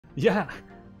Yeah.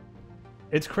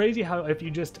 It's crazy how if you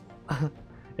just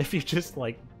if you just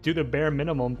like do the bare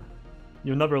minimum,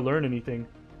 you'll never learn anything.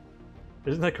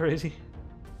 Isn't that crazy?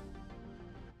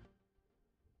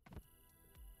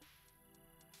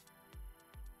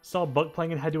 Saw Buck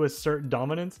playing and had to assert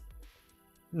dominance?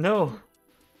 No.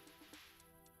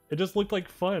 It just looked like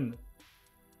fun.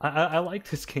 I like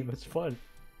this game, it's fun.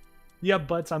 Yeah,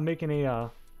 Butts, I'm making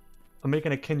a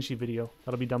Kenshi video.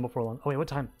 That'll be done before long. Oh wait, what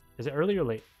time? Is it early or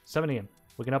late? 7 a.m.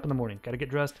 Waking up in the morning. Gotta get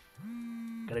dressed.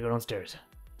 Gotta go downstairs.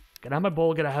 Gotta have my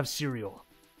bowl, gotta have cereal.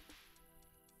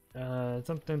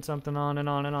 Something on and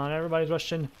on and on. Everybody's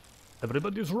rushing.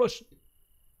 Everybody's rushing.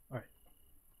 Alright.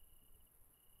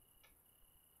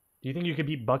 Do you think you could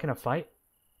beat Buck in a fight?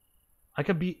 I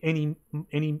could beat any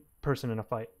person in a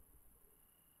fight.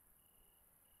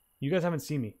 You guys haven't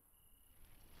seen me.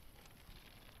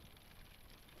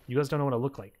 You guys don't know what I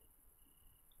look like.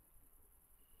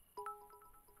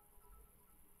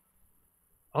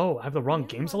 Oh, I have the wrong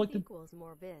game selected?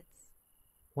 More bits.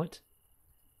 What?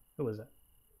 Who was that?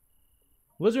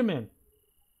 Lizardman!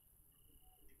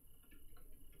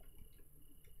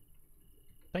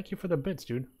 Thank you for the bits,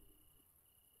 dude.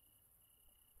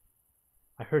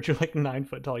 I heard you're like 9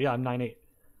 foot tall. Yeah, I'm 9'8".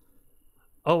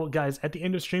 Oh, guys, at the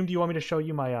end of stream, do you want me to show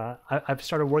you my, I've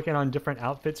started working on different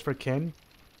outfits for Ken.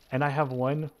 And I have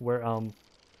one where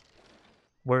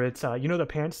it's, you know the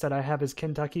pants that I have as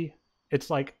Kentucky? It's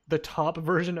like the top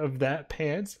version of that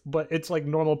pants, but it's like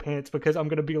normal pants because I'm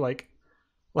gonna be like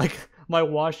my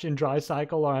wash and dry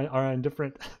cycle are on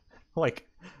different like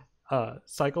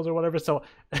cycles or whatever. So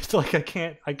it's like I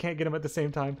can't get them at the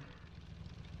same time.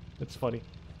 It's funny,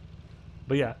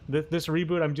 but yeah, this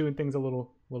reboot I'm doing things a little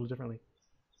differently.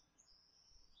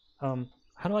 How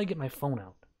do I get my phone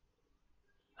out?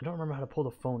 I don't remember how to pull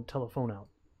the telephone out.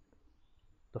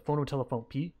 The phone or telephone.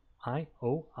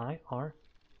 P-I-O-I-R.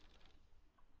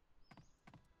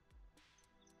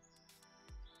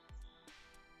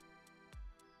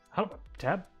 How do I,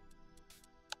 tab?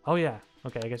 Oh yeah.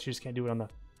 Okay, I guess you just can't do it on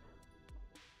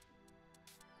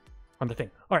the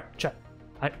thing. Alright, chat.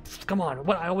 Come on,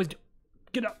 what I always do.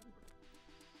 Get up.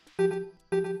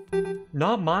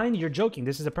 Not mine, you're joking.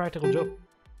 This is a practical joke.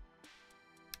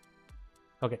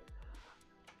 Okay.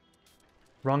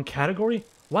 Wrong category?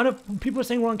 Why do people are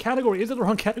saying wrong category? Is it the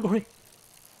wrong category?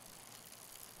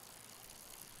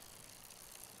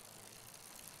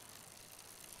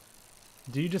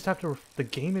 Do you just have to... The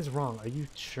game is wrong. Are you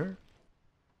sure?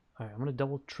 Alright, I'm gonna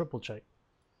double, triple check.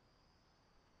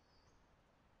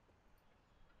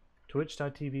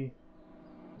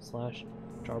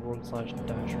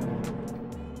 Twitch.tv/Charborg/dash.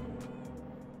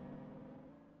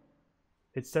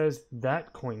 It says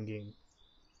that coin game.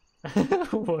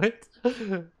 What?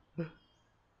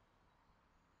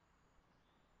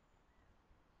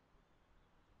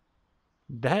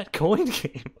 That coin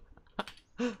game?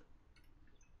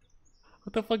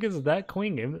 What the fuck is that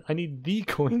coin game? I need the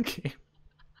coin game.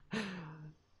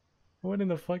 What in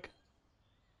the fuck?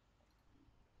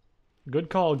 Good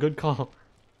call, good call.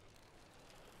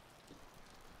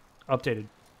 Updated.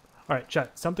 Alright,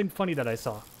 chat. Something funny that I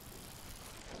saw.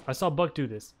 I saw Buck do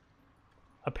this.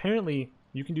 Apparently,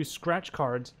 you can do scratch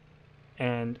cards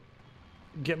and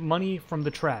get money from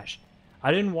the trash.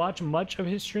 I didn't watch much of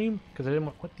his stream because I didn't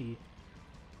want... What the...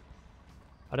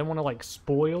 I didn't want to, like,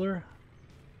 spoiler.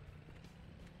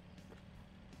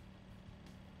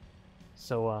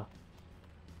 So,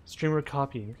 streamer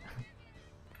copying.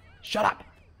 Shut up!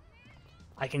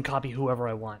 I can copy whoever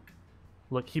I want.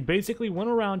 Look, he basically went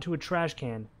around to a trash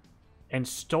can and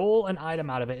stole an item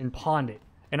out of it and pawned it.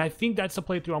 And I think that's the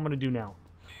playthrough I'm going to do now.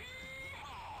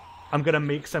 I'm going to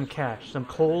make some cash. Some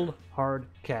cold, hard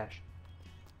cash.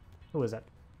 Who is that?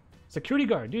 Security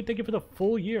guard. Dude, thank you for the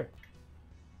full year.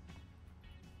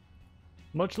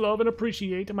 Much love and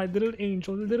appreciate my little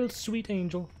angel. Little sweet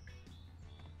angel.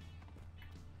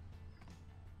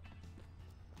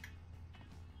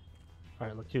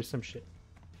 Alright, look, here's some shit.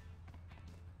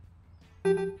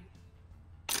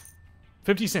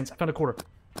 50 cents. I found a quarter.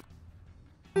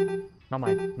 Not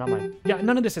mine. Not mine. Yeah,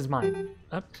 none of this is mine.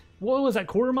 What was that?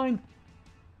 Quarter mine?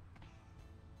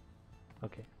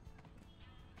 Okay.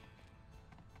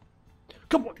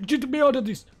 Come on, get me out of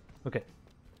this. Okay.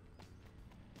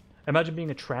 Imagine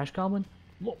being a trash goblin.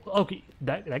 Okay,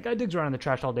 that guy digs around in the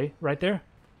trash all day, right there.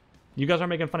 You guys are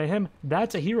making fun of him.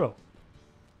 That's a hero.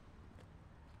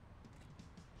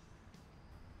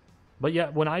 But yeah,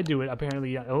 when I do it,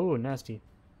 apparently, yeah. Oh, nasty.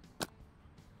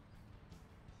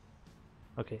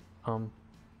 Okay,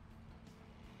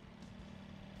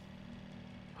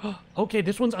 okay,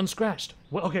 this one's unscratched.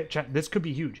 Well, okay, chat, this could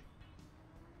be huge.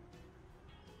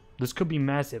 This could be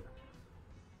massive.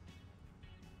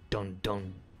 dun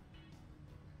dun.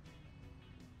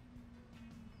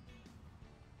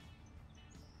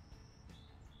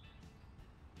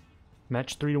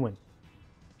 Match 3 to win.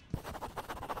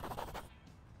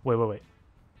 Wait.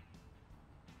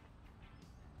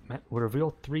 We'll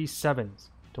reveal 3 sevens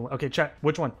to win. Okay, chat.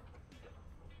 Which one?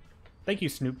 Thank you,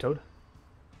 Snoop Toad.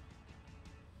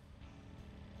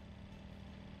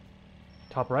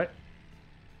 Top right.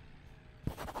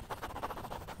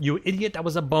 You idiot, that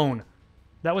was a bone.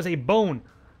 That was a bone.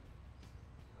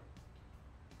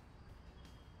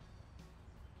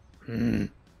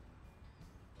 I'm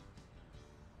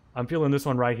feeling this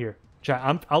one right here.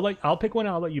 Chat, I'll pick one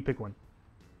and I'll let you pick one.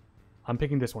 I'm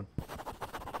picking this one.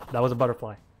 That was a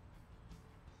butterfly.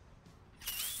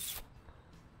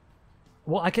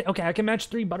 Well, I can match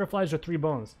 3 butterflies or 3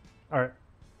 bones. Alright.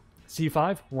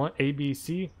 C5, 1, A, B,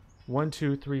 C, 1,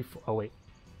 2, 3, 4. Oh, wait.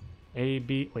 A,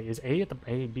 B, wait, is A at the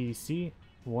A, B, C?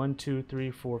 1, 2,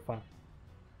 3, 4, 5.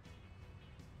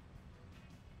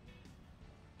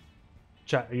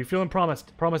 Chat, are you feeling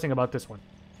promising about this one?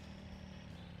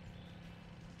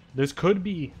 This could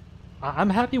be. I'm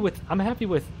happy with.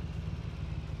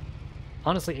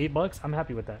 Honestly, $8. I'm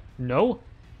happy with that. No,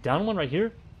 down one right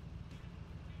here.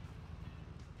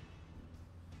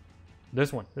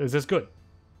 This one. Is this good?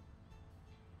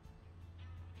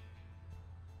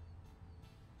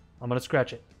 I'm gonna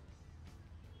scratch it.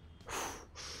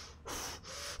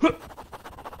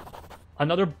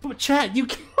 Another chat. You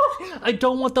can't. I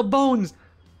don't want the bones.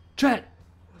 Chat,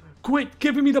 quit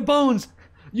giving me the bones.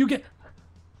 You get.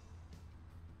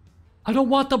 I don't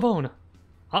want the bone.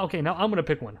 Okay, now I'm gonna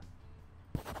pick one.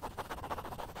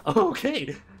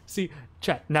 Okay. See,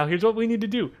 chat. Now here's what we need to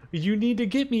do. You need to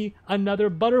get me another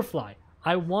butterfly.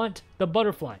 I want the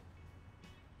butterfly.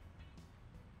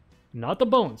 Not the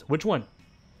bones. Which one?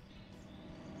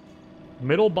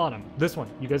 Middle, bottom. This one.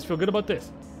 You guys feel good about this?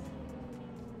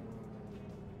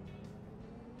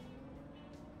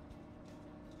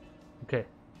 Okay.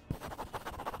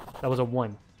 That was a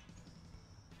 1.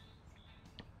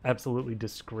 Absolutely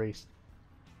disgraced.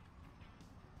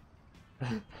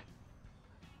 You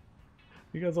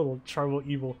guys are a little Charborg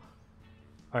evil.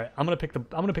 All right, I'm gonna pick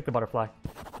the butterfly.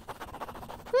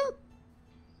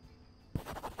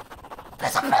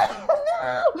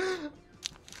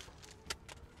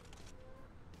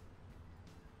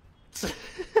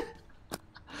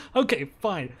 Okay,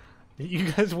 fine.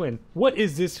 You guys win. What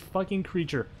is this fucking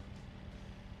creature?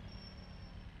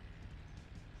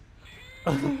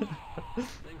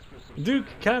 Duke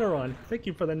Cataron, thank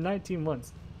you for the 19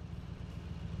 months.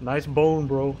 Nice bone,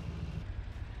 bro.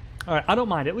 Alright, I don't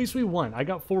mind. At least we won. I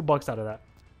got $4 out of that.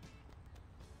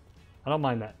 I don't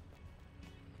mind that.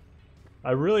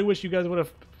 I really wish you guys would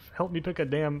have helped me pick a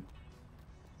damn...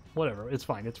 Whatever. It's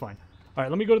fine. It's fine. Alright,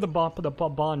 let me go to the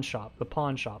pawn shop. I'm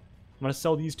going to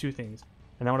sell these 2 things.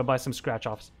 And I want to buy some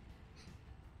scratch-offs.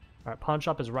 Alright, pawn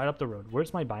shop is right up the road.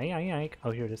 Where's my bike?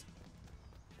 Oh, here it is.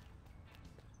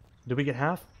 Did we get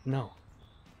half? No.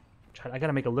 I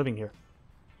gotta make a living here.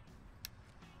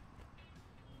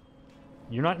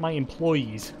 You're not my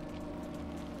employees.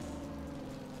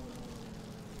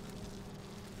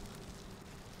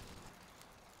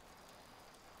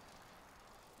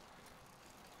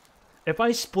 If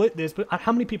I split this, but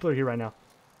how many people are here right now?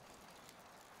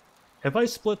 If I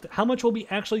split, how much will we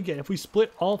actually get if we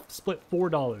split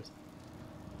 $4? Is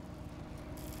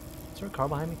there a car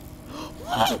behind me?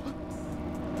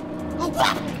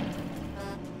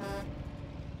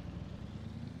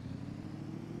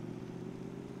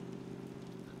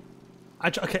 I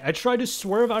tried to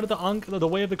swerve out of the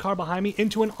way of the car behind me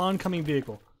into an oncoming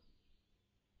vehicle.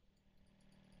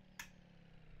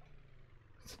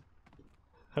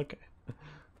 Okay.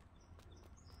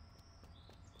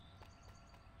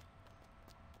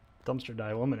 Dumpster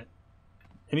dive, 1 minute.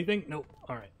 Anything? Nope.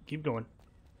 Alright, keep going.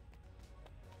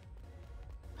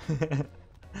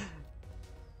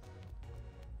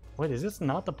 Wait, is this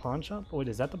not the pawn shop? Wait,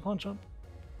 is that the pawn shop?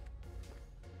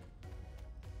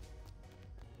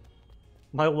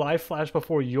 My life flashed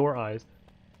before your eyes.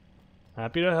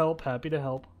 Happy to help, happy to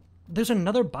help. There's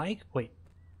another bike? Wait.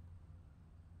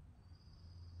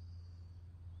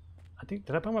 I think,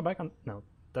 did I put my bike on? No,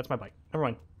 that's my bike. Never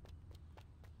mind.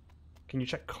 Can you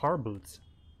check car booths?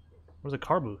 Where's a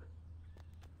car booth?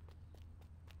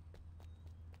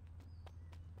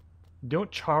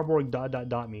 Don't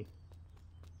Charborg ... me.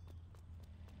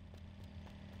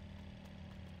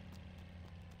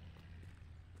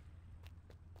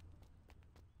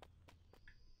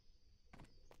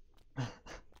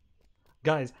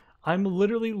 Guys, I'm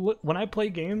literally, when I play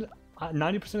games,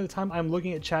 90% of the time, I'm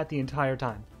looking at chat the entire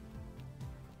time.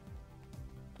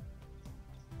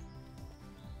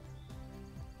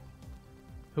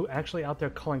 Who actually out there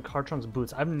calling car trunks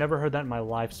boots? I've never heard that in my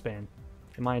lifespan.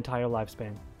 In my entire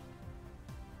lifespan.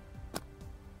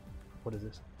 What is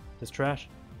this? Is this trash?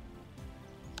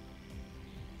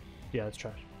 Yeah, it's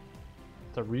trash.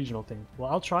 It's a regional thing. Well,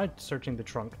 I'll try searching the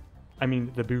trunk. I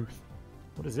mean, the booth.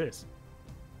 What is this?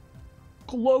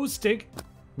 Glow stick!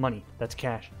 Money. That's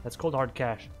cash. That's cold hard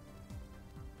cash.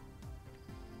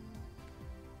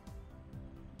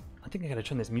 I think I gotta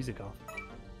turn this music off.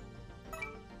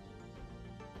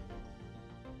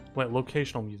 Wait,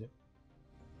 locational music.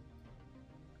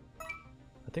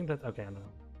 I think that... Okay, I don't know.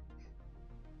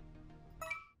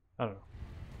 I don't know.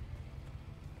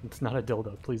 It's not a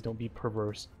dildo. Please don't be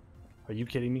perverse. Are you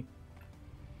kidding me?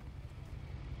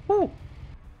 Woo!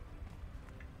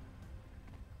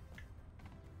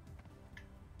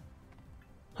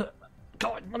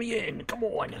 God, let me in! Come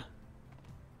on!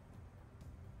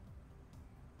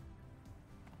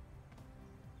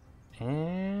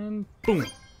 And... boom!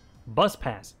 Bus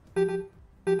pass. I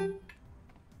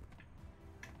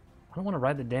don't want to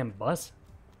ride the damn bus.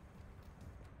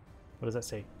 What does that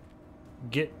say?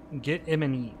 Get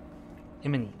M&E.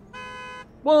 M&E.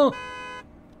 Whoa!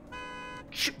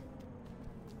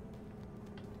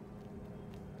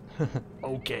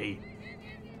 Okay.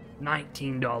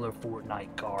 $19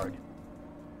 Fortnite card.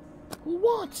 Who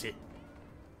wants it?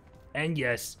 And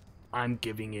yes, I'm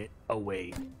giving it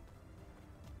away.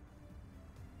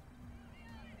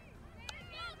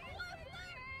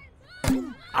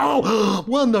 Oh!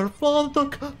 Wonderful!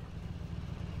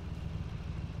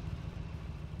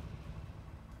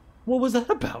 What was that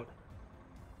about?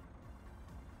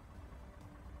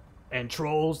 And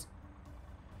trolls,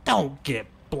 don't get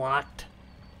blocked.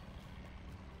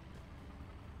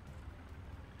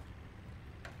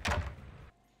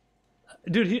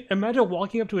 Dude, imagine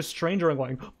walking up to a stranger and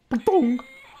going, boom!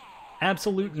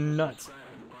 Absolute nuts.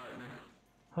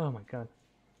 Oh my god.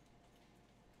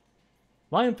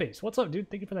 Lionface, what's up, dude?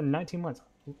 Thank you for the 19 months.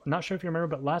 Not sure if you remember,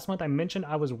 but last month I mentioned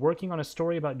I was working on a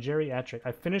story about geriatric.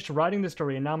 I finished writing the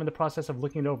story and now I'm in the process of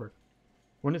looking it over.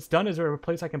 When it's done, is there a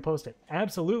place I can post it?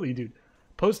 Absolutely, dude.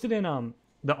 Post it in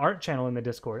the art channel in the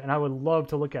Discord, and I would love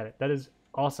to look at it. That is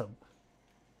awesome.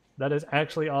 That is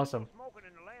actually awesome.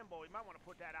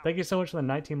 Thank you so much for the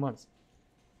 19 months.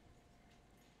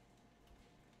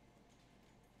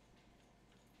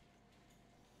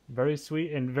 Very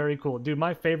sweet and very cool. Dude,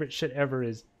 my favorite shit ever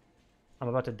is... I'm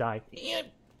about to die.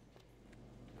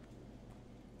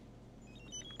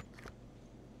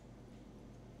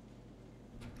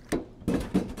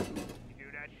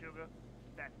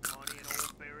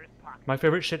 My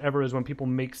favorite shit ever is when people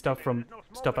make stuff from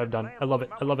stuff I've done. I love it.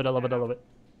 I love it. I love it. I love it.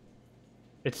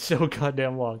 It's so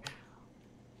goddamn long.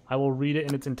 I will read it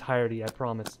in its entirety, I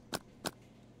promise.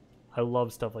 I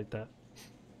love stuff like that.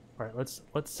 Alright, let's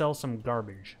sell some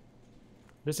garbage.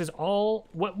 This is all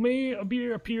what may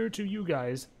appear to you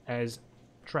guys as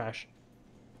trash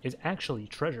is actually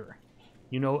treasure.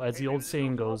 You know, as the old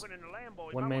saying goes,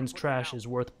 one man's trash is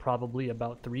worth probably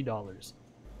about $3.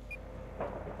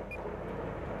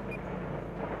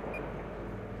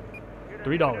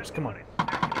 $3, come on.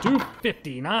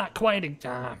 $2.50, not quite a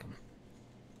time.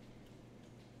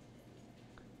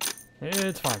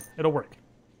 It's fine. It'll work.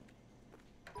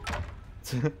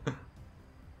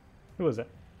 Who is that?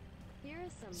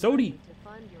 Sodi. To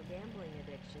fund your gambling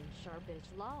addiction,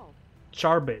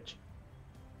 Charbitch.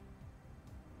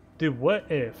 Dude,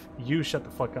 what if you shut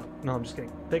the fuck up? No, I'm just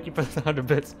kidding. Thank you for the 100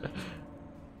 bits.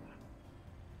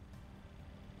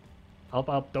 I'll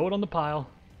throw it on the pile.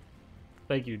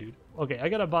 Thank you, dude. Okay, I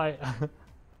gotta buy.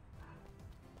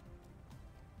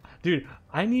 Dude,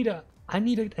 I need an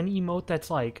emote that's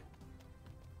like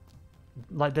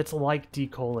D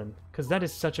colon, because that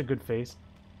is such a good face.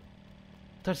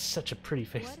 That's such a pretty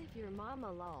face. What if your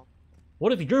mama, lol?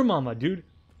 What if your mama, dude?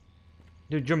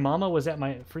 Dude, your mama was at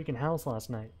my freaking house last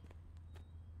night.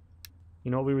 You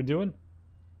know what we were doing?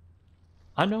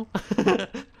 I know.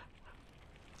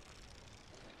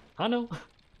 I know.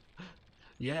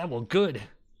 Yeah, well, good.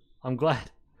 I'm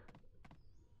glad.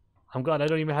 I'm glad I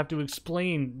don't even have to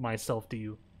explain myself to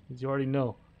you, because you already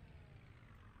know.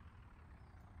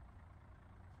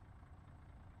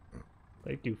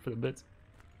 Thank you for the bits.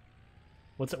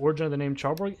 What's the origin of the name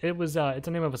Charborg? It was, it's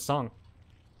the name of a song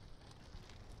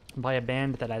by a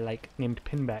band that I like named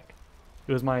Pinback.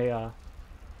 It was my,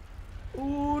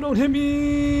 oh, don't hit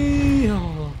me!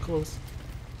 Oh, close.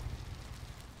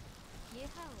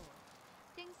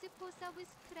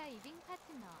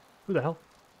 Who the hell?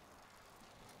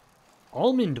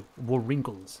 Almond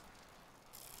wrinkles.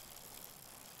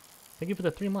 Thank you for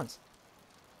the 3 months.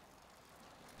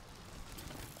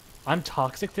 I'm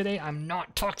toxic today? I'm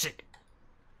not toxic.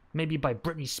 Maybe by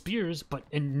Britney Spears, but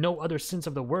in no other sense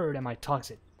of the word am I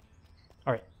toxic.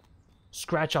 Alright.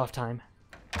 Scratch off time.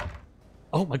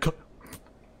 Oh my god.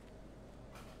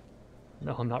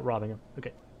 No, I'm not robbing him.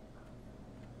 Okay.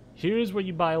 Here's where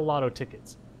you buy lotto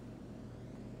tickets.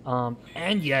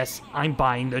 And yes, I'm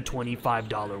buying the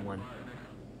 $25 one.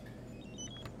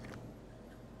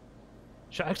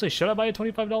 Should I buy a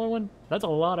 $25 one? That's a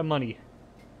lot of money.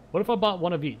 What if I bought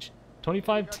one of each?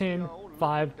 25, 10,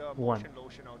 5, 1.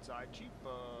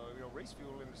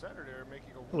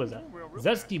 Who was that?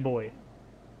 Zesty Boy.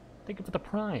 Thank you for the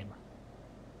Prime.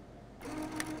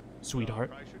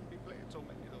 Sweetheart.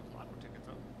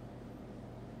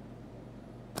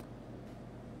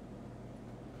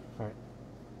 Alright.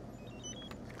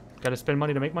 Gotta spend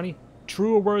money to make money?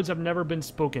 Truer words have never been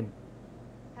spoken.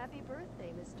 Happy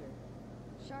birthday, Mr.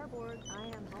 Charborg. I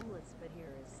am homeless, but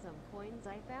here is some coins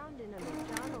I found in a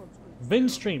McDonald's.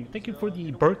 Vinstream, thank you for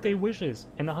the birthday wishes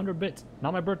and 100 bits.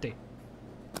 Not my birthday.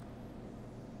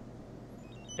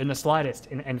 In the slightest,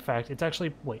 in fact. It's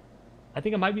actually, wait. I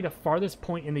think it might be the farthest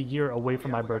point in the year away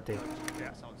from my birthday.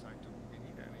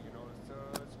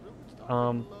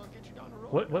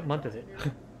 What month is it?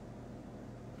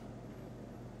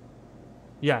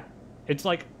 Yeah, it's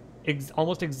like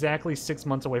almost exactly 6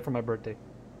 months away from my birthday.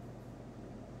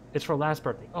 It's for last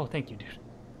birthday. Oh, thank you, dude.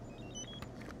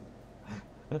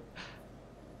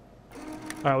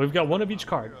 Alright, we've got one of each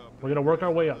card. We're gonna work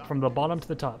our way up from the bottom to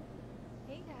the top.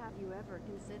 Hate to have you ever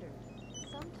considered.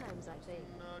 Sometimes I think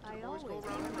I always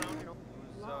wonder.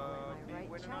 Law, am I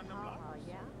right? Chat, haha,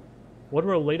 yeah? What a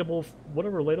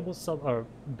relatable sub or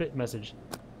bit message.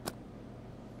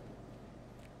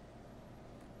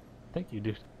 Thank you,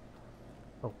 dude.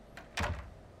 Oh.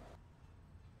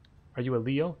 Are you a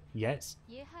Leo? Yes.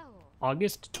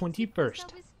 August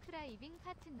 21st.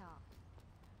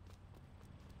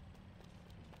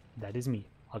 That is me.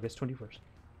 August 21st.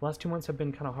 The last 2 months have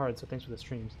been kind of hard, so thanks for the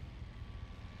streams.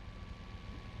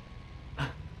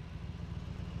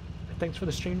 Thanks for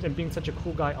the streams and being such a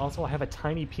cool guy. Also, I have a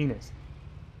tiny penis.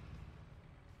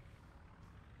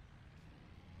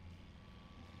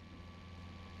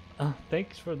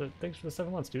 Thanks for the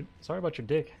 7 months, dude. Sorry about your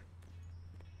dick.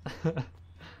 All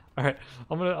right,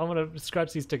 I'm gonna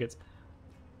scratch these tickets.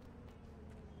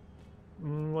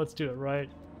 Let's do it right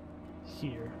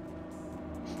here.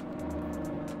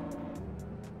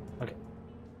 Okay.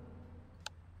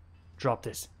 Drop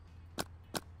this.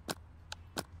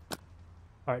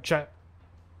 All right, chat.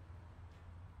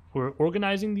 We're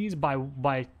organizing these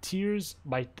by tiers.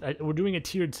 We're doing a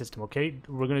tiered system. Okay,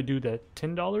 we're gonna do the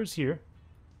 $10 here.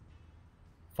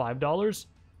 $5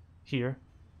 here,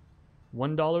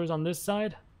 $1 on this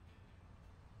side,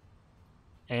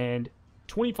 and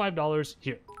 $25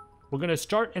 here. We're gonna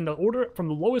start in the order from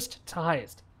the lowest to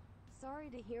highest. Sorry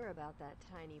to hear about that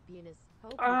tiny penis.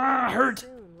 Hope hurt.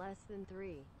 Soon, less than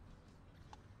 3.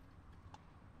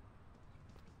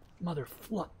 Mother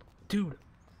fluck, dude.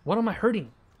 What am I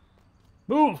hurting?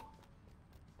 Move.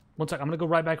 One sec. I'm gonna go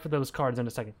right back for those cards in a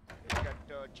second. You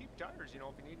got cheap tires, you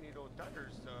know. If you need any of those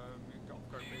tires,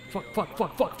 Fuck.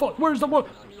 Where's the one?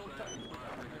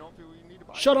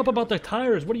 Shut up about the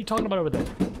tires. What are you talking about over there?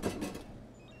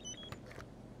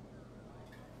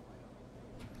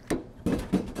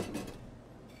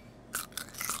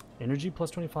 Energy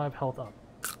plus 25, health up.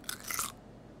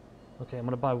 Okay, I'm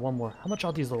gonna buy one more. How much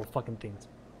are these little fucking things?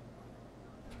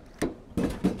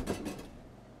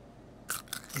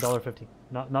 $1.50.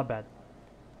 Not bad.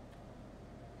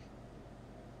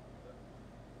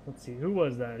 Let's see. Who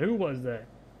was that?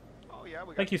 Oh, yeah,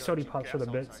 thank you, Sody Pops, for the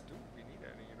bits.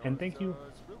 And thank you,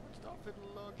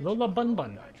 Lola Bun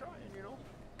Bun,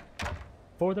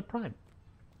 for the Prime.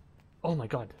 Oh my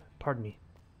god. Pardon me.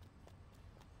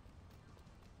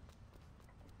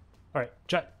 Alright,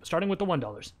 chat. Starting with the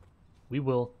 $1. We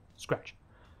will scratch.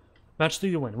 Match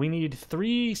 3 to win. We need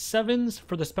 3 7s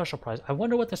for the special prize. I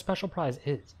wonder what the special prize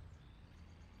is.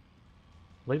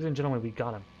 Ladies and gentlemen, we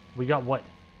got him. We got what?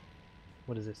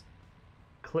 What is this?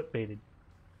 Clip baited.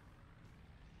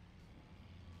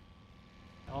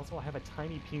 Also, I have a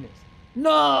tiny penis. No!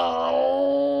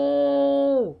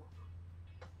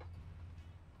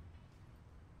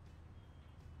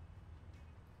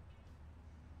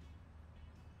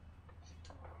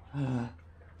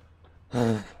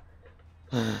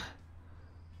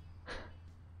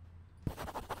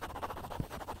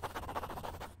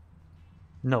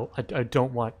 No, I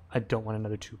don't want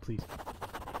another 2, please.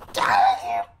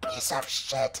 You piece of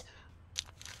shit.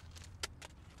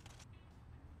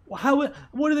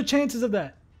 What are the chances of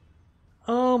that?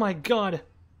 Oh my god.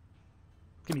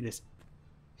 Give me this.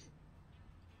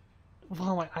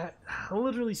 Oh my,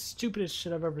 literally stupidest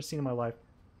shit I've ever seen in my life.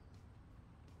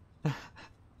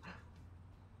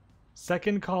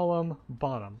 Second column,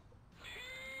 bottom.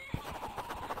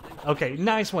 Okay,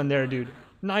 nice one there, dude.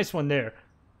 Nice one there.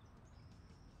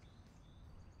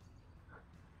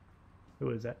 Who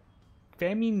is that?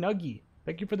 Fammy Nuggy.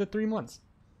 Thank you for the 3 months.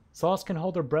 Sloths can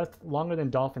hold their breath longer than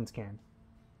dolphins can.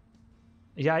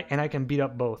 Yeah, and I can beat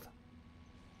up both.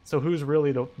 So who's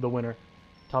really the winner?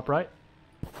 Top right?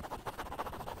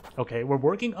 Okay, we're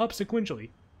working up sequentially.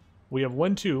 We have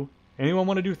 1, 2. Anyone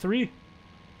want to do 3?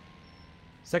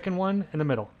 Second one in the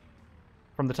middle.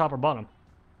 From the top or bottom.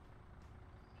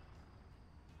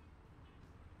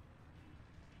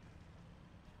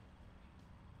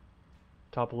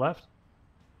 Top left.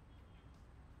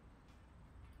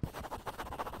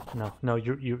 No, no,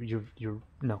 you're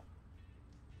no.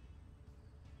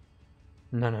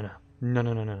 No, no, no. No,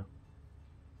 no, no, no.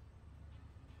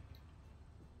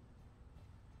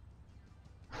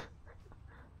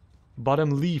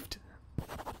 Bottom left.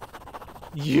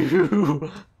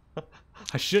 You.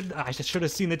 I should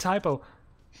have seen the typo.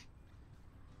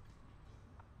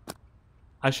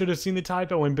 I should have seen the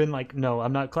typo and been like, no,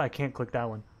 I can't click that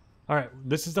one. All right,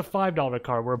 this is the $5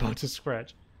 card we're about to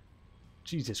scratch.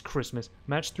 Jesus Christmas.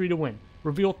 Match 3 to win.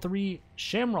 Reveal 3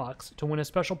 shamrocks to win a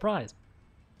special prize.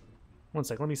 One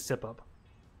sec, let me sip up.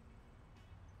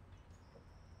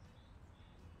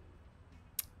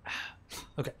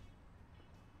 Okay.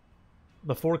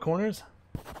 The 4 corners.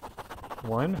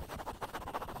 1.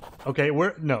 Okay,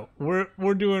 we're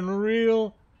doing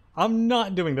real. I'm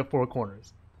not doing the 4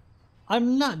 corners.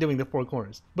 I'm not doing the 4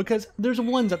 corners because there's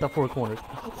ones at the 4 corners.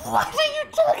 What are you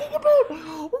talking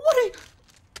about? What are you...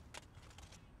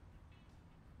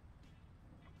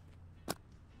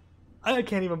 I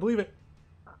can't even believe it.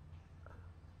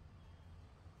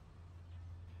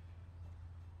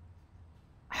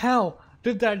 How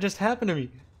did that just happen to me?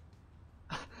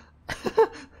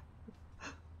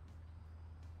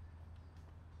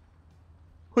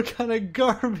 What kind of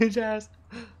garbage ass?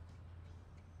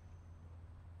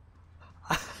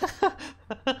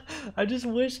 I just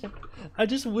wish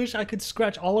I could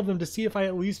scratch all of them to see if I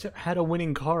at least had a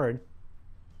winning card.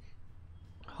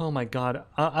 Oh my god,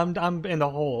 I'm in the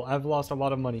hole. I've lost a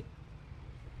lot of money.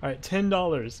 All right,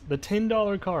 $10. The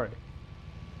 $10 card.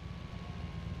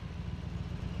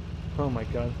 Oh my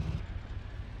god.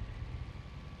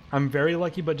 I'm very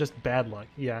lucky, but just bad luck.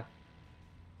 Yeah,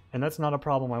 and that's not a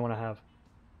problem I want to have.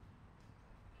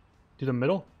 Do the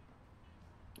middle.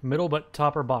 Middle, but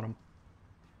top or bottom.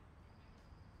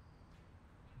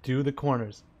 Do the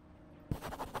corners.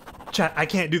 Chat, I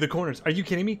can't do the corners. Are you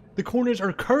kidding me? The corners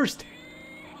are cursed.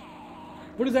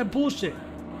 What is that bullshit?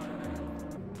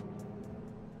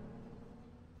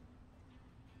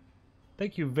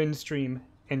 Thank you, Vinstream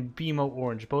and BMO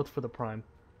Orange, both for the Prime.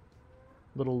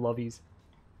 Little lovies.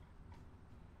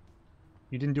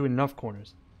 You didn't do enough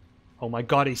corners. Oh my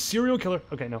god, a serial killer.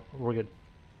 Okay, no, we're good.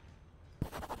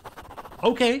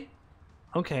 Okay.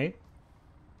 Okay.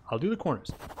 I'll do the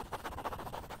corners.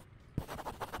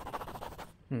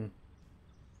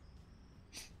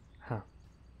 Huh.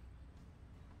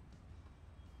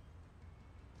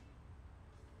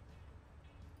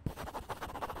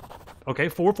 Okay,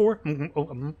 4, 4.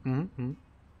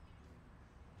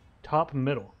 Top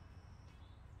middle.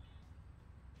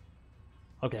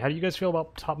 Okay, how do you guys feel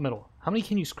about top middle? How many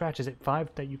can you scratch? Is it 5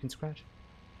 that you can scratch?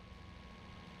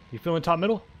 You feeling top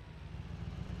middle?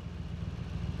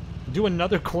 Do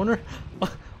another corner?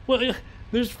 Well,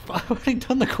 there's... I've already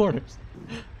done the corners.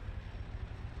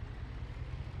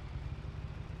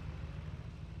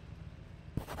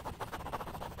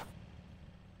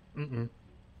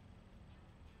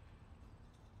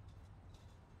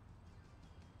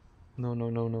 No, no,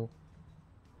 no, no.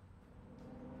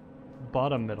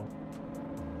 Bottom middle.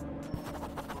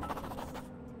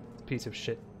 Piece of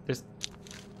shit. This...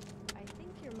 I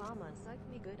think your mama sucked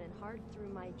me good and hard through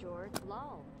my jorts.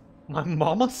 Lol. My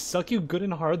mama suck you good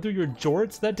and hard through your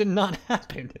jorts? That did not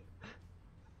happen.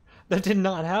 That did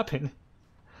not happen.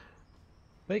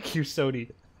 Thank you, Sodi.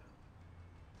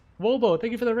 Wobo,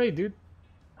 thank you for the raid, dude.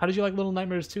 How did you like Little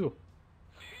Nightmares 2?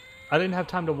 I didn't have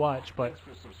time to watch, but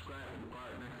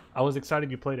I was excited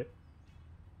you played it.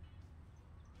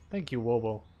 Thank you,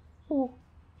 Wobo. Oh.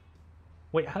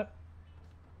 Wait, how...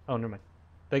 Oh, never mind.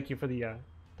 Thank you for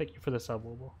the sub,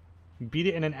 Wobo. You beat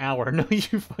it in an hour. No,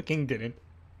 you fucking didn't.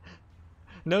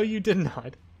 No, you did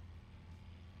not.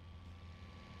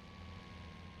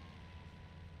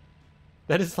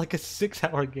 That is like a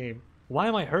 6-hour game. Why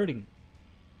am I hurting?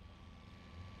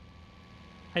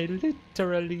 I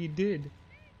literally did.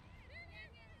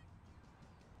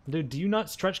 Dude, do you not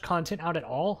stretch content out at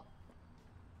all?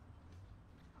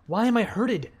 Why am I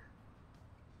hurted?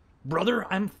 Brother,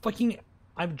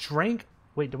 I've drank.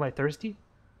 Wait, am I thirsty?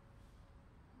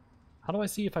 How do I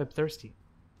see if I'm thirsty?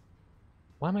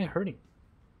 Why am I hurting?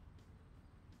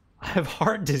 I have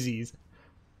heart disease.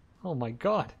 Oh my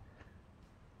god.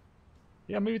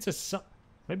 Yeah, maybe it's a sun.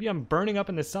 Maybe I'm burning up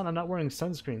in the sun. I'm not wearing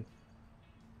sunscreen.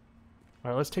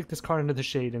 Alright, let's take this car into the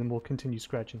shade and then we'll continue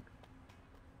scratching.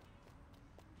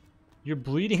 You're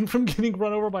bleeding from getting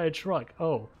run over by a truck.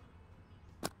 Oh.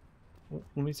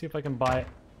 Let me see if I can buy it.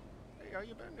 Hey, how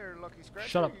you been there, Lucky Scratcher?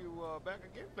 Shut up. You back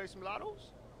again? Play some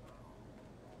lottos?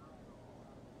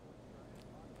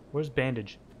 Where's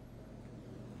bandage?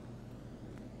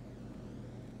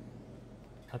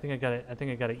 I think I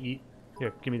gotta eat.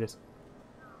 Here, give me this.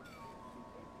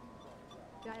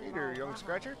 Hey there, young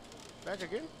Scratcher. Back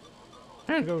again?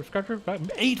 There you go, Scratcher.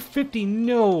 $8.50.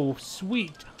 No,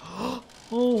 sweet.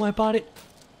 Oh, I bought it.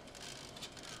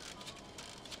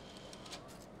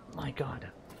 My God.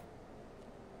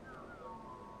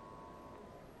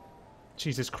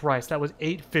 Jesus Christ, that was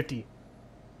 $8.50.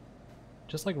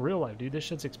 Just like real life, dude. This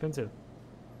shit's expensive.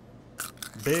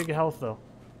 Big health, though.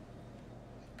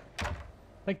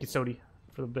 Thank you, Sodi,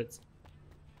 for the bits.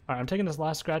 Alright, I'm taking this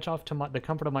last scratch off to the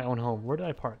comfort of my own home. Where did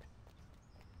I park?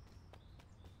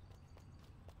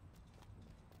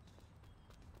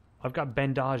 I've got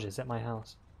bandages at my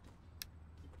house.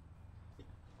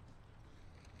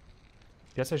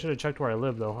 Guess I should have checked where I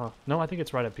live, though, huh? No, I think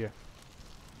it's right up here.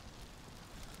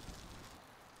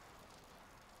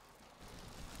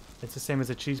 It's the same as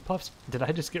the cheese puffs. Did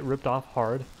I just get ripped off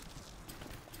hard?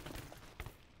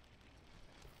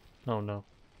 Oh, no.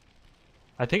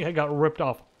 I think I got ripped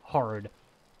off hard.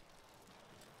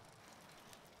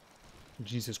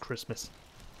 Jesus Christmas.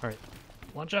 Alright.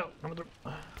 Watch out. Number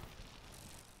 3.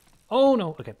 Oh,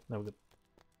 no. Okay, now we're good.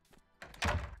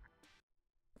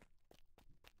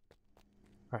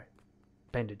 Alright.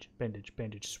 Bandage, bandage,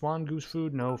 bandage. Swan goose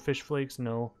food, no. Fish flakes,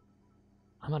 no.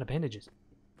 I'm out of bandages.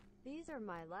 These are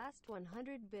my last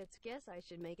 100 bits. Guess I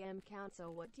should make them count. So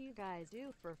what do you guys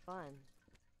do for fun?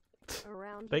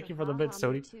 Around Thank you for the bits,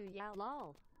 Sodi. Yeah,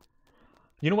 lol.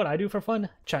 You know what I do for fun?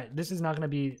 Chat, this is not going to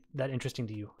be that interesting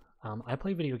to you. I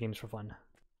play video games for fun.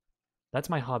 That's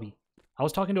my hobby. I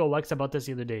was talking to Alexa about this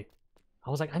the other day. I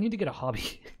was like, I need to get a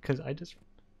hobby. Because I'm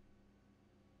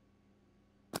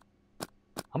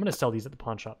going to sell these at the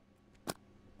pawn shop.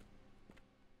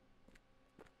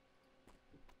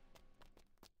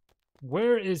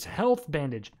 Where is health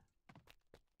bandage?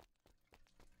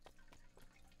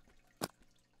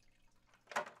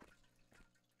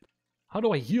 How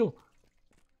do I heal?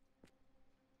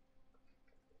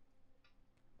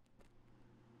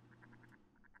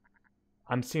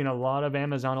 I'm seeing a lot of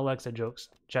Amazon Alexa jokes.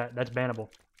 Chat, that's bannable.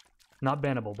 Not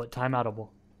bannable, but timeoutable.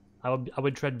 I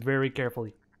would tread very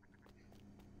carefully.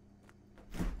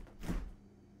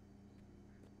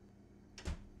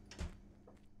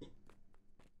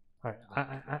 All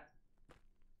right,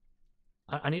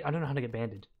 I don't know how to get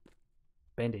bandaged.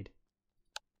 Band-aid.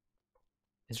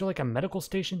 Is there like a medical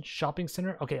station? Shopping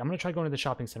center? Okay, I'm gonna try going to the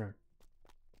shopping center.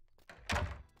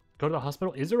 Go to the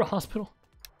hospital? Is there a hospital?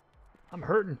 I'm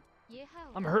hurting.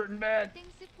 I'm hurting bad.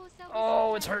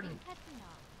 Oh, it's hurting.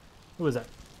 Who is that?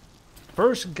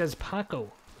 First Gazpaco.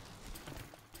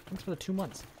 Thanks for the 2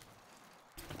 months.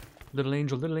 Little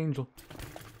angel, little angel.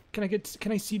 Can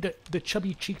I see the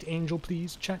chubby cheeked angel,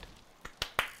 please, chat?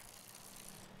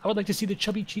 I would like to see the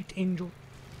chubby cheeked angel.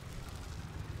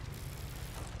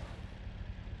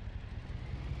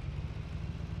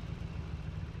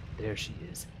 There she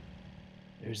is.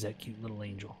 There's that cute little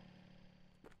angel.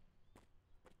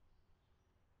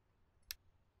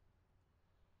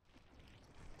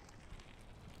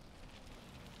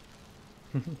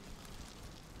 Did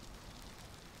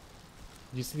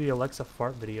you see the Alexa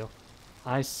fart video?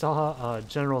 I saw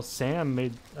General Sam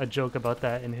made a joke about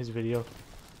that in his video.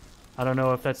 I don't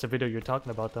know if that's the video you're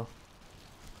talking about, though.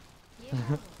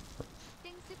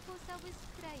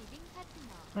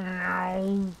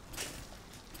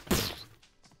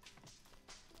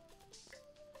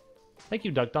 Thank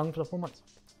you, Duck Dong, for the 4 months.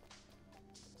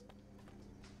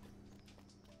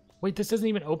 Wait, this isn't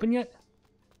even open yet?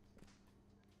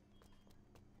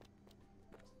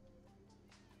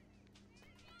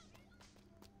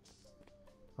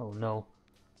 Oh no.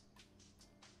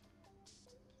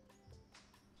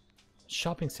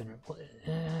 Shopping center.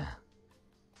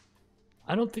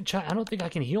 I don't think I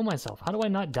can heal myself. How do I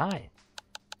not die?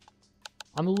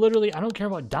 I don't care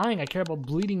about dying. I care about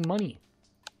bleeding money.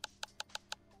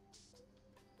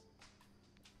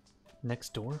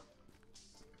 Next door.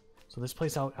 So this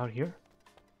place out here?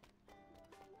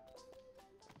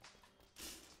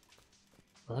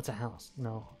 Well, that's a house.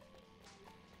 No.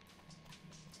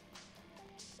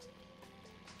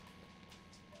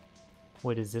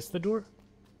 Wait, is this the door?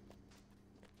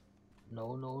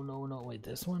 No, no, no, no. Wait,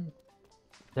 this one?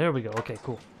 There we go. Okay,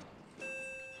 cool.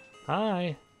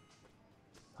 Hi.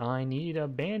 I need a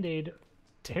band-aid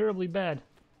terribly bad.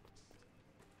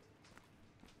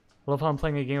 I love how I'm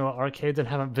playing a game about arcades and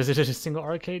haven't visited a single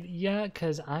arcade. Yeah,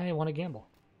 because I want to gamble.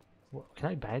 Can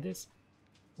I buy this?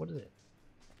 What is it?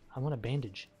 I want a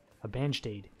bandage. A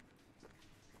band-aid.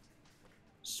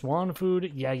 Swan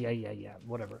food? Yeah, yeah, yeah, yeah.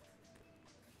 Whatever.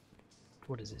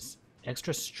 What is this?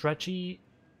 Extra stretchy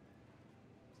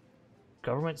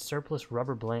government surplus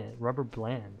rubber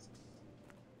blands.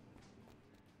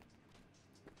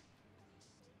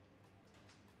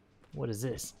 What is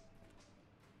this?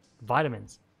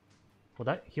 Vitamins. Will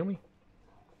that heal me?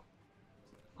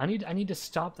 I need to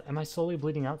stop. Am I slowly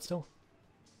bleeding out still?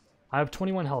 I have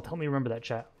 21 health. Help me remember that,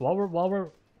 chat. While we're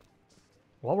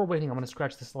waiting, I'm gonna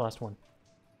scratch this last one.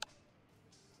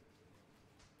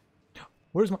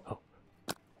 Where's my... Oh.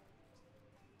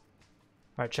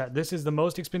 Alright, chat. This is the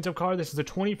most expensive card. This is a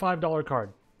 $25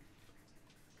 card.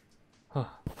 Huh.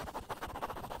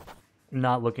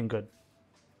 Not looking good.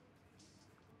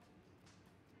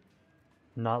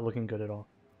 Not looking good at all.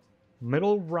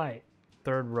 Middle right.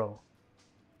 Third row.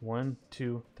 1,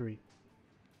 2, 3.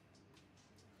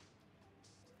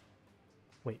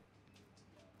 Wait.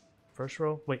 First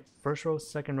row? Wait. First row,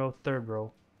 second row, third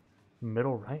row.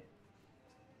 Middle right?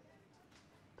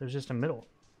 There's just a middle.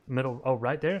 Middle. Oh,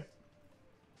 right there?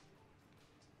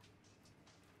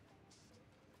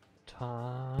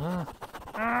 Ta.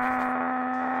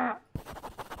 Ah!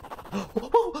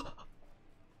 Oh!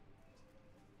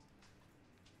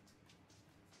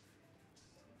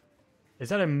 Is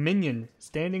that a minion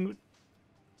standing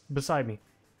beside me?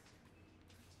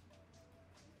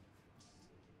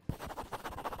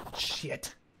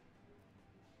 Shit.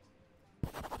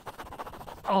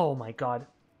 Oh my god.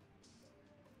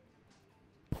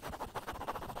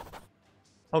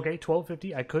 Okay,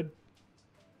 1250. I could.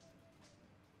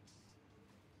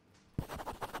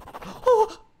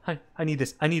 Oh! I need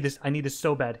this. I need this. I need this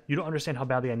so bad. You don't understand how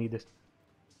badly I need this.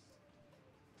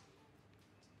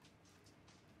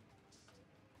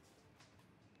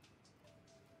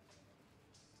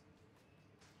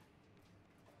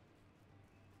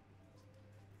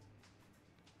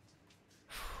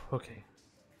 Okay.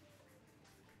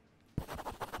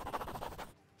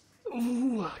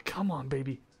 Ooh, come on,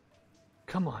 baby.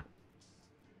 Come on.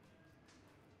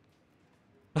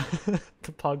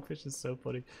 The pogfish is so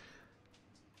funny.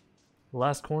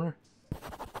 Last corner.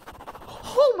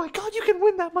 Oh my god, you can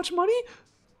win that much money?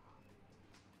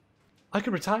 I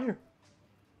could retire.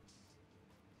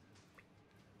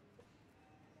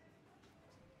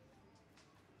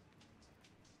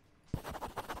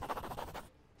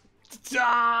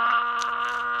 Ah!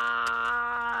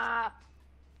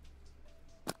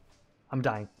 I'm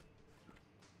dying.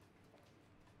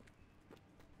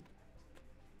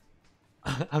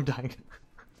 I'm dying.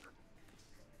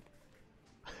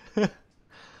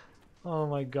 Oh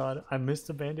my god, I missed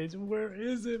the band-aids. Where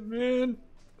is it, man?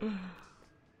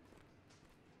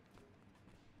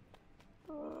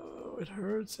 Oh, it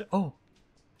hurts. Oh.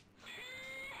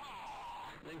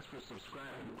 Thanks for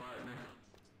subscribing, partner.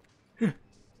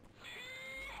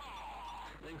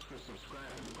 Thanks for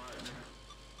subscribing, partner.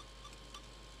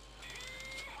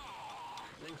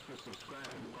 Thanks for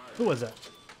subscribing, partner. Who was that?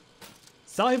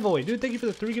 Saivoy, dude, thank you for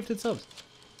the 3 gifted subs.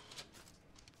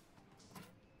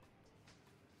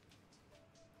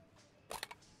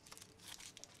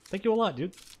 Thank you a lot,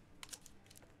 dude.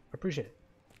 I appreciate it.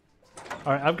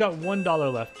 Alright, I've got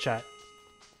 $1 left, chat.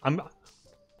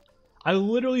 I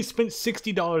literally spent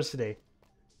 $60 today.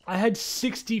 I had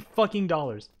 60 fucking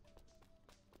dollars.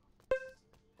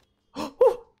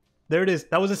 There it is.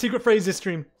 That was a secret phrase this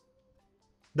stream.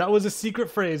 That was a secret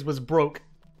phrase, was broke.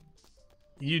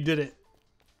 You did it.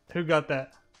 Who got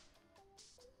that?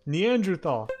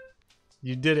 Neanderthal.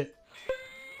 You did it.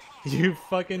 You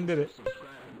fucking did it.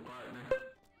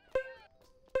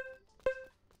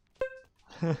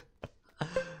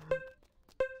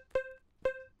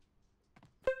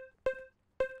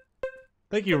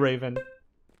 Thank you, Raven,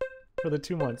 for the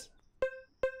 2 months.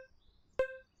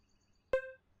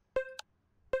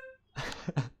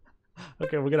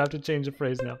 Okay, we're gonna have to change the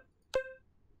phrase now.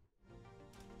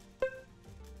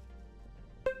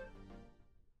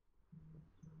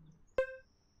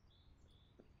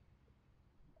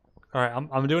 Alright,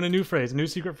 I'm doing a new phrase, a new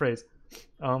secret phrase.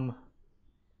 Let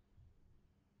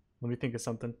me think of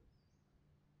something.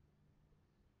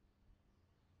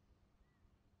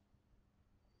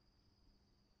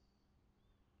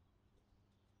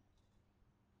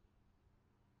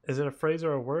 Is it a phrase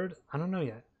or a word? I don't know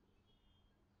yet.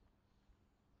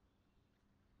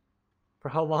 For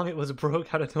how long it was broke?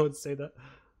 How did no one say that?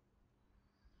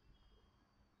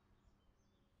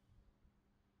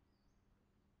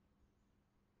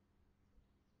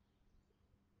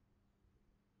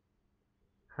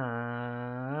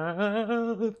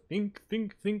 Think.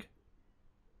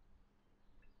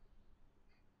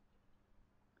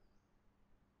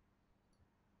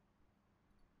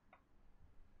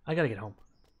 I gotta get home.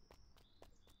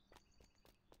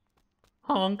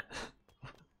 Honk.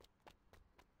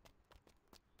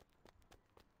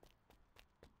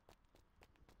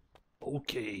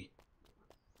 Okay.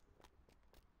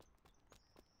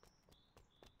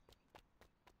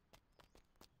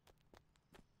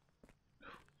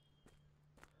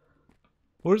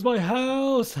 Where's my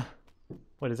house?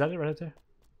 Wait, is that it right there?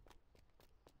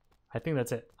 I think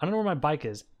that's it. I don't know where my bike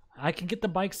is. I can get the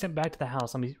bike sent back to the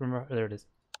house. Let me remember. There it is.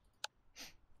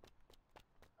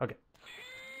 Okay.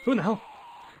 Who in the hell?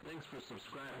 Thanks for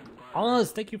subscribing,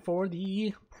 Oz, thank you for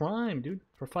the Prime, dude.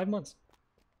 For 5 months.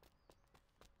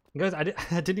 Guys, I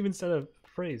didn't even set a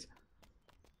phrase.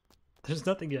 There's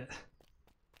nothing yet.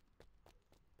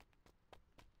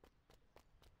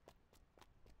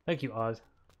 Thank you, Oz.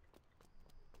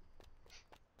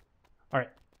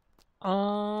 Alright.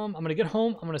 I'm gonna get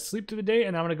home, I'm gonna sleep through the day,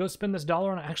 and I'm gonna go spend this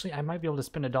dollar on. Actually, I might be able to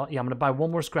spend $1. Yeah, I'm gonna buy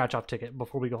one more scratch off ticket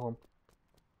before we go home.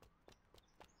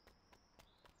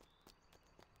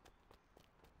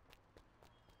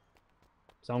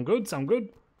 Sound good? Sound good?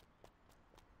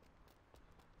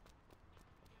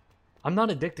 I'm not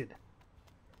addicted.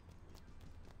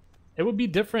 It would be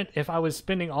different if I was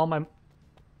spending all my...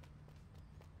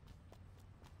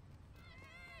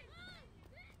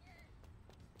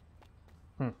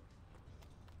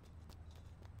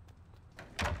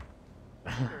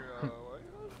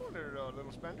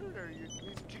 Little spender, there you need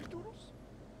some cheese doodles.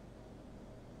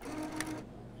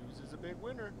 Goose is a big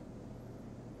winner.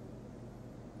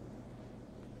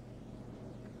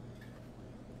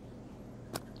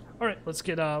 All right, let's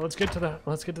get to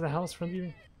the house for the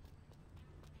evening,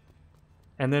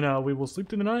 and then we will sleep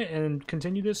through the night and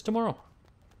continue this tomorrow.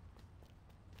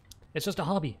 It's just a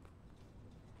hobby.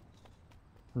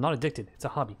 I'm not addicted. It's a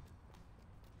hobby.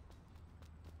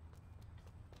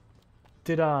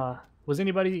 Was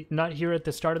anybody not here at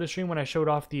the start of the stream when I showed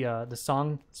off the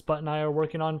song Sput and I are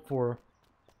working on for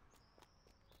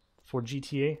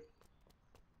GTA?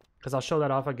 Because I'll show that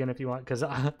off again if you want. Because,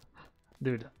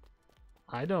 dude,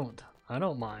 I don't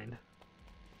mind.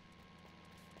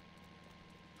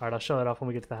 All right, I'll show that off when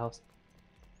we get to the house.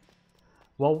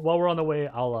 Well, while we're on the way,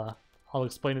 I'll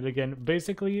explain it again.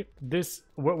 Basically,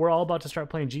 we're all about to start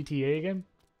playing GTA again,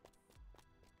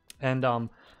 and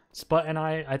Sput and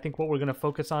I think what we're gonna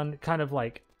focus on, kind of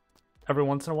like every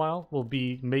once in a while, will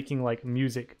be making like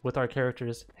music with our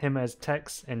characters. Him as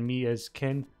Tex and me as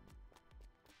Ken,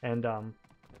 and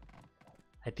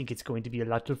I think it's going to be a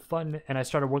lot of fun. And I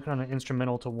started working on an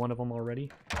instrumental to one of them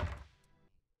already.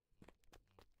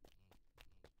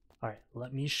 All right,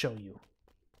 let me show you.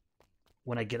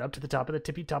 When I get up to the top of the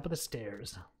tippy top of the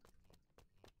stairs.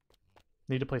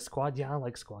 Need to play squad? Yeah, I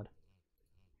like squad.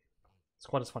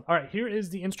 Squad is fun. All right, here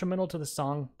is the instrumental to the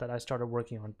song that I started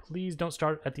working on. Please don't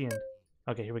start at the end.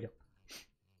 Okay, here we go.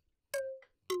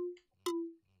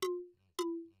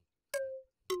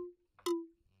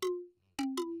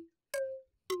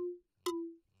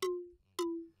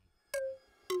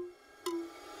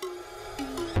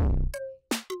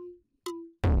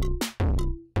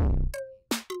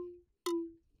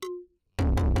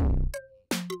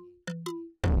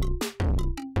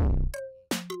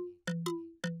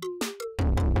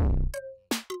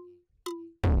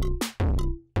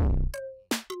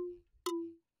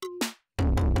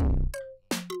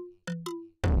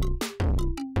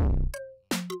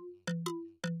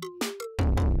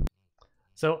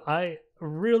 So I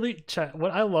really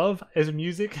what I love is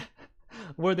music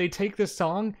where they take this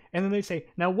song and then they say,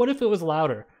 "Now what if it was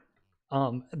louder?"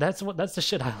 That's the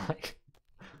shit I like.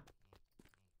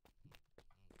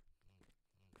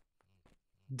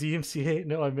 DMCA?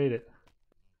 No, I made it.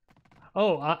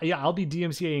 Oh, yeah, I'll be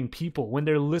DMCAing people when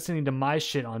they're listening to my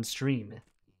shit on stream.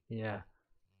 Yeah.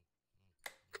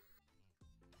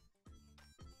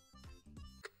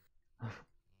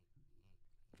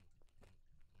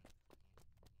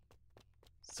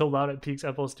 So loud at Peaks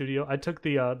FL Studio. I took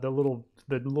the little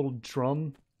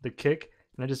drum, the kick,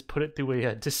 and I just put it through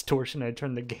a distortion. I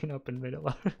turned the gain up and made it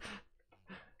louder.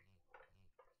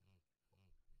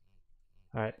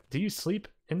 All right. Do you sleep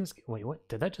in this? Wait, what?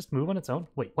 Did that just move on its own?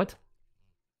 Wait, what?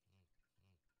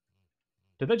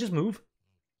 Did that just move?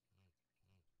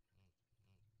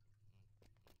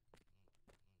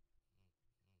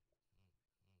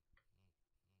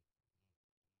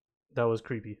 That was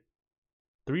creepy.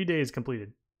 3 days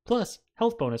completed. Plus,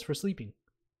 health bonus for sleeping.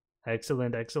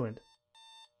 Excellent, excellent.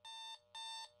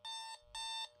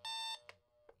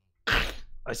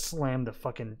 I slammed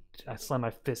my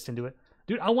fist into it.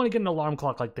 Dude, I want to get an alarm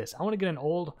clock like this. I want to get an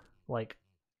old, like,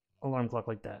 alarm clock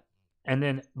like that. And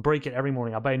then break it every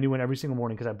morning. I'll buy a new one every single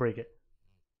morning because I break it.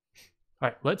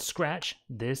 Alright, let's scratch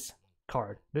this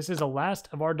card. This is the last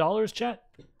of our dollars, chat.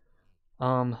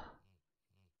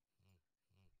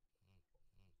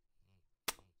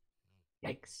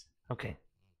 Yikes. Okay.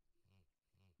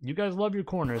 You guys love your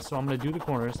corners, so I'm going to do the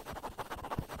corners.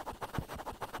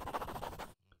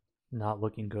 Not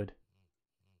looking good.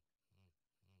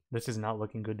 This is not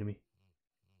looking good to me.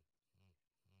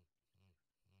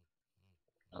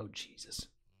 Oh, Jesus.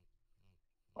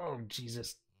 Oh,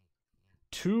 Jesus.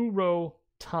 2-row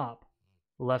top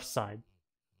left side.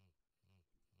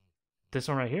 This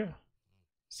one right here.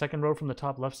 Second row from the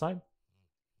top left side.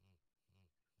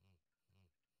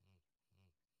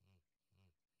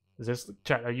 Is this,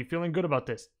 chat, are you feeling good about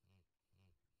this?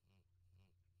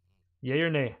 Yay or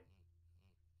nay?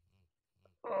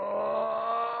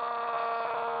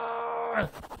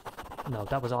 No,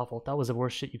 that was awful. That was the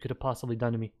worst shit you could have possibly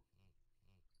done to me.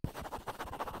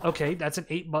 Okay, that's an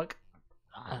 $8.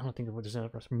 I don't think there's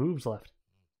enough moves left.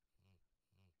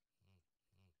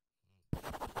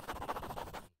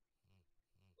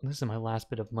 This is my last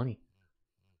bit of money.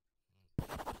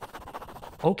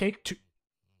 Okay,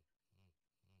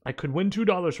 I could win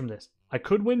 $2 from this. I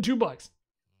could win $2.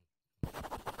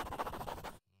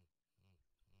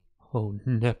 Oh,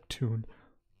 Neptune.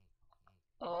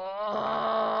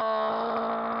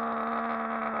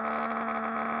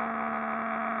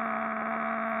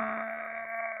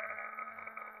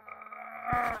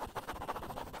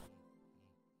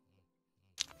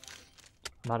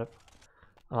 I'm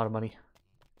out of money.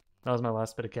 That was my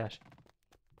last bit of cash.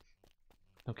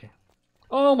 Okay.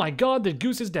 Oh my god, the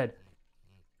goose is dead.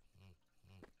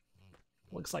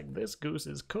 Looks like this goose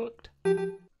is cooked.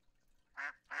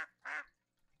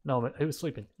 No, it was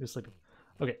sleeping. It was sleeping.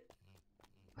 Okay.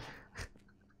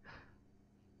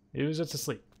 It was just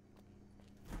asleep.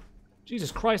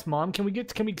 Jesus Christ, Mom, can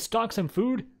we stock some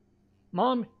food?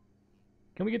 Mom,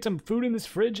 can we get some food in this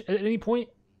fridge at any point?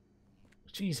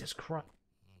 Jesus Christ.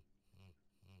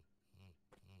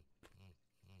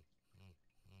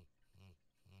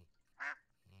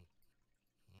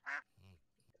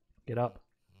 Get up.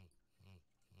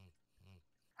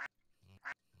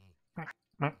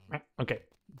 Okay,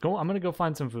 I'm gonna go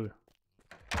find some food.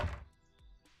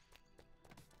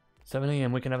 7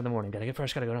 a.m. waking up in the morning. Gotta get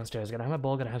fresh, gotta go downstairs. Gotta have my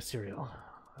bowl, gotta have cereal.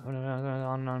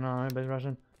 No, everybody's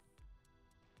rushing.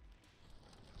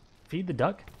 Feed the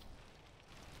duck?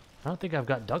 I don't think I've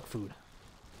got duck food.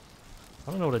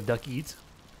 I don't know what a duck eats.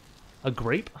 A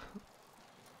grape?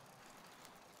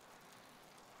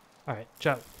 Alright,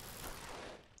 chat.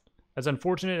 As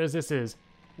unfortunate as this is,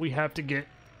 we have to get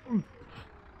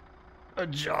a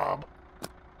job.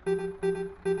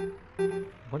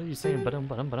 What are you saying? Ba-dum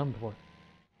before.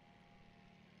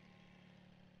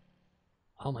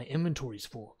 Oh, my inventory's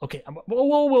full. Okay,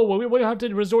 whoa. We don't have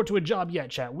to resort to a job yet,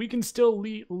 chat. We can still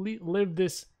live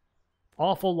this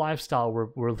awful lifestyle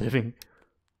we're living.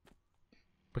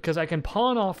 Because I can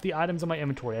pawn off the items in my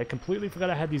inventory. I completely forgot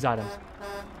I had these items.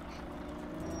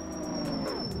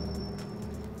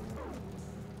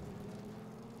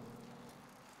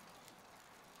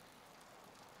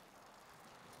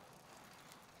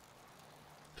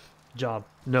 Job.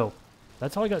 No.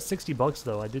 That's how I got $60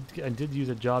 though. I did use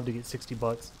a job to get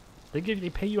 $60. They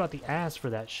pay you out the ass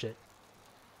for that shit.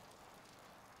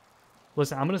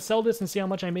 Listen, I'm gonna sell this and see how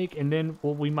much I make, and then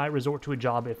we might resort to a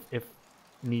job if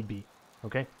need be.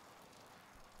 Okay?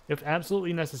 If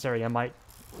absolutely necessary, I might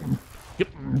get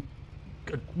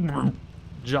a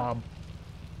job.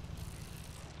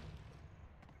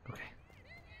 Okay.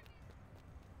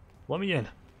 Let me in.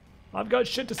 I've got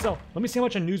shit to sell. Let me see how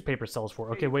much a newspaper sells for.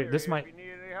 Okay, wait, this might... If you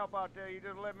need any help out there, you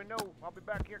just let me know. I'll be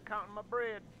back here counting my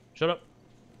bread. Shut up.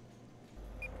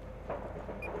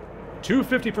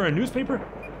 $2.50 for a newspaper?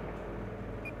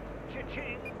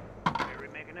 Cha-ching. Mary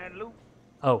making that loot.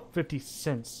 Oh, 50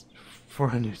 cents for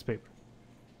a newspaper.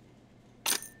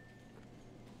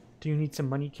 Do you need some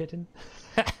money, kitten?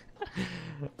 Hey,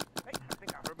 I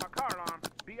think I heard my car alarm.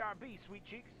 BRB, sweet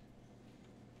cheeks.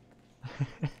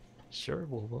 Sure,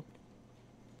 Wolvo.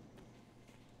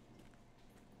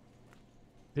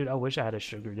 Dude, I wish I had a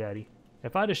sugar daddy.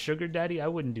 If I had a sugar daddy, I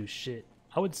wouldn't do shit.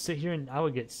 I would sit here and I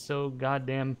would get so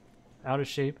goddamn out of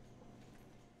shape.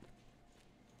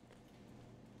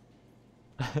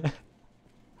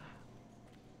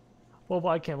 Wolvo,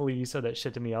 I can't believe you said that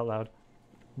shit to me out loud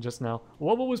just now.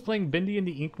 Wolvo was playing Bendy and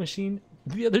the Ink Machine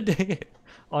the other day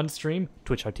on stream,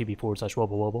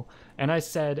 twitch.tv/wobble, and I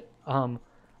said,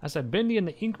 Bendy in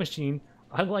the ink machine,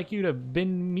 I'd like you to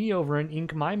bend me over and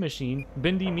ink my machine.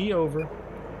 Bendy me over.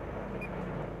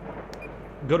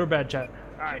 Good or bad, chat?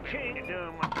 Alright, King and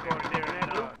Doom wants to go in there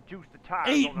and juice the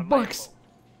tires on the $8.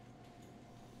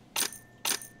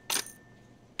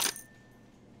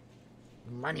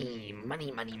 Money,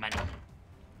 money, money, money.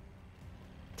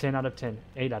 10 out of 10.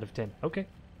 8 out of 10. Okay.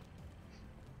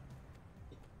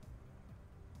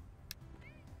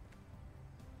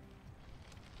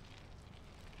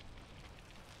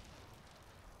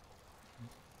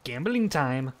 Gambling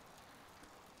time.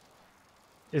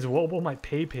 Is Wobble my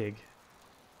pay pig?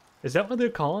 Is that what they're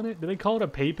calling it? Do they call it a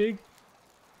pay pig?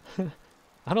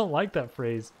 I don't like that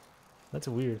phrase. That's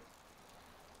weird.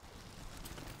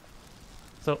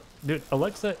 So, dude,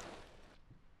 Alexa's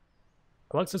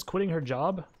quitting her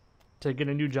job to get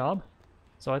a new job.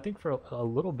 So I think for a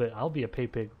little bit, I'll be a pay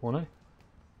pig, won't I?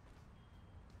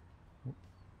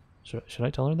 Should I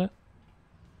tell her that?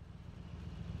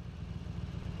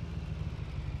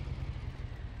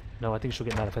 No, I think she'll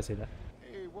get mad if I say that.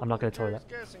 Hey, I'm not going to tell her that.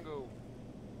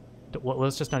 Well,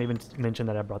 let's just not even mention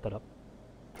that I brought that up.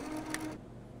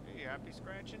 Hey, happy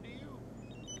scratching to you.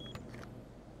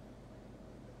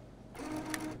 Hey,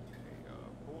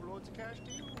 boatloads of cash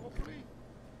to you, hopefully.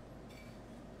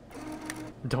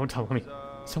 Don't tell me.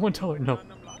 Someone tell her. No.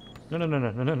 No. Your mom know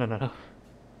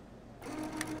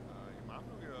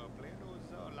you're playing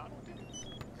those lotto tickets.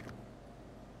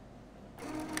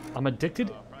 I'm addicted?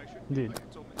 Probably shouldn't be Dude.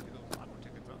 playing so many of those lotto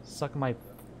tickets, huh? Suck my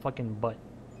fucking butt.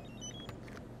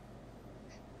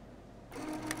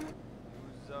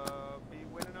 Be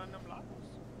winning on them lottos.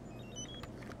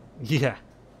 Yeah,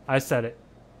 I said it.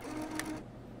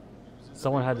 Who's a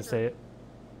Someone big had to winner? say it.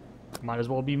 Might as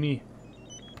well be me.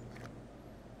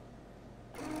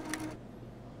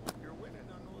 You're winning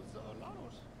on those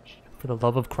lottos. For the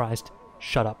love of Christ,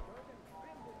 shut up.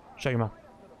 Shut your mouth.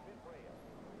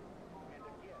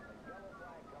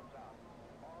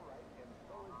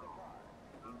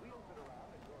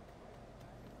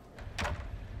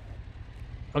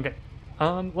 Okay.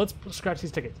 Let's scratch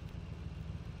these tickets.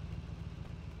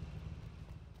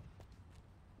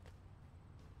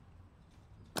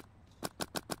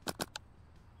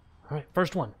 All right,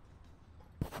 first one.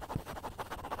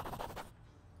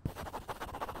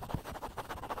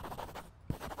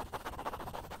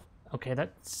 Okay,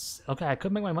 that's okay. I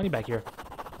could make my money back here.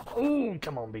 Oh,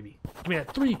 come on, baby. Give me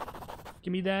that 3.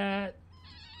 Give me that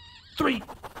 3.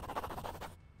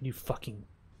 You fucking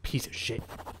piece of shit.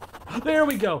 There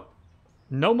we go.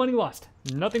 No money lost.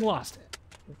 Nothing lost.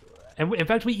 And in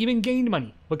fact, we even gained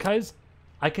money because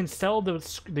I can sell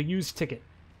the used ticket.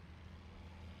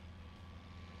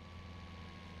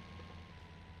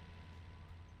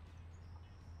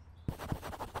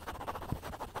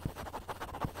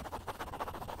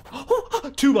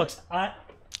 $2.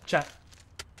 Chat.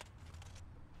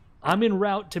 I'm en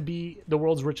route to be the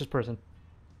world's richest person.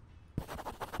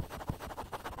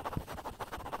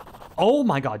 Oh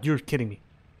my god, you're kidding me.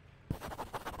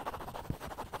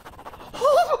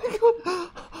 Oh my god.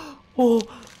 Oh.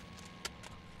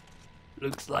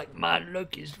 Looks like my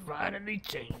luck is finally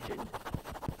changing.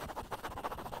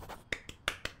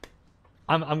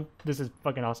 This is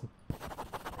fucking awesome.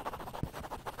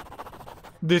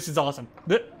 This is awesome.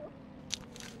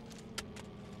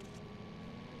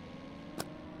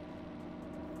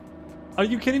 Are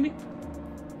you kidding me?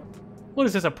 What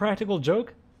is this, a practical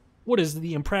joke? What is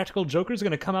the Impractical Joker's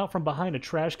gonna come out from behind a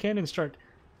trash can and start...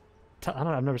 I don't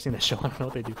know, I've never seen that show. I don't know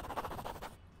what they do.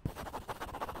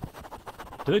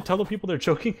 Do they tell the people they're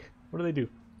joking? What do they do?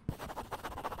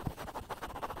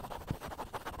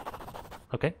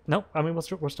 Okay, no, I mean,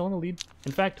 we're still in the lead.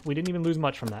 In fact, we didn't even lose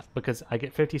much from that because I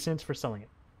get 50 cents for selling it.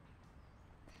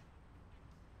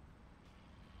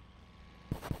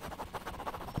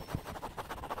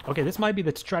 Okay, this might be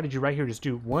the strategy right here. Just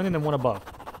do 1 and then 1 above.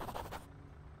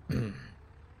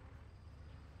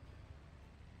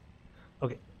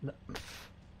 Okay.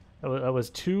 That was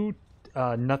 2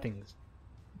 nothings.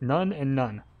 None and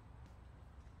none.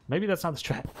 Maybe that's not the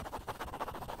strat.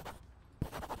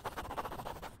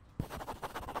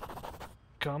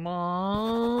 Come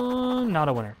on. Not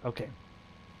a winner. Okay.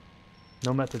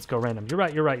 No methods, go random. You're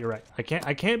right, you're right, you're right.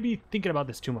 I can't be thinking about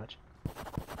this too much.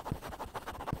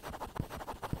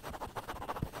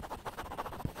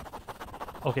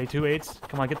 Okay, 2 8s.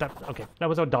 Come on, get that. Okay, that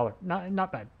was $1.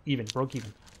 Not bad. Even. Broke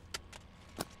even.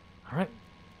 All right.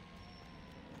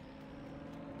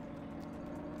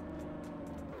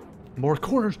 More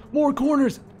corners. More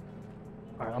corners.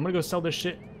 All right, I'm gonna go sell this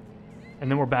shit, and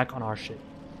then we're back on our shit.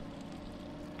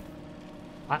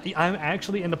 I'm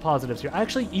actually in the positives here.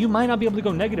 Actually, you might not be able to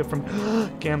go negative from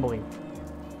gambling.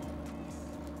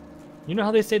 You know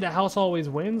how they say the house always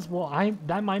wins? Well,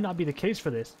 that might not be the case for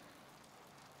this.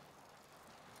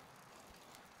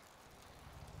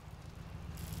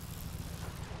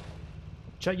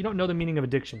 Chet, you don't know the meaning of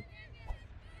addiction.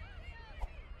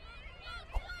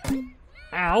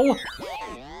 Ow!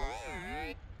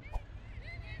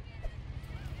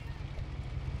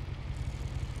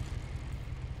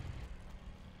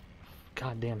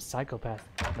 Goddamn psychopath,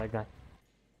 that guy.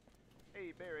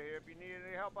 Hey, Barry here. If you need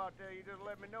any help out there, you just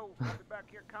let me know. I'll be back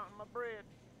here counting my bread.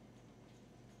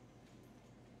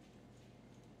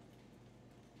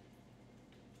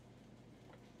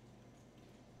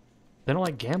 They don't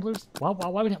like gamblers? Why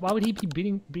would he be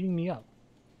beating me up?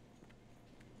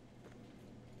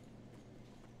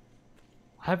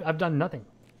 I've done nothing.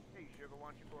 Hey, sugar, why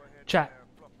don't you go ahead Chat.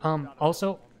 and, fluff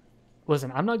Also,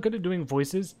 listen, I'm not good at doing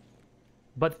voices,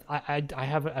 but I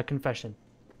have a confession.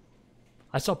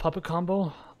 I saw Puppet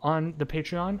Combo on the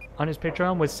Patreon, on his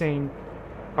Patreon, was saying,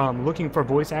 looking for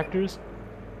voice actors.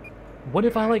 What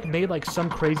if I like made like some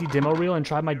crazy demo reel and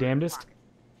tried my damnedest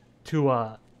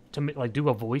to like do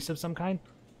a voice of some kind,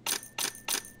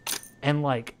 and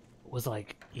like was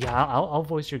like, yeah, I'll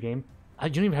voice your game. You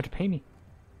don't even have to pay me.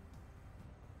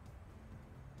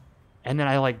 And then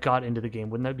I like got into the game.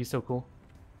 Wouldn't that be so cool?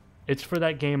 It's for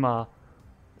that game,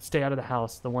 Stay Out of the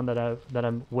House, the one that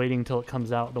I'm waiting till it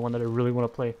comes out, the one that I really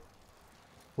want to play.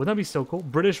 Wouldn't that be so cool?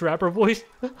 British rapper voice.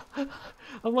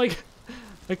 I'm like,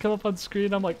 I come up on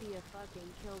screen. I'm like, Be a fucking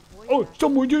killed voice oh, actor.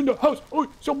 someone in the house.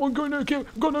 Oh, someone gonna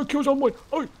kill someone.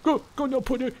 Oh, gonna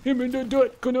put him in the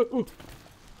dirt. Gonna.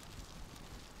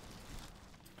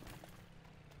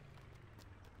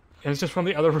 And it's just from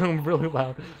the other room, really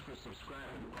loud.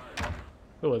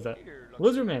 Who was that?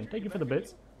 Lizardman, thank you for the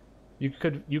bits. You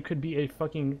could be a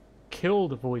fucking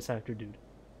killed voice actor, dude.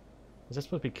 Is that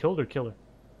supposed to be killed or killer?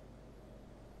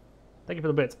 Thank you for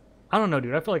the bits. I don't know,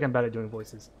 dude. I feel like I'm bad at doing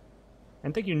voices.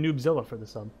 And thank you, Noobzilla, for the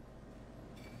sub.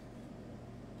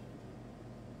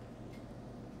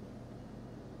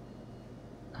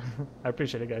 I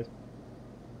appreciate it, guys.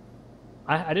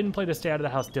 I didn't play the Stay Out of the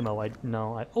House demo.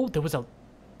 Oh, there was a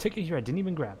ticket here I didn't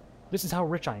even grab. This is how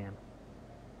rich I am.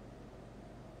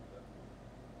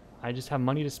 I just have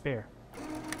money to spare.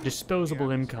 Disposable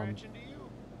income. Scratching to you.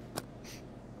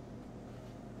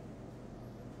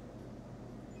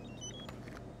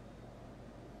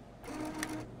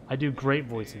 I do great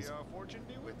voices. Fortune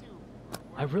be with you.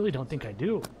 I really don't think I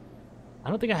do. I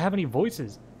don't think I have any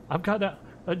voices. I've got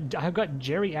I've got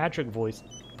geriatric voice.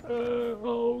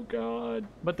 Oh god.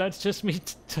 But that's just me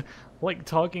like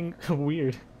talking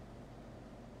weird.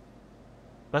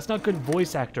 That's not good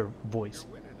voice actor voice.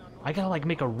 I gotta like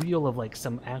make a reel of like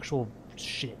some actual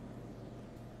shit.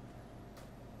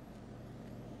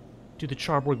 Do the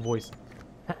Charborg voice.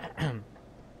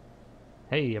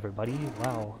 Hey everybody,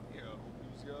 wow. Yeah,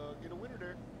 hope you get a winner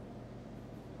there.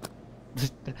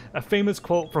 A famous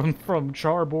quote from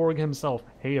Charborg himself.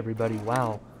 Hey everybody,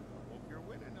 wow. Hope you're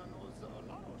winning on those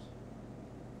lottos.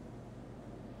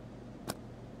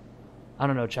 I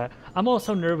don't know, chat. I'm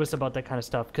also nervous about that kind of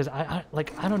stuff because I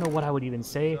don't know what I would even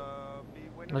say. Be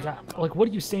winning on them Like what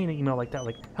do you say in an email like that?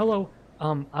 Like, hello,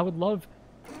 I would love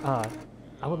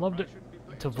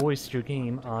to voice your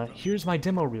game. Here's my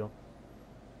demo reel.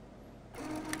 Hey,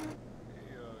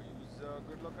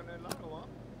 good luck on that lotto, huh?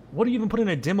 What do you even put in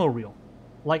a demo reel?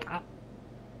 Like,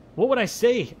 what would I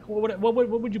say?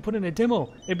 What would you put in a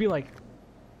demo? It'd be like,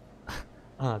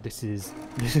 this is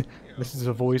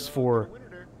a voice for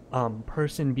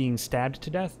person being stabbed to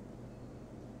death.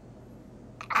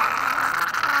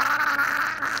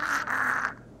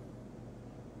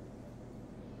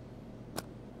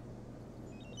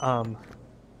 Your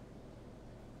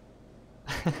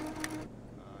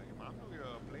mom know you're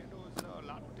playing those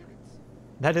lotto tickets?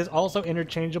 That is also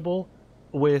interchangeable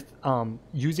with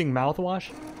using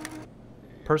mouthwash.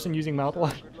 Person using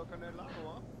mouthwash. Good luck on that lotto,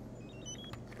 huh?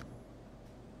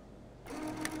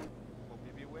 Hope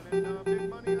you be winning big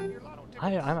money on your lotto tickets.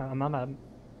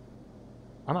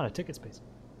 I'm out of ticket space.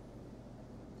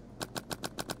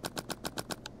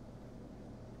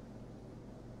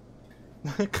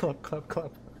 Clap, clap,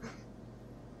 clap.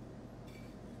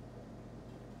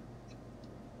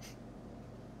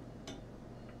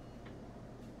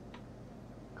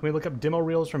 Can we look up demo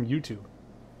reels from YouTube?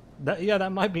 Yeah,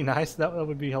 that might be nice. That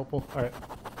would be helpful. All right.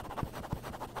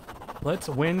 Let's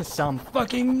win some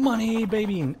fucking money,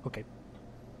 baby. Okay.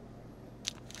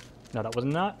 No, that was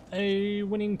not a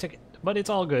winning ticket, but it's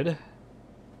all good.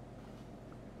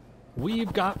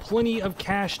 We've got plenty of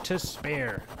cash to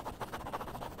spare.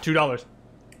 $2.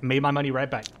 Made my money right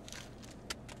back.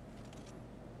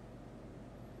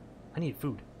 I need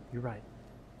food. You're right.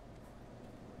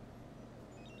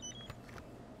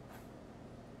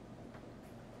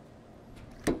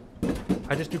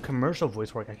 I just do commercial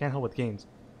voice work. I can't help with games.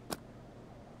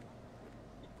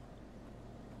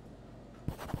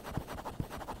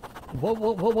 What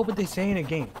would they say in a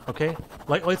game? Okay,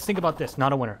 like let's think about this.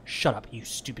 Not a winner. Shut up, you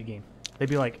stupid game. They'd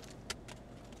be like,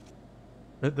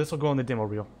 this will go on the demo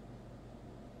reel.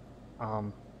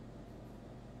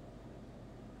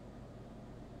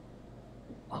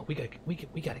 Oh, we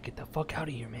gotta get the fuck out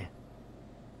of here, man.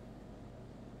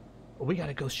 We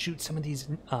gotta go shoot some of these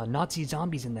Nazi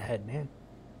zombies in the head, man.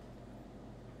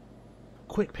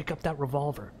 Quick, pick up that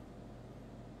revolver.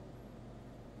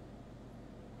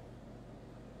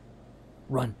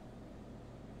 Run.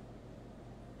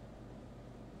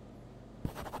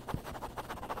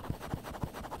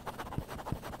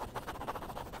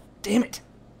 Damn it!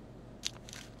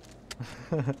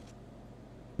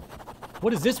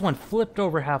 What is this one flipped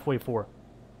over halfway for?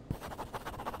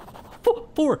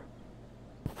 Four!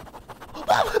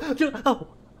 Oh.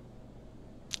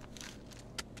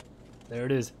 There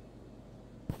it is.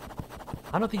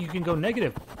 I don't think you can go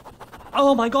negative.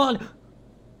 Oh my god!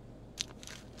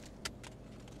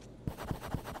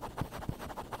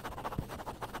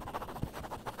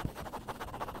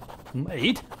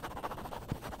 Eight?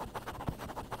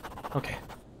 Okay.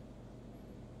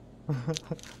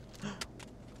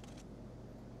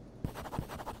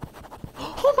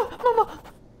 Oh, mama!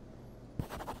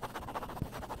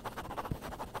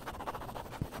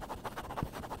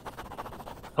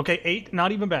 Okay, 8,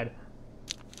 not even bad.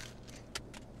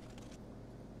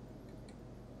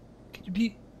 Can you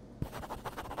be...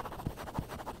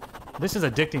 This is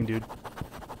addicting, dude.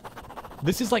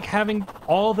 This is like having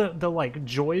all the like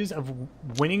joys of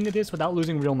winning this without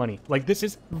losing real money. Like this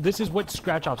is what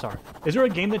scratch offs are. Is there a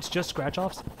game that's just scratch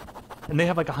offs? And they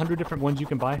have like 100 different ones you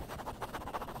can buy?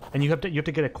 And you have to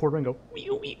get a quarter and go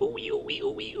wee wee wee wee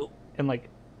wee and like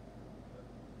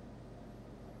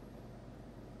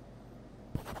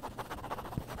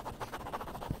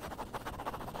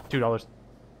 $2.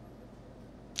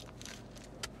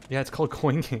 Yeah, it's called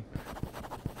coin game.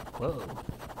 Whoa.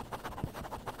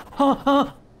 Huh,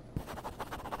 huh.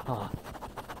 Huh.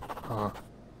 Huh.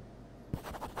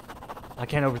 I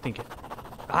can't overthink it.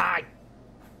 Ah!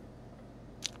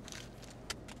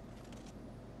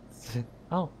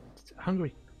 Oh,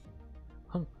 hungry.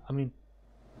 I mean,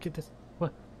 get this.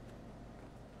 What?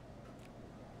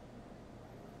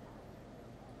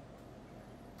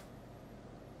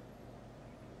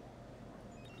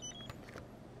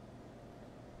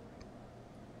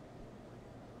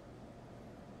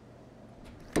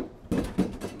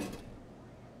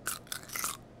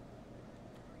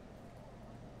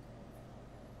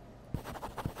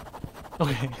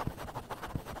 Okay.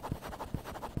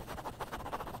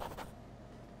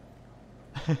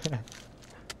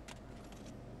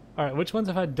 Alright, which ones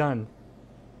have I done?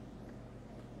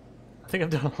 I think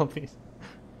I've done all of these.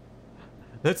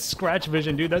 That's scratch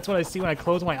vision, dude. That's what I see when I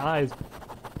close my eyes.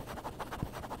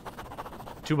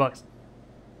 $2.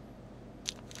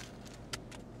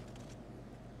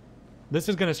 This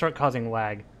is gonna start causing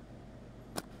lag.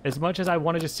 As much as I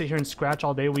want to just sit here and scratch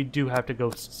all day, we do have to go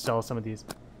sell some of these.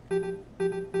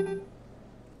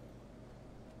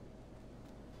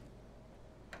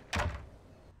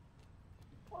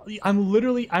 I'm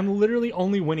literally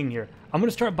only winning here. I'm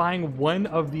gonna start buying one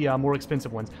of the more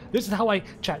expensive ones. This is how I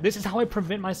This is how I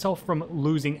prevent myself from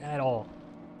losing at all.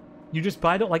 You just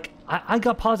buy it. Like I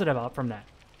got positive out from that.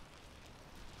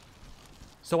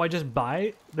 So I just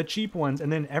buy the cheap ones,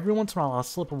 and then every once in a while I'll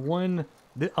slip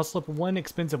one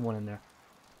expensive one in there.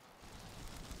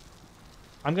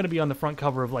 I'm gonna be on the front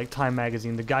cover of like Time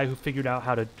magazine, the guy who figured out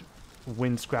how to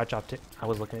win scratch off. I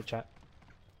was looking at chat.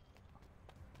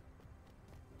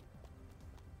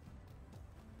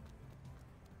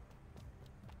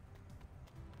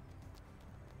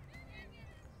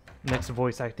 Next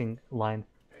voice acting line.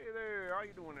 Hey there, how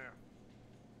you doing there?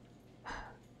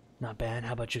 Not bad.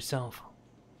 How about yourself?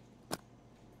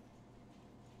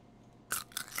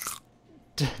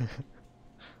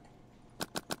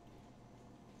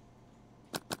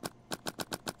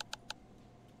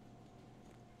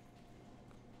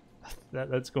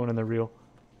 That's going in the reel.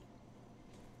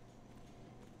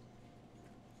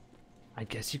 I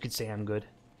guess you could say I'm good.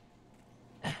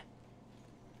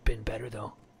 Been better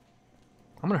though.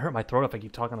 I'm gonna hurt my throat if I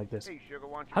keep talking like this. Hey, sugar,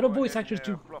 why don't you How do go voice ahead actors and,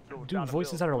 do fluff those do dollar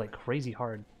voices bills that are for like me? crazy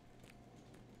hard?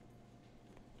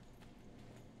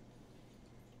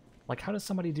 Like how does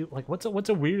somebody do like what's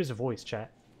a weirdest voice,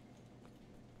 chat?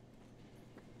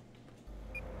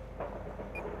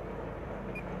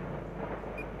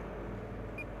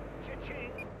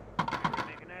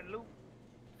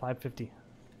 550.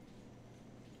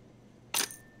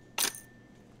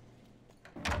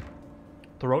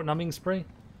 Throat numbing spray?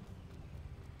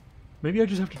 Maybe I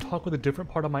just have to talk with a different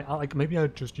part of my eye. Like, maybe I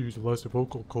just use less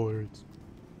vocal cords.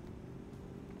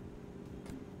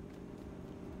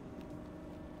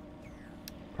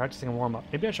 Practicing a warm-up.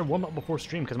 Maybe I should warm up before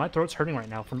stream, because my throat's hurting right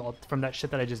now from that shit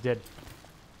that I just did.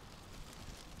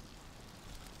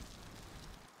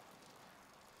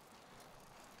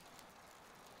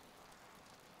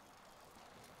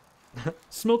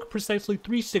 Smoke precisely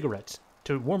 3 cigarettes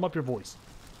to warm up your voice.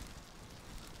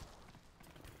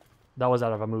 That was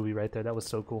out of a movie right there. That was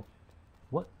so cool.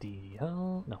 What the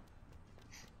hell? No.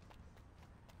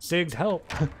 Cigs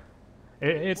help.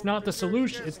 It's not the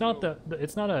solution. It's not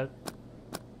it's not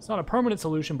a permanent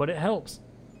solution, but it helps.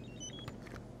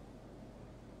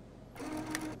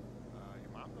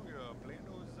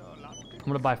 I'm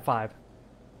gonna buy 5.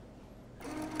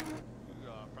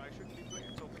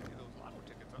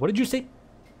 What did you say?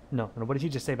 No, what did he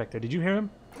just say back there? Did you hear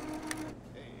him?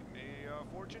 Hey, may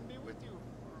fortune be with you,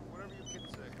 or whatever you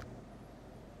kids say.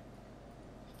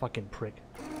 Fucking prick.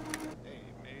 Hey,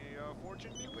 may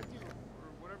fortune be with you,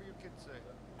 or whatever you kids say.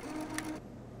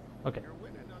 Okay. You're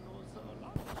winning on those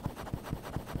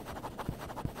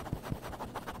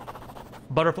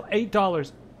Butterfly,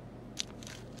 $8.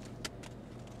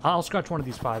 I'll scratch one of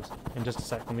these 5s in just a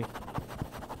sec. Let me.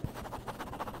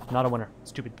 Not a winner.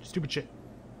 Stupid shit.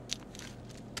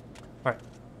 All right.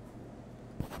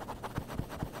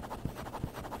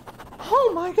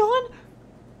 Oh my god!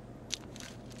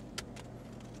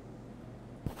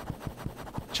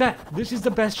 Chat, this is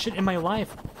the best shit in my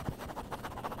life.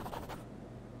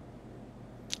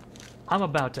 I'm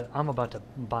about to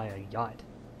buy a yacht.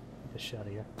 Get this shit out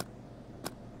of here.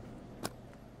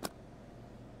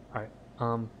 Alright,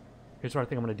 here's what I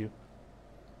think I'm gonna do.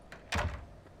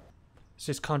 This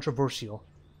is controversial,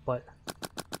 but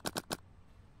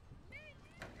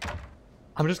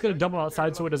I'm just gonna dump them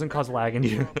outside so it doesn't cause lag in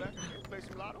here.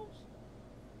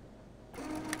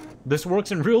 This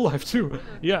works in real life too.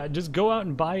 Yeah, just go out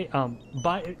and buy,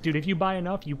 dude, if you buy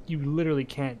enough, you literally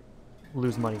can't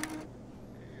lose money.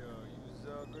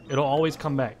 It'll always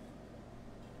come back.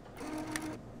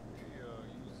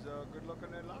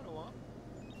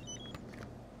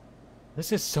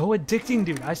 This is so addicting,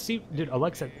 dude. I see, dude,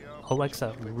 Alexa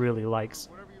really likes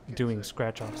doing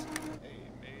scratch-offs.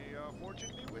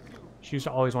 She used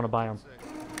to always want to buy them.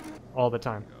 All the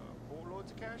time.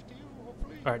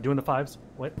 Alright, doing the 5s.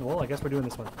 Wait, well, I guess we're doing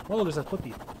this one. Whoa, there's a flippy.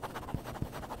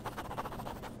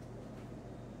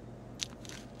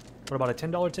 What about a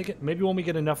 $10 ticket? Maybe when we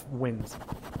get enough wins.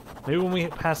 Maybe when we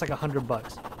pass like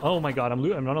 $100. Oh my god, I'm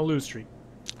on a lose streak.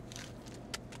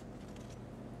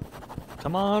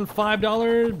 Come on,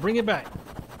 $5, bring it back.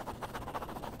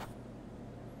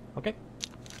 Okay.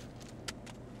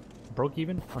 Broke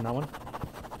even on that one.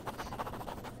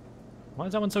 Why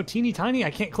is that one so teeny tiny?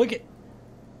 I can't click it.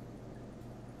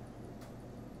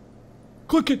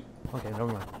 Click it! Okay, never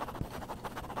mind.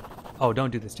 Oh, don't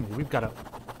do this to me. We've got to...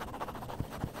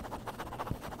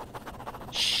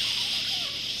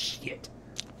 Shit.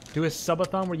 Do a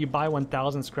subathon where you buy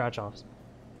 1,000 scratch-offs.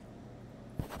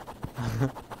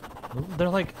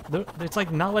 It's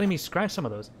like not letting me scratch some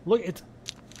of those. Look, it's...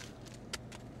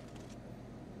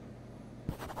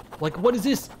 Like, what is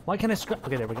this? Why can't I scratch?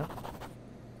 Okay, there we go.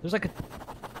 There's like a...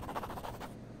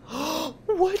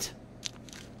 What?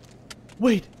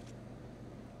 Wait.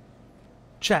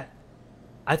 Chat.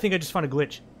 I think I just found a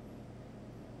glitch.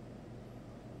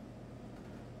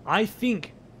 I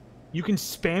think you can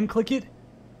spam click it,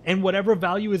 and whatever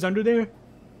value is under there,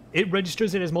 it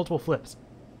registers it as multiple flips.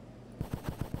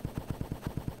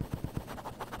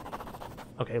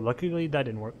 Okay, luckily that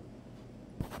didn't work.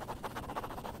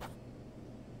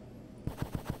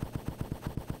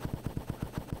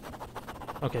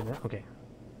 Okay, okay.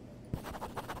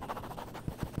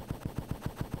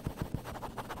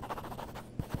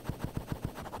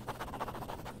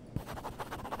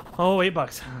 Oh,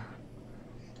 $8.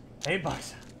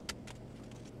 $8.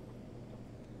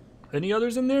 Any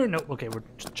others in there? Nope. Okay, we're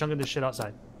chunking this shit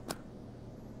outside.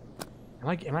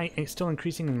 Am I still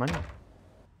increasing in money?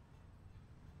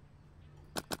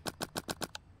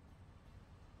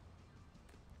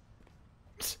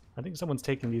 I think someone's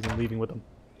taking these and leaving with them.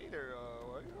 Hey there,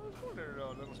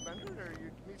 little spender. You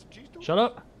need some cheese toast? Shut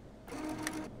up.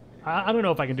 I don't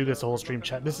know if I can do this the whole stream,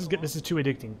 chat. This is too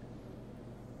addicting.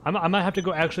 I might have to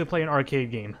go actually play an arcade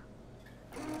game.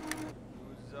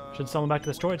 Should sell them back to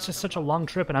the store. It's just such a long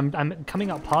trip, and I'm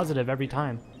coming out positive every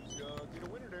time. Get a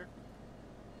winner there.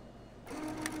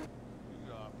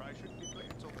 Probably shouldn't be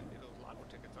playing so many of those lotto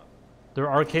tickets, huh?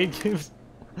 They're arcade games.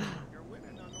 You're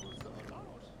winning on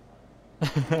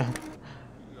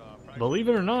Believe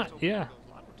it or not, yeah.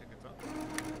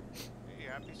 Hey,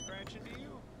 happy scratching to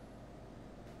you.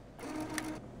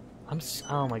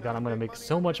 Oh my god, I'm gonna make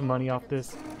so much money off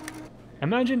this.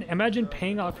 Imagine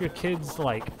paying off your kids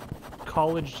like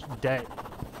college debt,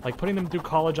 like putting them through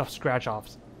college off scratch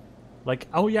offs. Like,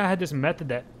 oh yeah, I had this method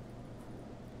that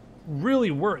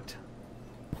really worked.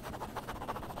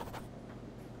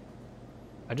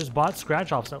 I just bought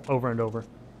scratch offs over and over.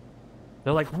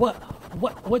 They're like,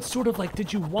 what sort of like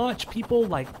did you watch people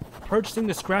like purchasing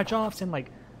the scratch offs and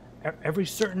like every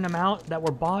certain amount that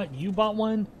were bought, you bought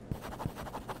one?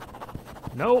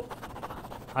 Nope.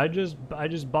 I just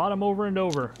bought them over and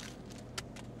over.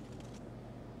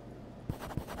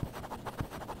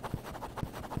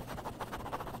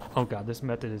 Oh god, this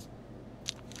method's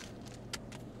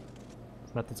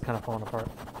kind of falling apart.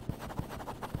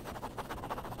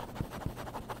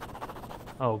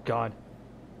 Oh god.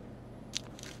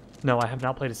 No, I have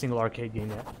not played a single arcade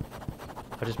game yet.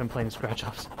 I've just been playing scratch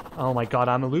offs. Oh my god,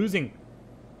 I'm losing.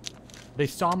 They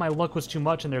saw my luck was too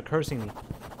much and they're cursing me.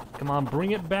 Come on,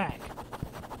 bring it back.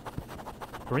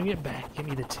 Bring it back. Give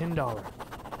me the $10.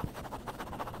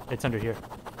 It's under here.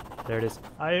 There it is.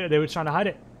 They were trying to hide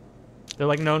it. They're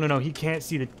like, no, he can't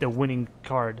see the winning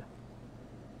card.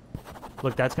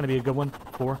 Look, that's going to be a good one.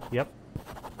 4, yep.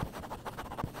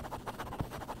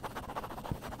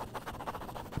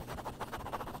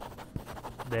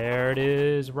 There it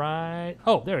is, right.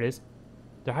 Oh, there it is.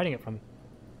 They're hiding it from me.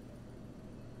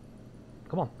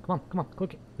 Come on,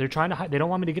 click it. They're trying to hide. They don't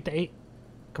want me to get the 8.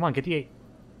 Come on, get the 8.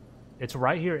 It's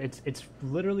right here. It's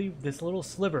literally this little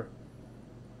sliver.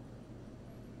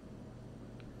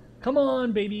 Come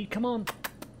on, baby. Come on.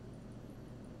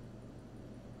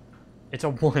 It's a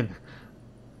 1.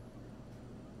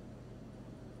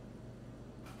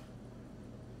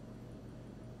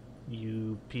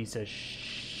 You piece of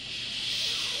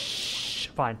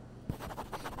Fine.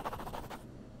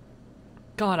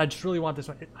 God, I just really want this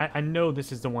one. I know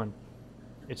this is the one.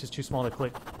 It's just too small to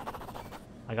click.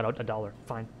 I got $1.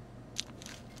 Fine.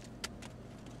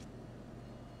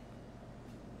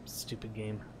 Stupid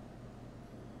game.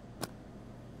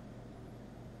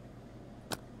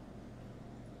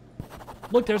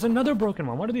 Look, there's another broken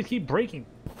one. Why do they keep breaking?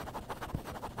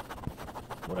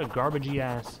 What a garbagey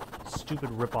ass, stupid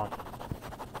ripoff.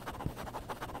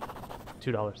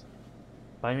 $2.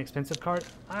 Buy an expensive card?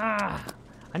 Ah!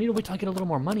 I need to wait till I get a little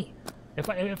more money. If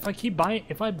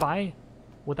I buy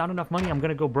without enough money, I'm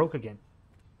gonna go broke again.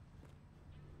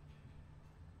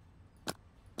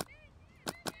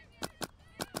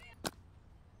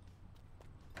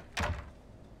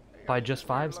 Buy just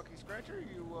 5s.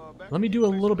 Let me do a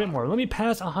little bit more. Let me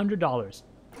pass $100.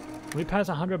 Let me pass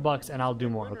 $100 and I'll do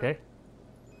more, okay?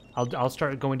 I'll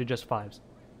start going to just 5s.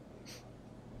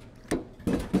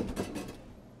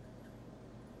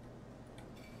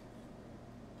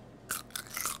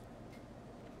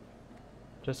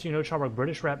 Just so you know, Charborg,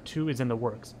 British Rap 2 is in the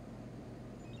works.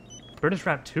 British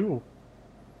Rap 2?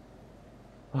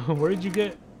 Where did you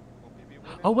get...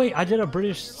 Oh wait, I did a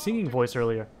British singing voice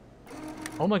earlier.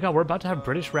 Oh my god, we're about to have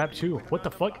British Rap 2. What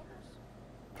the fuck?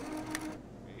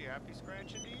 Hey, happy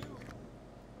scratching to you.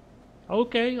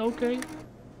 Okay. Hope you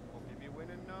be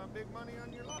winning big money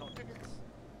on your lotto tickets.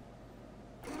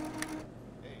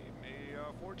 Hey, may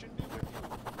fortune be with you.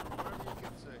 Whatever you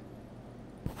can say.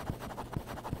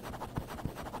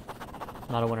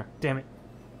 Not a winner. Damn it.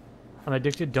 I'm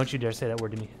addicted. Don't you dare say that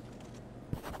word to me.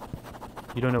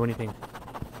 You don't know anything.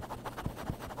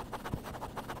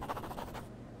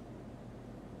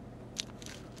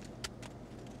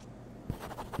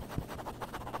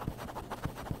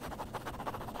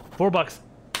 $4.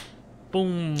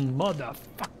 Boom,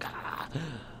 motherfucker.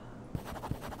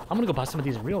 I'm gonna go buy some of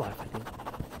these in real life, I think.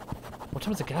 What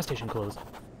time does the gas station close?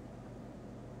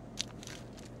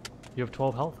 You have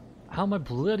 12 health? How am I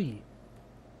bloody?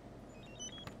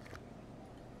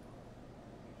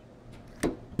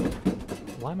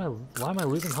 Why am I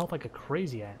losing health like a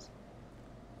crazy ass?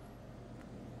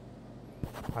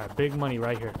 Alright, big money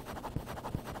right here.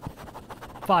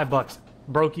 $5.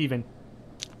 Broke even.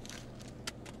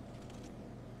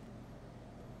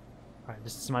 Alright,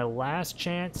 this is my last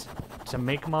chance to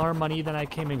make more money than I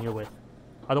came in here with.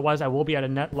 Otherwise, I will be at a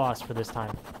net loss for this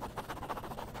time.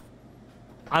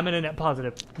 I'm in a net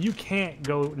positive. You can't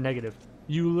go negative.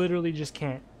 You literally just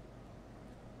can't.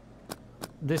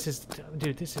 This is...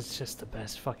 Dude, this is just the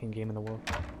best fucking game in the world.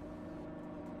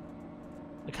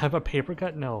 Like, I have a paper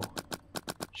cut? No.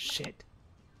 Shit.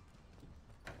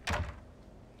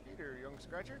 Peter, young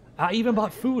scratcher. I even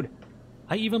bought food.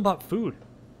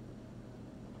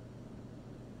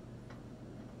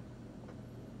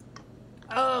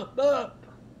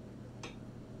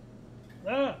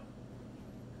 Ah!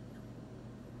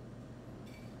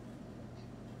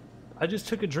 I just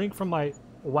took a drink from my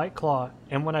White Claw,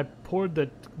 and when I poured the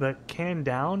can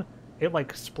down, it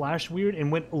like splashed weird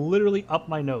and went literally up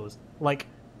my nose. Like,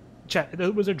 chat,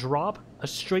 it was a drop, a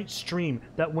straight stream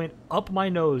that went up my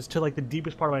nose to like the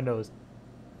deepest part of my nose.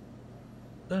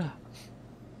 Ugh.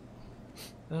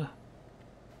 Ugh.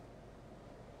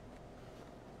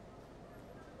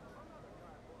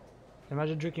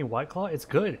 Imagine drinking White Claw. It's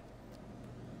good.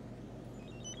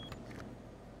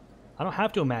 I don't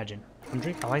have to imagine. I'm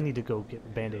drinking. Oh, I need to go get a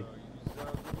Band-Aid.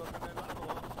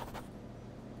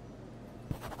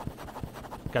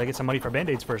 Gotta get some money for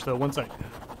Band-Aids first, though. One sec.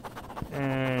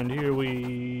 And here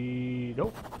we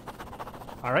go.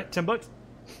 All right, $10.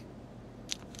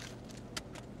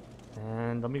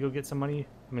 And let me go get some money.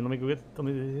 I mean, let me go get.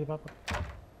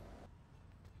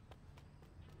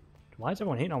 Why is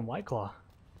everyone hating on White Claw?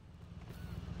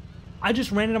 I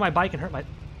just ran into my bike and hurt my.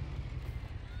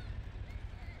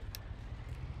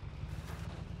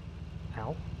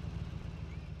 Ow.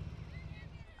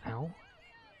 Ow.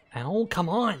 Ow, come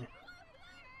on!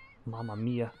 Mamma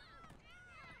mia.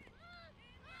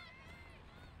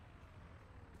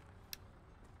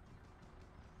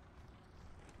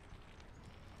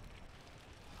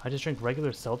 I just drink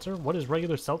regular seltzer? What does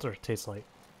regular seltzer taste like?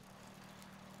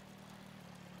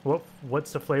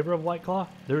 What's the flavor of White Claw?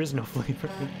 There is no flavor.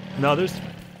 No,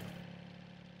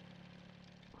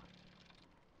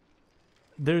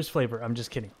 there's flavor. I'm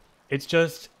just kidding.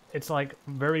 It's like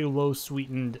very low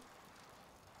sweetened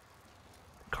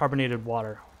carbonated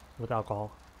water with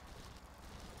alcohol.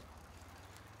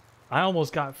 I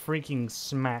almost got freaking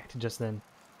smacked just then.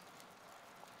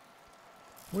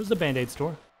 Where's the Band-Aid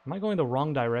store? Am I going the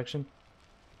wrong direction?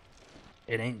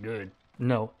 It ain't good.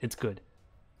 No, it's good.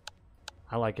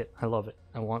 I like it. I love it.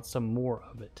 I want some more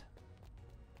of it.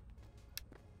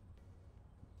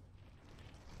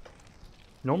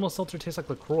 Normal seltzer tastes like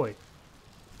LaCroix.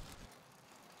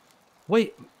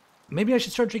 Wait, maybe I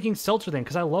should start drinking seltzer then,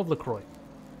 because I love LaCroix.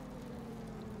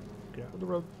 Get out of the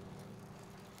road.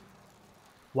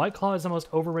 White Claw is the most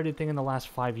overrated thing in the last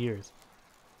 5 years.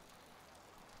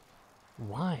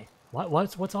 Why?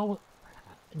 What's all...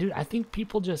 Dude, I think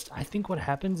what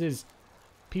happens is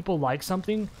people like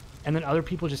something, and then other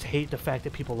people just hate the fact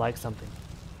that people like something.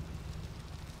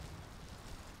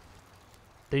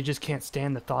 They just can't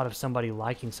stand the thought of somebody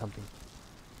liking something.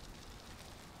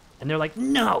 And they're like,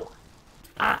 no!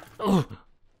 Ugh.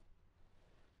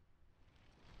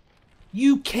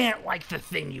 You can't like the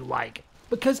thing you like,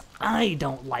 because I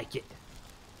don't like it.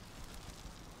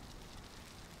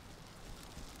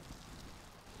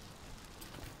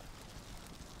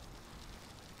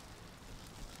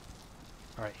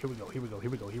 Alright, here we go.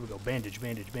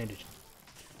 Bandage.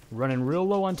 Running real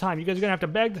low on time. You guys are gonna have to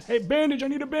bag this. Hey, bandage, I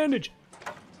need a bandage.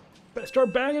 Better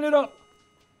start bagging it up.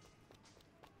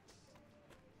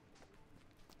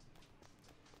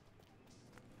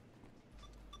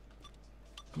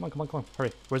 Come on.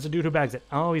 Hurry. Where's the dude who bags it?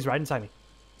 Oh, he's right inside me.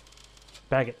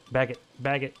 Bag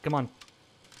it. Come on.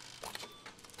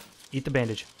 Eat the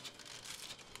bandage.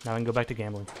 Now I can go back to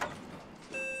gambling.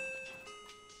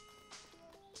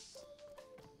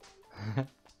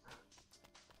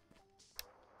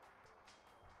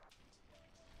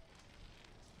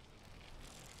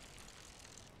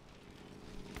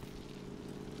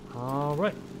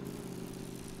 Alright.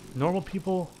 Normal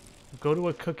people go to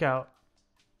a cookout.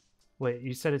 Wait,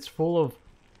 you said it's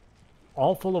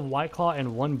all full of White Claw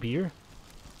and one beer?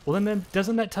 Well then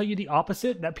doesn't that tell you the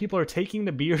opposite? That people are taking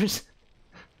the beers?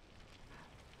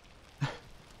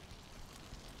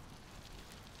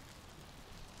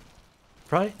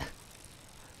 Right?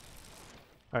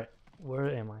 Alright, where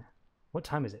am I? What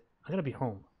time is it? I gotta be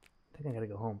home. I think I gotta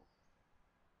go home.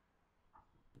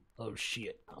 Oh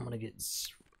shit, I'm gonna get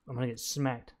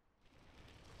smacked.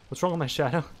 What's wrong with my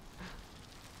shadow?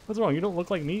 What's wrong? You don't look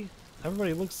like me?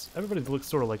 Everybody looks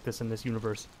sort of like this in this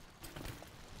universe.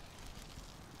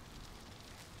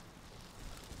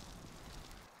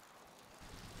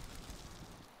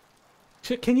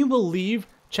 Can you believe,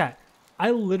 chat?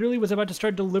 I literally was about to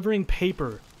start delivering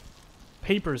papers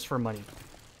for money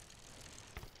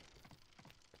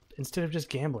instead of just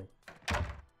gambling.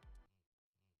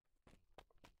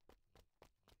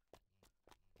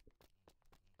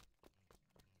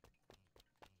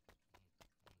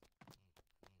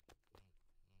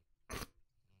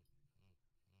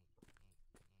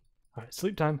 Alright,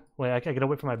 sleep time. Wait, I gotta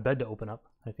wait for my bed to open up,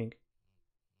 I think.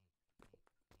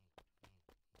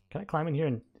 Can I climb in here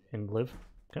and live?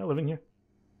 Can I live in here?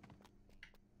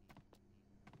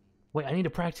 Wait, I need to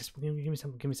practice. Give me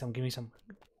some.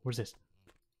 Where's this?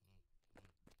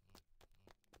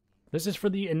 This is for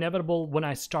the inevitable when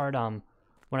I start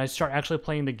actually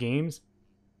playing the games.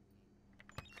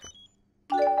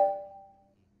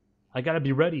 I gotta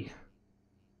be ready.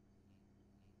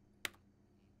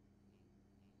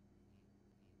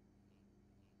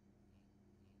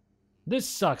 This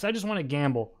sucks. I just want to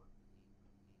gamble.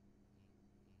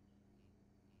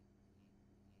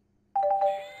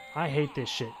 I hate this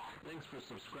shit. Thanks for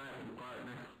subscribing,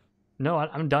 partner. No,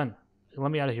 I'm done.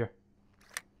 Let me out of here.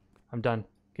 I'm done.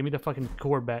 Give me the fucking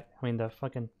cord back. I mean, the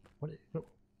fucking... What? No.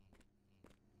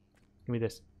 Give me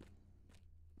this.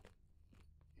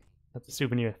 That's a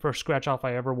souvenir. First scratch off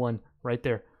I ever won. Right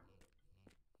there.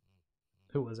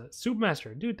 Who was that?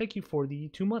 Soupmaster. Dude, thank you for the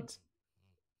 2 months.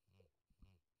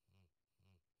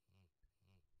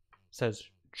 Says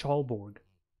Charborg.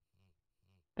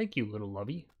 Thank you, little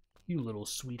lovey. You little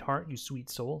sweetheart, you sweet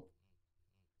soul.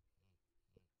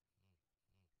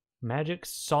 Magic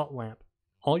salt lamp.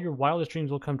 All your wildest dreams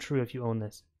will come true if you own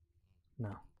this.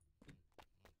 No.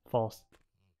 False.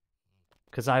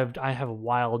 Because I have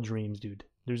wild dreams, dude.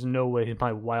 There's no way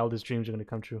my wildest dreams are going to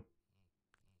come true.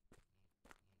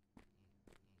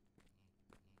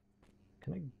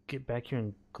 Can I get back here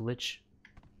and glitch?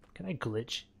 Can I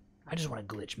glitch? I just want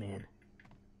to glitch, man.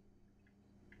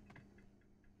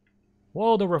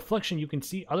 Whoa, the reflection. You can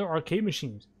see other arcade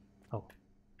machines. Oh.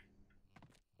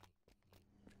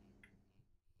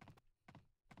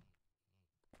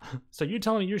 So you're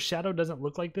telling me your shadow doesn't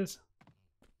look like this?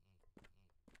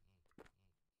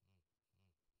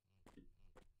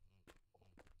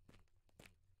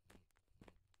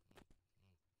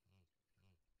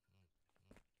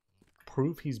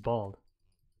 Proof he's bald.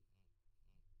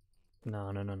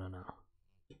 No.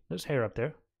 There's hair up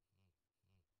there.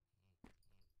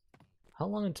 How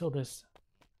long until this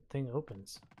thing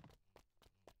opens?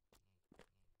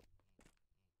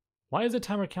 Why is the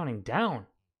timer counting down?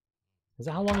 Is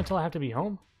that how long until I have to be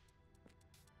home?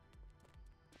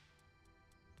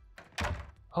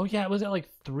 Oh yeah, it was at like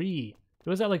 3. It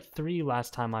was at like 3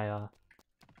 last time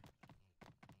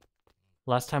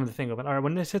last time the thing opened. Alright,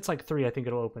 when this hits like 3, I think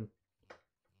it'll open.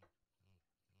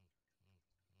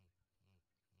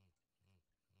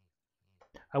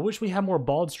 I wish we had more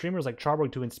bald streamers like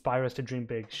Charborg to inspire us to dream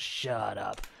big. Shut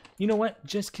up. You know what?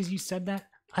 Just because you said that,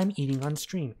 I'm eating on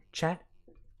stream. Chat.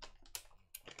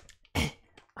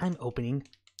 I'm opening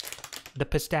the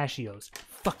pistachios.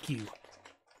 Fuck you.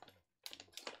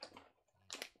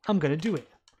 I'm gonna do it.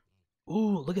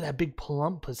 Ooh, look at that big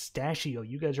plump pistachio.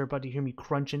 You guys are about to hear me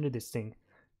crunch into this thing.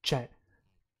 Chat.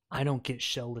 I don't get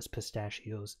shellless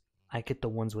pistachios. I get the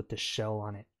ones with the shell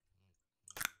on it.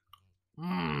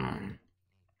 Mmm.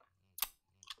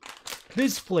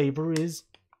 This flavor is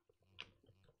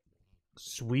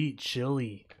sweet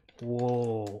chili.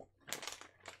 Whoa.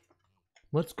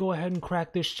 Let's go ahead and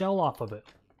crack this shell off of it.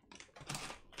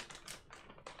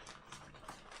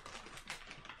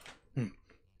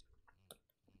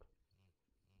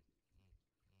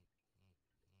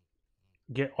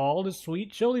 Get all the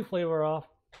sweet chili flavor off.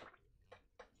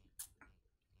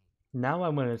 Now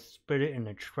I'm gonna spit it in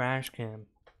the trash can.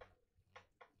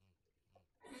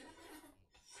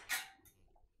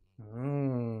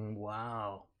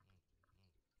 Wow.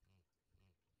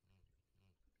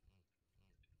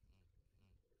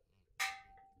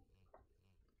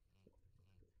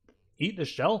 Eat the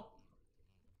shell?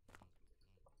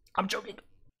 I'm joking.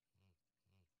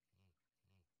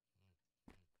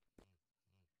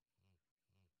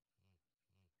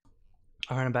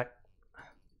 Alright, I'm back.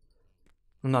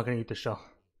 I'm not gonna eat the shell.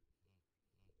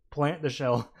 Plant the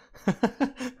shell.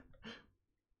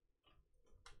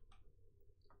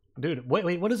 Dude,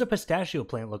 wait, what does a pistachio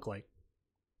plant look like?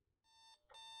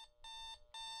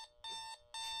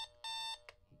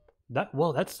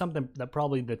 Well, that's something that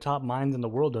probably the top minds in the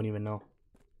world don't even know.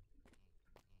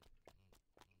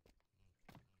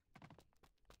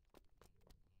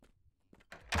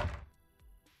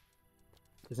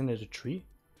 Isn't it a tree?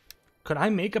 Could I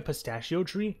make a pistachio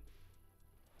tree?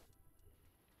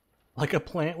 Like a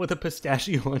plant with a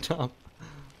pistachio on top.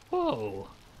 Whoa.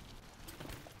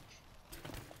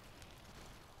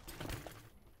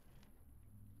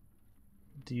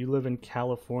 Do you live in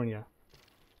California?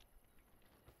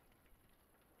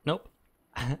 Nope.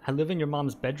 I live in your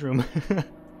mom's bedroom.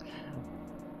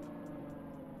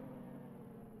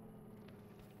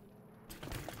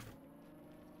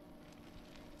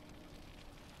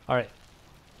 Alright.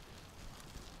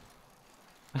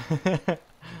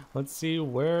 Let's see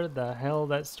where the hell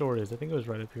that store is. I think it was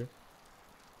right up here.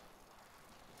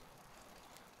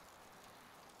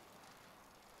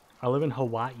 I live in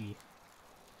Hawaii.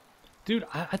 Dude,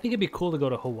 I think it'd be cool to go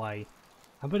to Hawaii.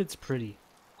 I bet it's pretty.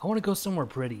 I want to go somewhere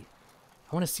pretty.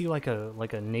 I want to see like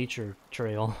a nature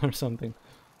trail or something.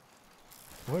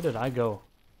 Where did I go?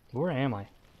 Where am I? I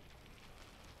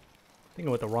think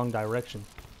I went the wrong direction.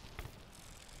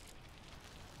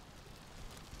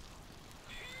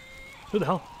 Who the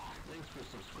hell?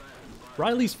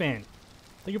 Riley's fan.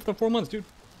 Thank you for the 4 months, dude.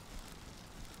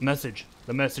 Message.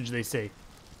 The message they say.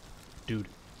 Dude.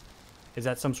 Is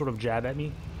that some sort of jab at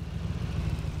me?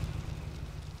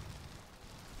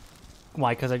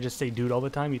 Why? Because I just say dude all the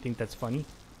time? You think that's funny?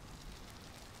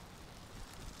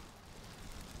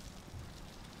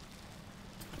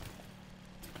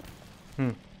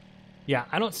 Yeah,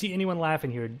 I don't see anyone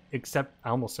laughing here except...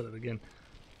 I almost said it again.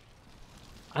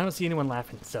 I don't see anyone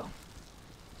laughing, so...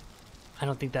 I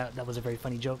don't think that was a very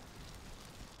funny joke.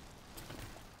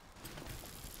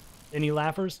 Any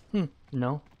laughers?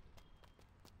 No.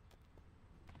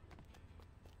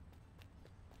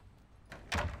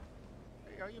 Hey,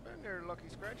 how you been there, Lucky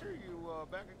Scratcher? You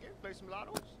back again? Play some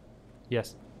lottos?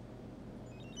 Yes.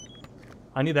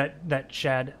 I need that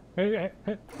Chad. Hey,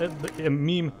 a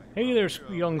meme. Hey there,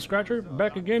 young Scratcher.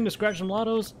 Back again to scratch some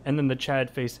lottos. And then the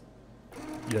Chad face.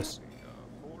 Yes.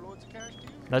 4 loads of cash to you?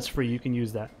 That's free. You can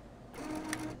use that. I hope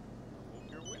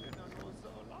you're winning on those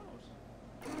lottos.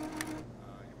 Your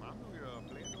mom know you're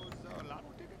playing those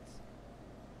lotto tickets?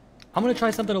 I'm gonna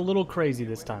try something a little crazy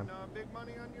this time. Big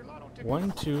money on your lotto tickets?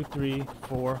 1, 2, 3,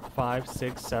 4, 5,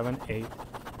 6, 7, 8.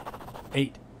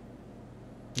 8.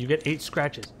 You get 8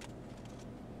 scratches.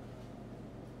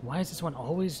 Why is this one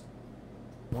always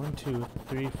 1, 2,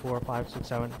 3, 4, 5, 6,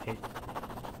 7, 8?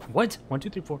 What? 1, 2,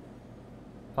 3, 4,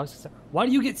 5, 6, 7. Why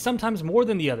do you get sometimes more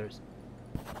than the others?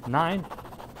 9.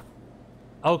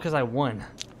 Oh, because I won.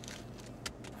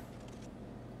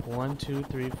 1, 2,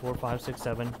 3, 4, 5, 6,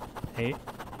 7, 8.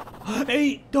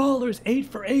 $8! 8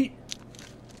 for 8!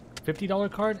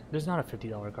 $50 card? There's not a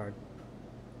 $50 card.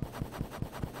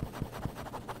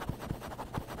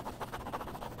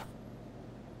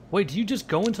 Wait, do you just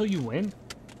go until you win?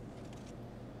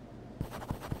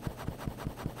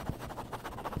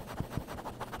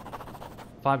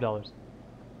 $5.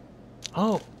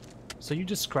 Oh, so you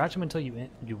just scratch them until you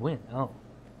win. Oh,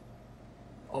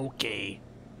 okay.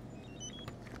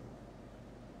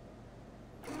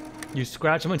 You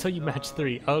scratch them until you match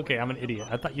 3. Okay, I'm an idiot.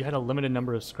 I thought you had a limited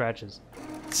number of scratches.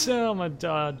 Oh my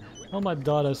god. Oh my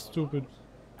god, that's stupid.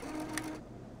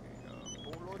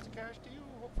 4 loads of cash to you,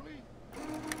 hopefully.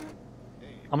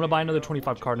 I'm gonna buy another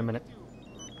 25 card in a minute.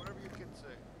 Whatever your kids say.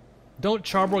 Don't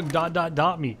Charborg ...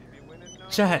 me. Maybe winning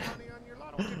Chat. money on your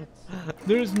lotto tickets.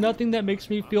 There's nothing that makes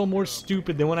me feel more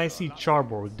stupid than when I see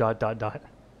Charborg ... Probably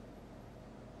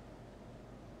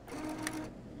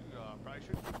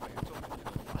shouldn't be playing so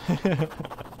many.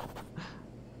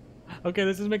 Okay,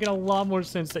 this is making a lot more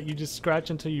sense that you just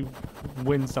scratch until you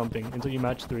win something, until you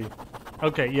match 3.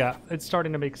 Okay, yeah, it's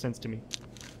starting to make sense to me.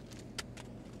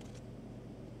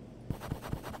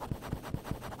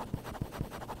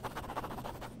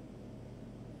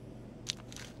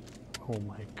 Oh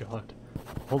my god.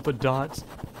 All the dots.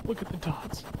 Look at the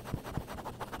dots.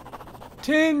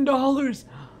 $10!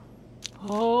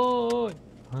 Oh!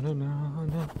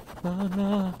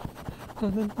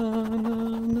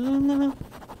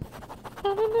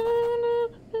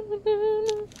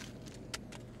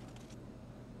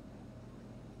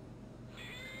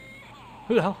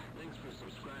 Who the hell?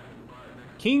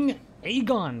 King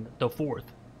Aegon the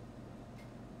Fourth.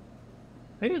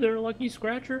 Hey there, Lucky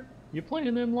Scratcher. You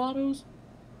playing them lottos?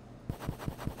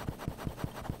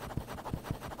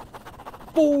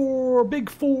 4! Big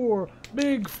 4!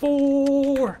 Big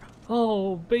 4!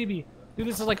 Oh, baby. Dude,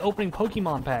 this is like opening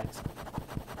Pokemon packs.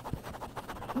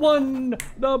 1!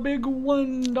 The big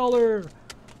 $1!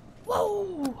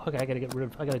 Whoa! Okay, I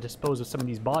gotta dispose of some of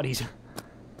these bodies.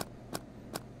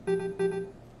 Thank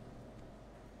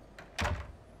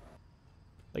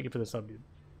you for the sub, dude.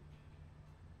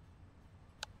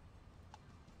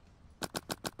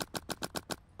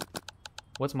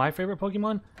 What's my favorite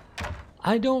Pokemon?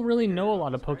 I don't really know a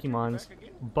lot of Pokemons,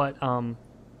 but I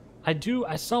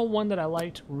saw one that I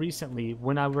liked recently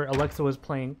whenever Alexa was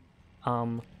playing.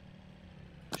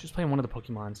 She was playing one of the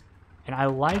Pokemons, and I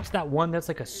liked that one that's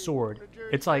like a sword.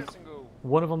 It's like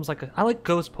one of them's like I like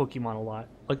ghost Pokemon a lot,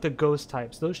 like the ghost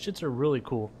types. Those shits are really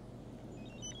cool.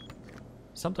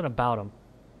 Something about them.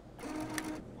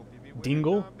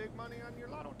 Dingle?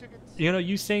 You know,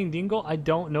 you saying Dingle, I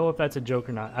don't know if that's a joke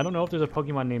or not. I don't know if there's a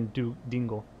Pokemon named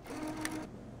Dingle.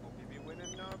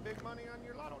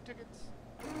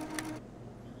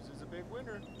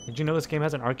 Did you know this game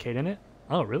has an arcade in it?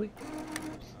 Oh, really?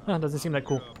 Oh, it doesn't seem that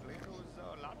cool.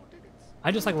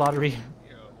 I just like lottery.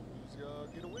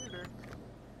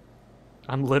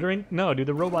 I'm littering? No, dude,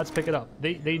 the robots pick it up.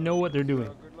 They know what they're doing.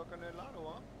 Good luck on that lotto,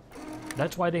 huh?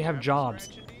 That's why they have Happy jobs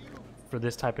scratching to you. for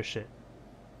this type of shit.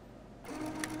 Hey,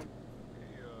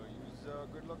 use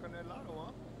good luck on that lotto,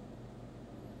 huh?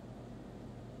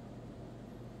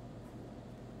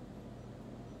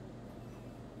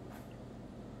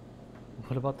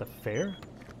 What about the fair?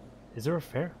 Is there a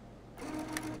fair? Use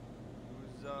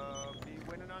be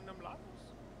winning on them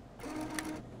lottos. I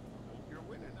hope you're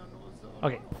winning on those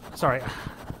Okay, lottos. sorry.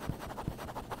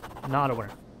 Not aware.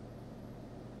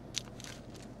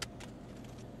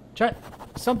 Chat,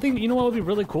 something, you know what would be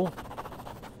really cool?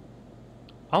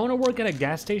 I want to work at a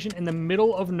gas station in the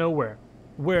middle of nowhere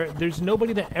where there's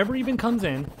nobody that ever even comes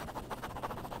in.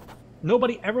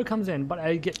 Nobody ever comes in, but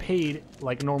I get paid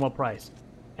like normal price.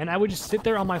 And I would just sit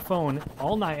there on my phone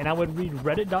all night and I would read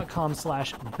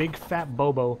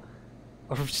reddit.com/bigfatbobo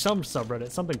or some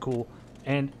subreddit, something cool.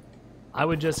 And I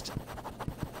would just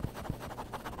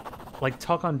like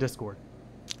talk on Discord.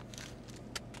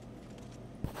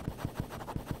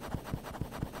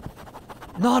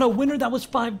 Not a winner, that was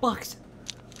 $5.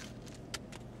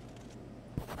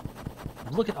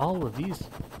 Look at all of these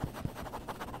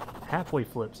halfway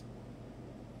flips.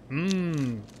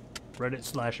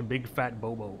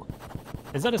 Reddit/bigfatbobo.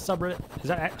 Is that a subreddit? Is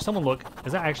that someone look?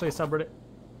 Is that actually a subreddit?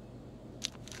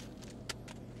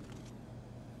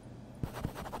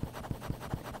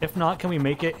 If not, can we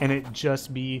make it and it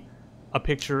just be a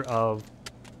picture of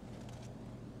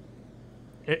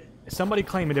it? Somebody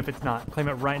claim it if it's not. Claim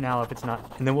it right now if it's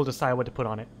not, and then we'll decide what to put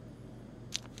on it.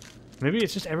 Maybe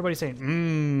it's just everybody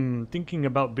saying, thinking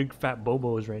about big fat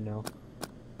bobos right now.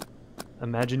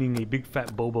 Imagining a big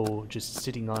fat bobo just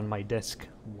sitting on my desk.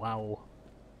 Wow.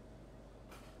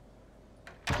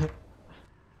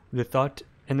 The thought,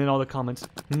 and then all the comments,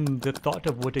 the thought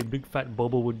of what a big fat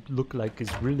bobo would look like is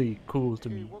really cool to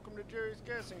Hey, me. welcome to Jerry's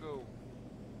Gas and Go.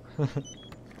 You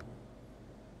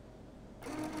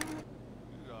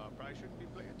probably shouldn't be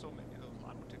playing so many of those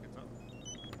lotto tickets,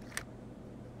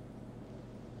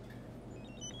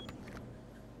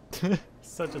 huh?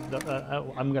 Such a.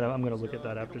 I'm gonna look at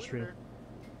that after stream.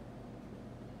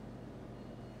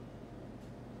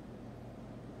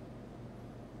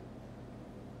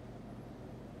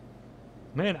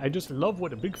 Man, I just love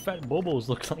what a big fat bobos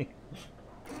look like.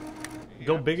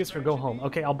 Go biggest or go home.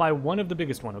 Okay, I'll buy one of the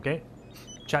biggest one. Okay,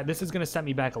 chat. This is gonna set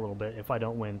me back a little bit if I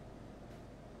don't win.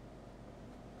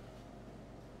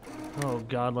 Oh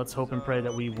God, let's hope and pray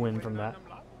that we win from that.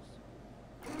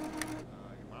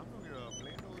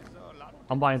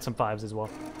 I'm buying some fives as well.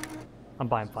 I'm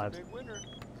buying fives.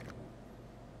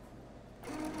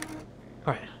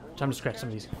 All right, time to scratch some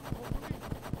of these.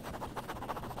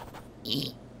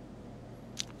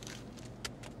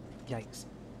 Yikes.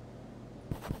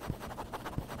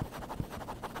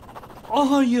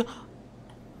 Oh, you.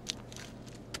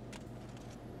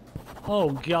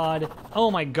 Oh, God.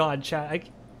 Oh, my God, chat.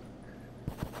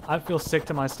 I feel sick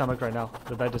to my stomach right now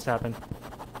that just happened.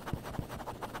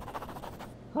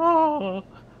 Oh.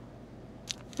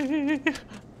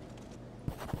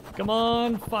 Come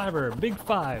on, fiver. Big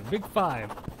five. Big five.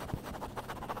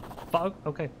 Five.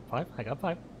 Okay, five. I got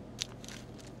five.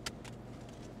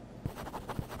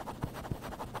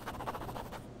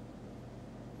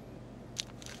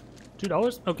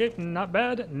 $2. Okay, not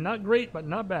bad, not great, but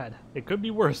not bad. It could be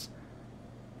worse.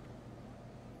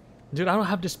 Dude, I don't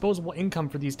have disposable income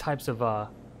for these types of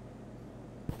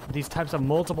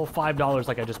multiple $5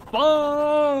 like I just.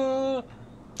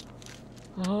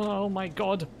 Oh my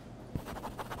God.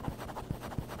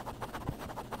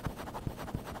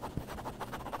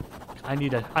 I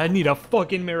need a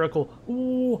fucking miracle.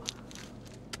 Ooh.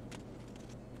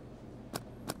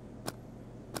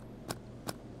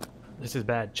 This is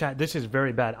bad. Chat, this is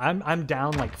very bad. I'm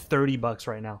down like $30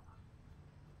 right now.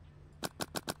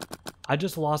 I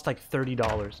just lost like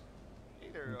 $30.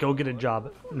 Go get a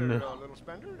job.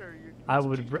 I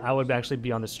would actually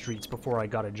be on the streets before I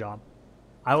got a job.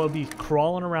 I would be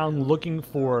crawling around looking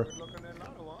for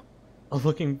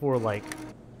like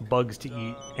bugs to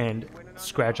eat and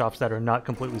scratch offs that are not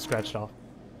completely scratched off.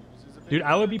 Dude,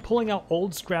 I would be pulling out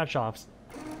old scratch offs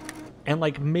and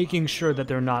like making sure that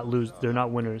they're not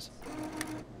winners.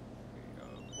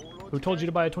 Who told you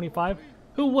to buy a 25?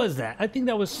 Who was that? I think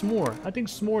that was S'more. I think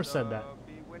S'more said that.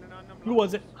 Who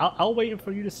was it? I'll wait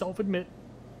for you to self-admit.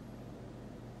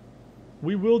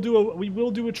 We will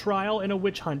do a trial and a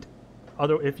witch hunt.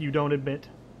 If you don't admit,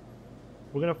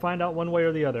 we're gonna find out one way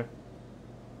or the other.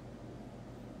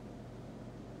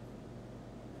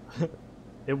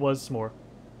 It was S'more.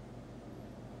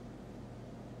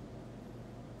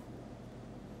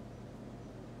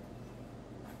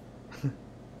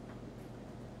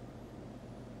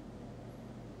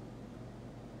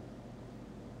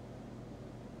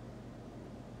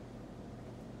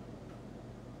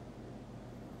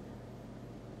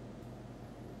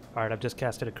 Alright, I've just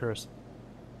casted a curse.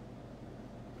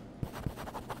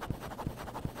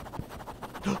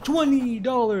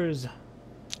 $20!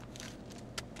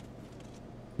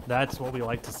 That's what we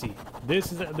like to see.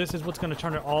 This is what's gonna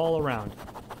turn it all around.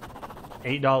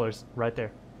 $8 right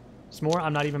there. S'more,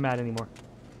 I'm not even mad anymore.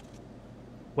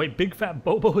 Wait, Big Fat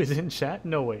Bobo is in chat?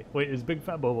 No way. Wait, is Big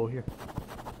Fat Bobo here?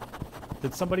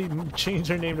 Did somebody change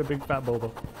their name to Big Fat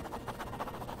Bobo?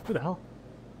 Who the hell?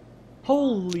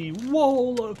 Holy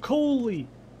whoa, holy!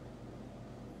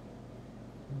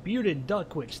 Bearded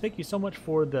Duck Witch, thank you so much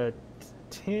for the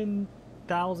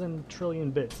 10,000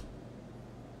 trillion bits.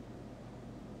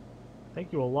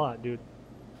 Thank you a lot, dude.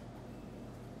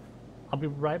 I'll be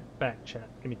right back, chat.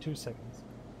 Give me 2 seconds.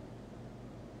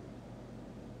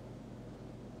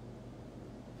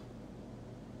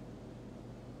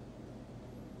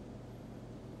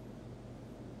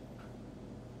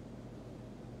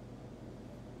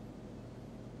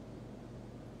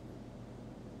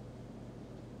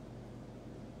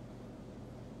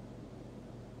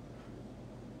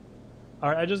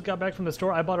 Alright, I just got back from the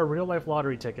store. I bought a real-life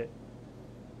lottery ticket.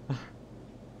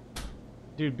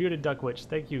 Dude, Bearded Duck Witch,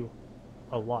 thank you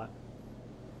a lot.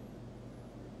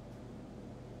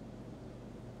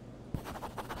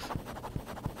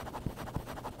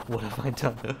 What have I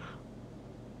done?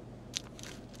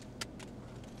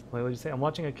 Wait, what did you say? I'm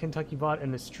watching a Kentucky VOD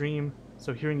in the stream,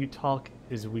 so hearing you talk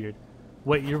is weird.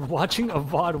 Wait, you're watching a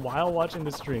VOD while watching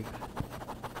the stream?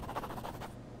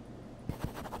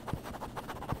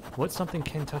 What's something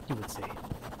Kentucky would say?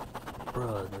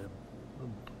 Bruh,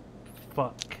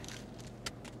 fuck.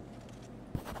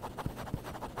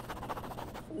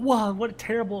 Wow, what a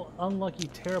terrible, unlucky,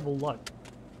 terrible luck.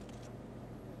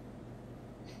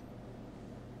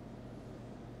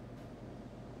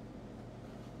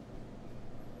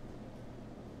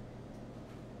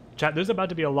 Chat, there's about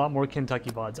to be a lot more Kentucky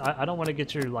VODs. I don't want to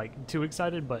get you like too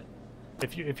excited, but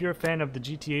if you're a fan of the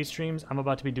GTA streams, I'm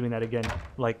about to be doing that again,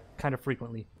 like kind of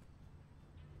frequently.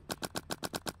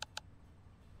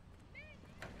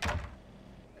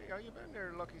 Hey, how you been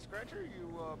there, Lucky Scratcher? You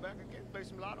back again? Play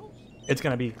some lottos? It's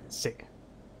gonna be sick.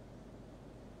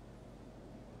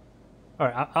 All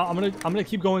right, I'm gonna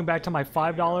keep going back to my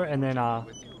 $5 and then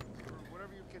With you, or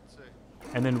whatever you kids say.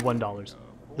 and then $1.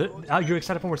 You're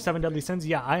excited for more 7 Deadly Sins?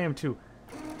 Yeah, I am too.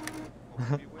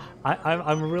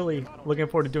 I'm really looking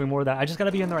forward to doing more of that. I just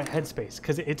gotta be in the right headspace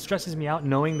because it stresses me out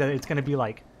knowing that it's gonna be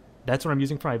like that's what I'm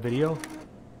using for my video.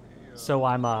 So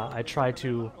I try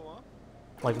to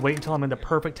like wait until I'm in the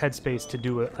perfect headspace to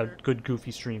do a good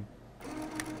goofy stream.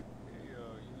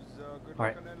 All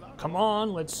right, come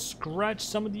on, let's scratch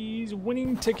some of these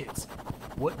winning tickets.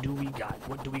 What do we got?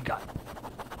 What do we got?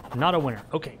 Not a winner.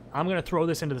 Okay, I'm gonna throw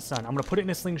this into the sun. I'm gonna put it in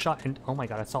a slingshot and oh my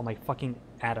god, I saw my fucking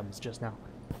atoms just now.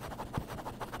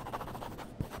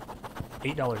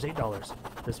 $8, $8.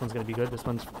 This one's gonna be good. This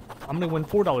one's... I'm gonna win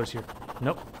 $4 here.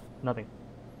 Nope, nothing.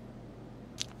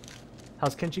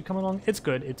 How's Kenshi coming along? It's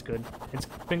good, it's good. It's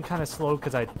been kind of slow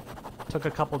because I took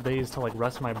a couple days to like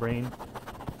rest my brain.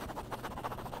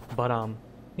 But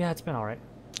yeah, it's been alright.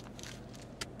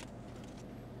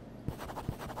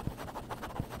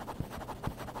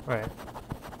 Alright.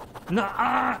 No,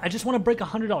 I just want to break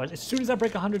 $100. As soon as I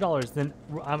break $100, then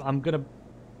I'm gonna...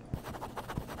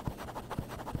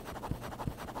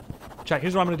 Chat,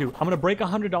 here's what I'm gonna do. I'm gonna break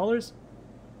 $100.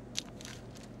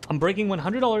 I'm breaking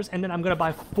 $100, and then I'm gonna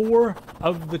buy 4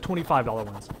 of the $25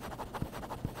 ones.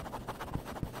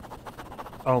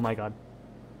 Oh my god.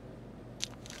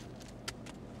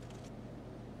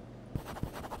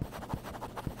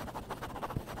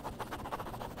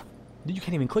 You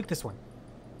can't even click this one.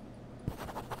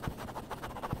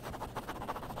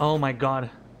 Oh my god.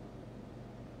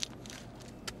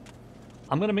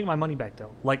 I'm gonna make my money back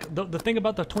though. Like the thing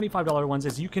about the $25 ones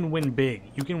is you can win big.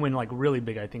 You can win like really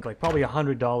big, I think, like probably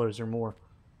 $100 or more.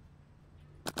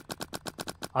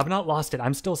 I've not lost it.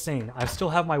 I'm still sane. I still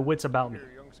have my wits about me.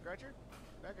 Young Scratcher,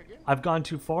 back again? I've gone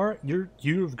too far.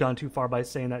 You've gone too far by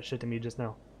saying that shit to me just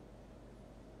now.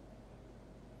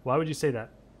 Why would you say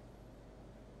that?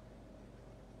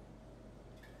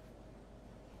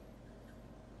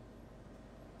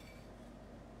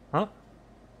 Huh?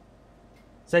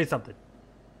 Say something.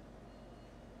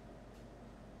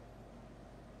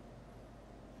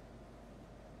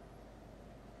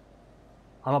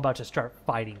 I'm about to start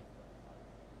fighting.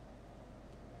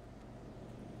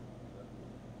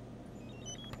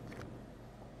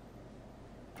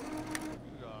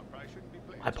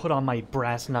 I put on my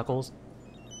brass knuckles.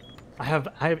 I have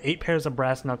 8 pairs of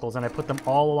brass knuckles and I put them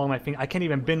all along my finger. I can't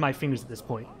even bend my fingers at this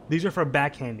point. These are for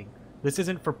backhanding. This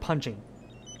isn't for punching.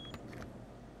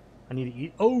 I need to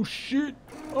eat. Oh shit!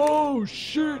 Oh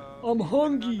shit, I'm be winning on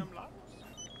hungry. them lottos?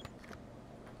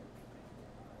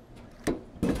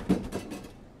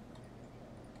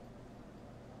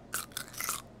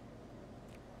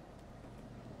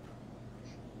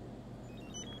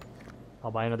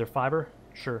 I'll buy another fiber.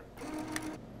 Sure.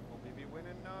 Hope you be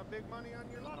winning big money on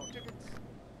your lotto tickets.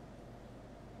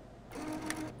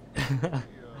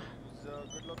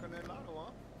 Good luck on that lotto,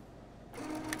 huh?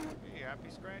 Hey, happy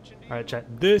scratching to you. All right, chat.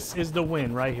 This is the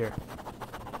win right here.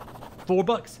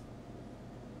 $4.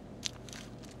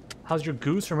 How's your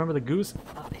goose? Remember the goose?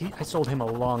 I sold him a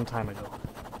long time ago.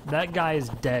 That guy is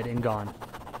dead and gone.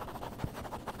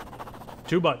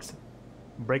 $2.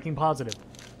 Breaking positive.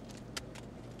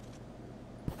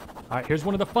 All right, here's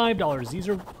one of the $5. These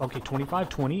are, okay, 25,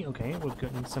 20. Okay, we're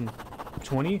getting some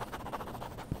 20.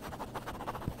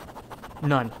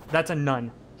 None. That's a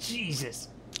none. Jesus.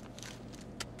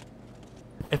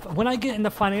 When I get in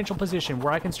the financial position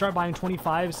where I can start buying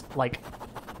 25s, like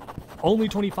only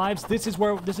 25s, this is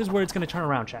where it's gonna turn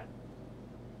around, chat.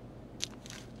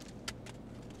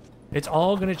 It's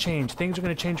all gonna change. Things are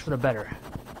gonna change for the better.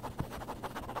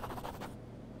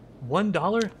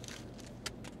 $1?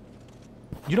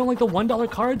 You don't like the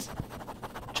 $1 cards?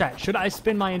 Chat, should I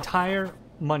spend my entire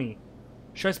money?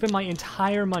 Should I spend my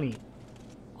entire money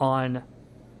on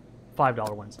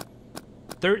 $5 ones?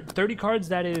 30 cards,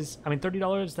 that is, I mean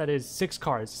 $30, that is 6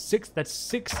 cards. That's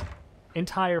 6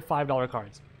 entire $5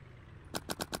 cards.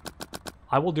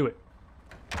 I will do it.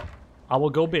 I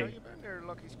will go How big. you been there,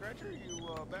 Lucky Scratcher? You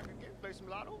back again? Play some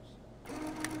lottos?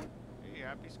 Hey,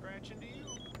 happy scratching to you.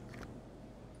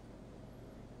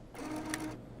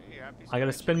 Hey, happy I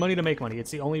gotta scratching spend money to make money. It's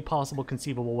the only possible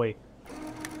conceivable way.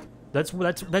 That's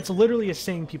literally a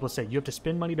saying people say. You have to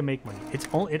spend money to make money. It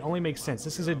only makes sense.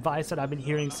 This is advice that I've been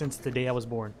hearing since the day I was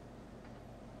born.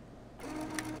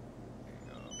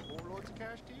 More loads of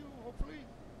cash to you, hopefully.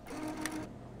 I hope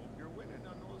you're winning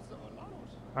on those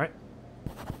lottos. All right.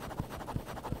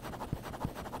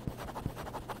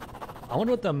 I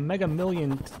wonder what the Mega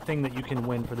Million thing that you can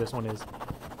win for this one is.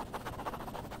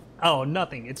 Oh,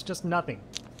 nothing. It's just nothing.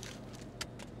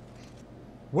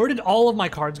 Where did all of my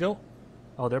cards go?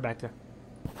 Oh, they're back there.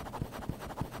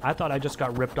 I thought I just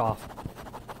got ripped off.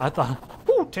 I thought,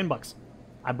 whoo, $10.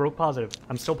 I broke positive.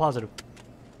 I'm still positive.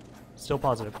 Still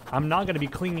positive. I'm not going to be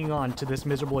clinging on to this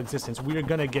miserable existence. We are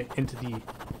going to get into the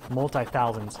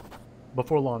multi-thousands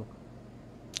before long.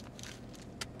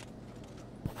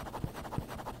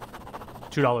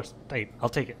 $2. Hey, I'll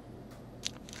take it.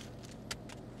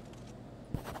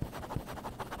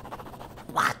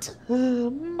 What?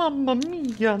 Mamma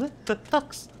mia, that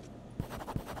sucks.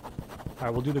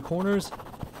 Alright, we'll do the corners,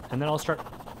 and then I'll start.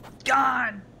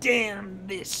 God damn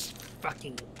this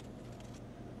fucking...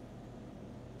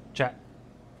 Chat.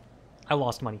 I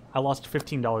lost money. I lost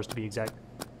 $15 to be exact.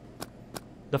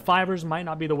 The fivers might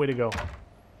not be the way to go.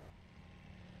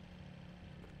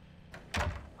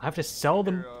 I have to sell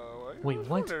them. Wait,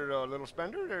 what? There, little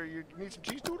spender. There, you need some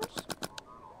cheese doodles?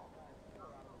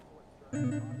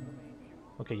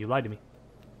 Okay, you lied to me.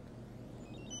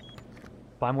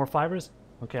 Buy more fivers?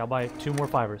 Okay, I'll buy 2 more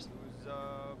fivers. Who's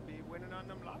be winning on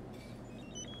them lottos?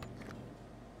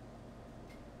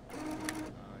 Your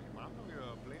mom know you're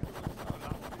playing those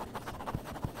lotto tickets.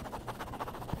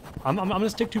 I'm gonna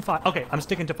stick to five. Okay, I'm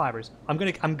sticking to fivers. I'm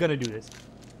gonna do this.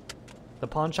 The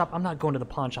pawn shop. I'm not going to the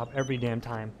pawn shop every damn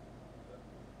time.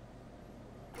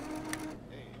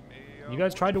 You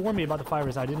guys tried to warn me about the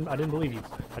fivers. I didn't believe you.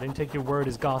 I didn't take your word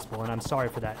as gospel, and I'm sorry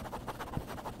for that.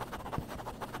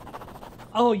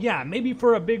 Oh yeah, maybe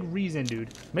for a big reason,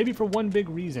 dude. Maybe for one big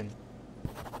reason.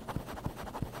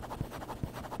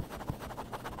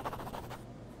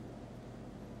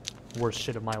 Worst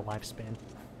shit of my lifespan.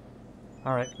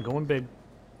 Alright, I'm going big.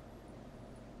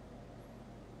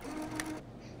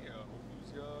 Yeah,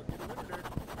 who's get a winner there?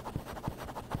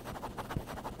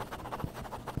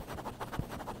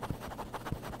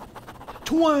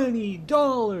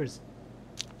 $20.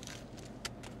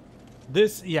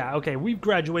 This, yeah, okay, we've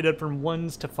graduated from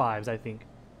 1s to 5s, I think.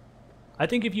 I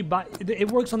think if you buy,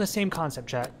 it works on the same concept,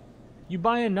 chat. You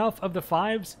buy enough of the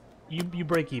 5s, you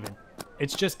break even.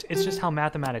 It's just how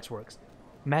mathematics works.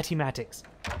 Mathematics.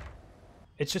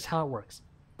 It's just how it works.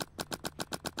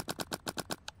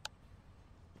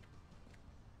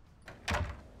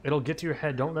 It'll get to your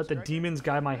head. Don't let the demons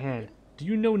guide my hand. Do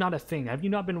you know not a thing? Have you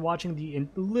not been watching the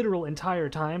literal entire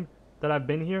time that I've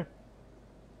been here?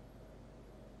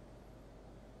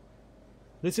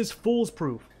 This is fool's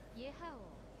proof.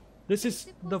 This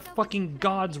is the fucking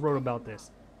gods wrote about this.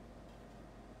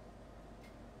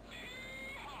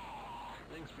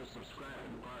 Thanks for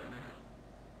subscribing, partner.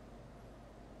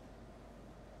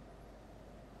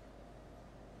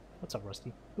 What's up,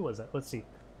 Rusty? Who was that? Let's see.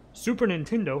 Super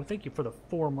Nintendo, thank you for the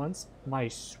 4 months. My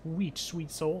sweet,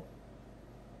 sweet soul.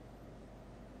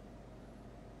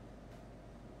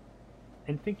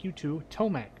 And thank you to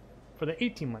Tomac for the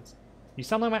 18 months. You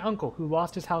sound like my uncle who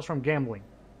lost his house from gambling.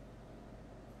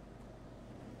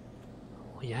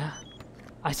 Oh, yeah?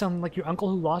 I sound like your uncle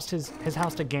who lost his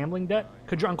house to gambling debt?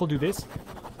 Could your uncle do this?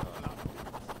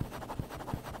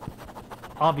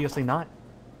 Obviously not.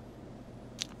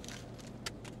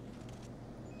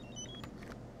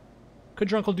 Could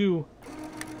your uncle do...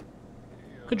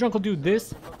 Could your uncle do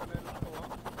this?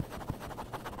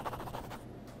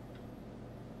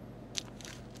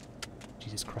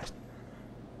 Jesus Christ.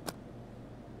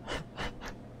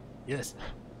 Yes.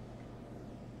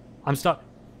 I'm stuck.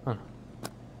 Oh.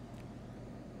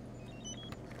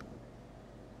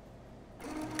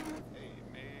 Hey,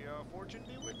 may fortune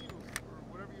be with you, or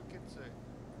whatever you kids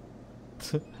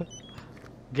say.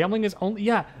 Gambling is only...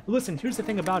 Yeah, listen, here's the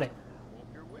thing about it. Hope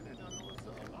you're winning on those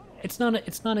lotto.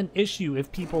 It's not an issue if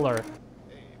people are...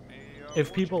 Hey, may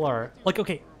If people are... Like,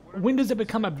 okay, when does it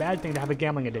become a bad thing to have a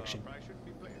gambling addiction? I shouldn't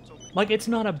be playing so many. Like, it's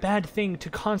not a bad thing to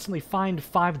constantly find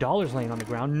 $5 laying on the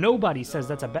ground. Nobody says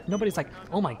that's a bad... Nobody's like,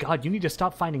 oh my god, you need to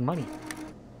stop finding money.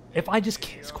 If I just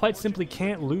quite simply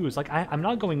can't lose, like, I'm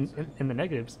not going in the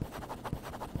negatives.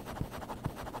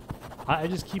 I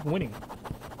just keep winning.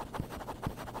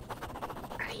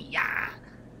 Ay-ya!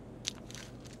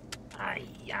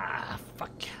 Ay-ya!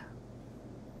 Fuck.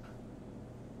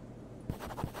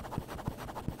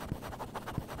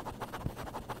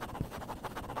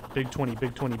 Big 20,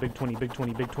 big 20, big 20, big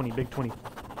 20, big 20, big 20.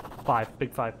 5,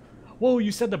 big 5. Whoa,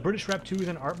 you said the British Rap 2 is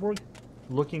in Artborg?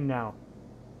 Looking now.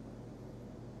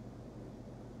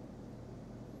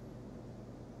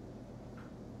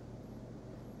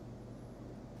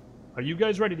 Are you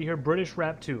guys ready to hear British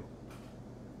Rap 2?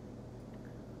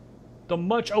 The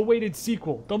much-awaited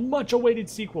sequel. The much-awaited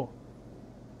sequel.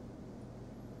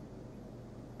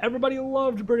 Everybody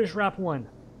loved British Rap 1.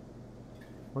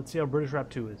 Let's see how British Rap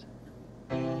 2 is.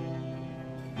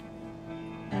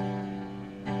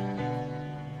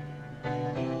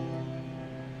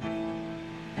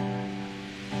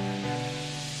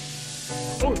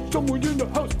 Oh, someone in the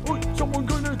house. Oh, someone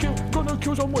gonna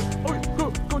kill someone.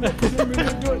 Oh, gonna put him in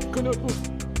the dirt. Gonna.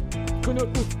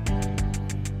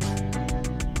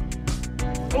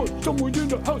 Oh, someone in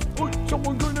the house. Oh,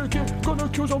 someone gonna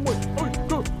kill someone.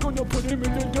 Oh, gonna put him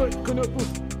in the dirt.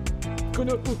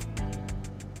 Gonna.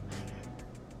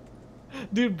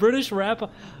 Dude, British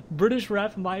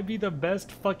rap might be the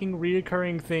best fucking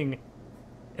reoccurring thing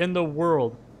in the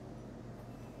world.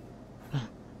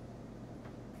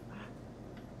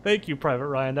 Thank you, Private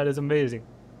Ryan. That is amazing.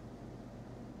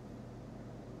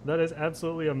 That is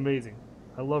absolutely amazing.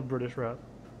 I love British rap.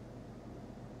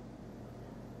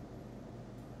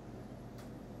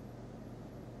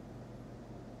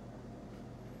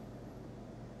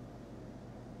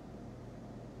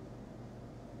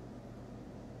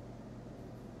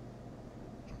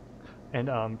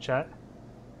 And chat.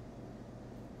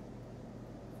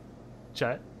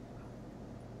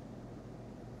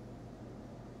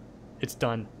 It's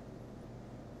done.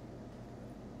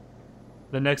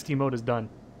 The next emote is done.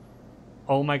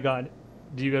 Oh my god.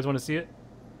 Do you guys want to see it?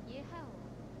 예하오.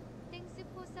 Thanks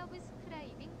for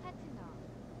subscribing, partner.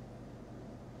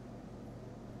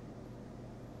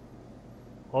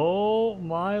 Oh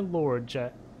my lord,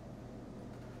 chat.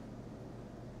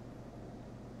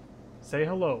 Say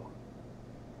hello.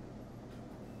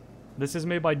 This is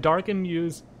made by Dark and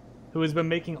Muse, who has been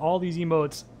making all these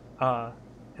emotes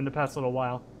in the past little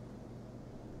while.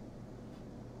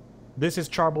 This is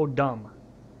Charborg Dumb.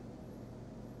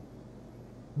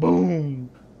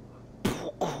 Boom!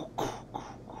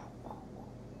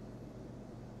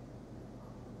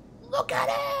 Look at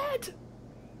it!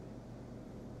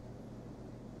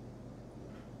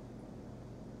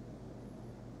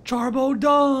 Charbo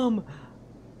Dumb!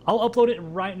 I'll upload it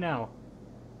right now.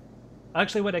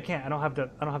 Actually, wait, I can't. I don't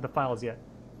have the files yet.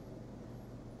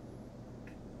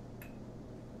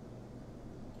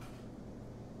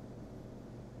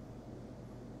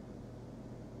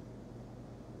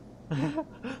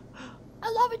 I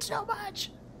love it so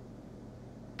much.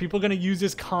 People are gonna use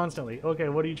this constantly. Okay,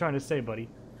 what are you trying to say, buddy?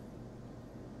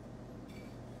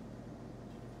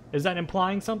 Is that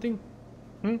implying something?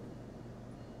 Hmm?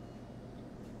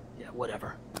 Yeah,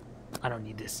 whatever. I don't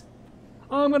need this.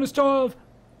 I'm gonna starve!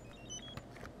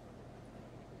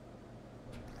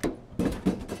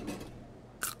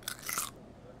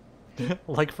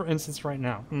 Like, for instance, right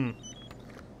now. Hmm.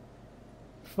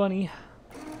 Funny.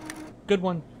 Good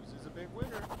one. This is a big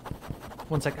winner.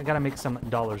 One sec, I gotta make some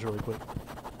dollars really quick.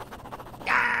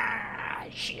 Ah,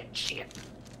 Shit.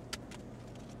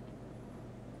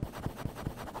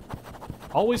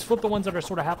 Always flip the ones that are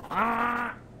sort of half.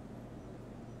 Ah!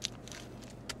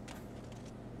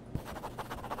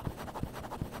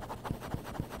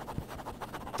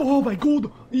 Oh my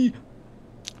god!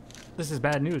 This is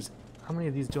bad news. How many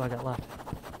of these do I got left?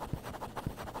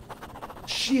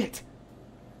 Shit!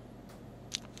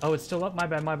 Oh, it's still up? My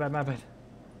bad.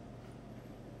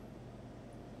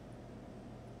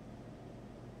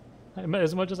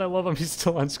 As much as I love him, he's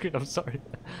still on screen. I'm sorry.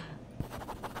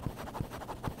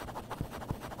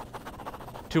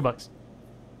 $2.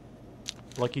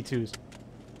 Lucky twos.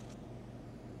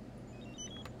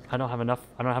 I don't have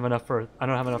enough for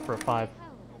a 5.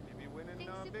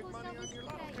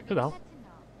 Who the hell?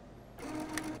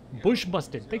 Bush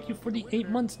busted. Thank you for the 8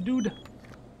 months, dude.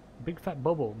 Big fat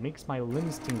bubble makes my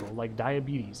limbs tingle like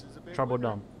diabetes.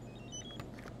 Charborg.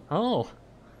 Oh.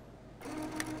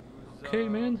 Okay,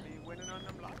 man.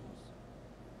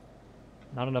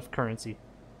 Not enough currency.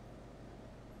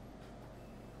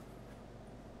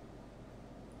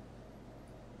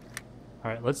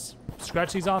 Alright, let's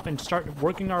scratch these off and start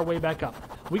working our way back up.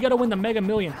 We gotta win the Mega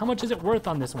Million. How much is it worth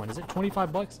on this one? Is it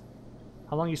 25 bucks?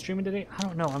 How long are you streaming today? I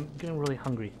don't know. I'm getting really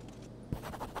hungry.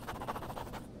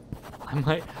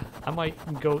 I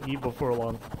might go eat before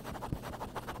long.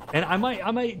 And I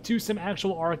might do some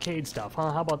actual arcade stuff,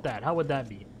 huh? How about that? How would that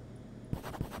be?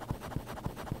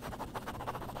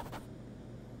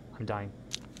 I'm dying.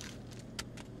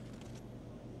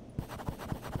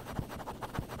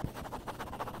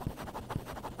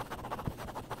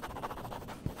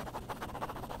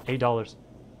 $8.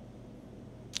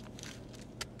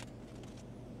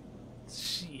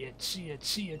 Shit.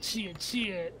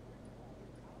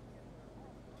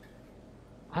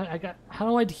 How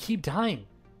do I keep dying?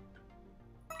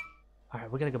 Alright,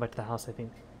 we gotta go back to the house, I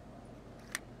think.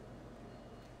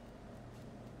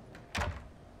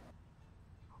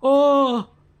 Oh!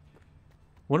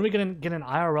 When are we gonna get an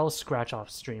IRL scratch off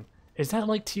stream? Is that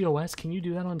like TOS? Can you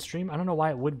do that on stream? I don't know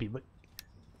why it would be, but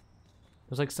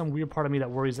there's like some weird part of me that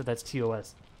worries that that's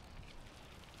TOS.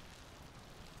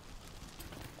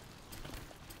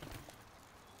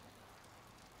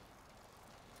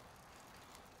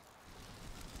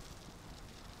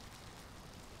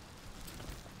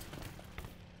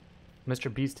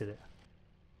 Mr. Beast did it.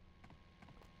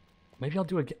 Maybe I'll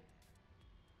do it again.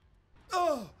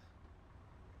 Oh!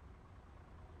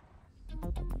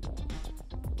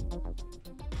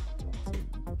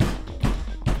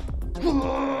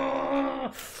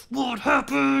 What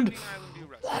happened?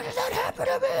 Why did that happen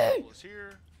to me?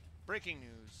 Here. Breaking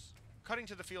news. Cutting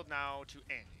to the field now to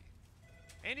Andy.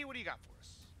 Andy, what do you got for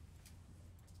us?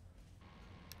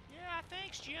 Yeah,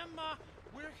 thanks, Jim.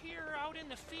 We're here out in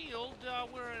the field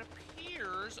where it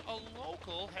appears a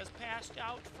local has passed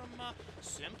out from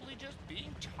simply just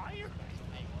being tired,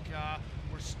 I think.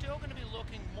 We're still going to be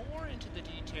looking more into the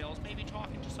details, maybe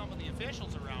talking to some of the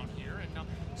officials around here and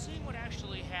seeing what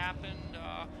actually happened,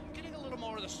 getting a little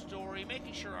more of the story,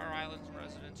 making sure our island's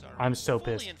residents are I'm so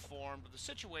fully pissed. informed of the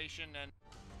situation. And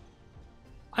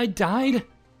I died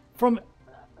from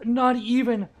not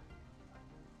even.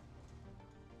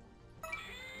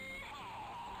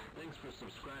 Thanks for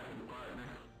subscribing, partner.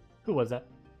 Who was that?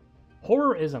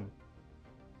 Horrorism.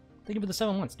 Thank you for the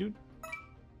 7 months, dude.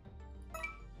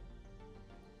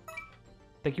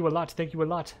 Thank you a lot. Thank you a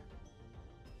lot.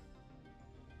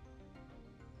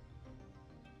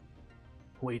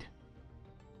 Wait.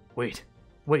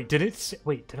 Did it?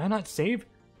 Wait, did I not save?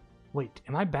 Wait,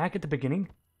 am I back at the beginning?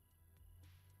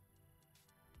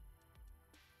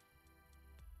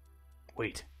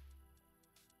 Wait.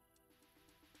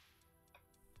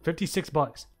 56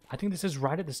 bucks. I think this is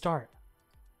right at the start.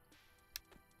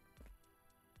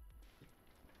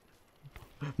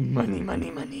 Money.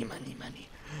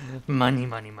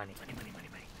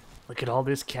 Look at all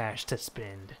this cash to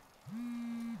spend.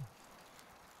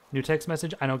 New text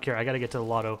message? I don't care. I gotta get to the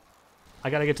lotto.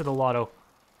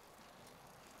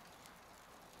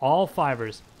 All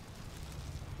fivers.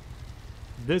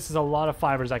 This is a lot of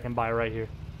fivers I can buy right here.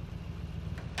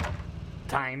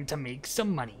 Time to make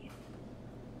some money.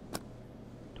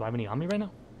 Do I have any on me right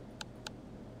now?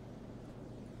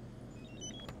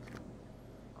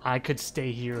 I could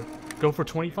stay here. Go for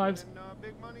 25s?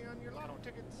 Big money on your lotto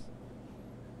tickets.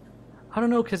 I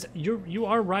don't know, cause you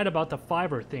are right about the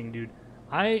fiver thing, dude.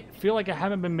 I feel like I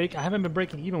haven't been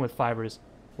breaking even with fivers,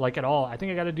 like at all. I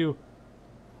think I gotta do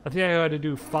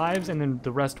 5s and then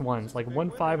the rest ones, like 1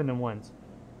 5 and then 1s.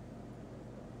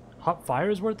 Hot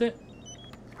fire is worth it.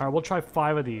 All right, we'll try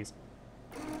 5 of these.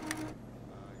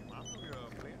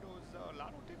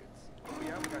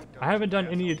 I haven't done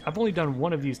any. I've only done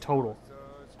 1 of these total.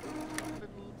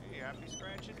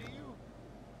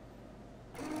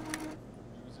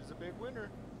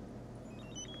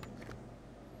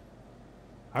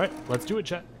 All right, let's do it,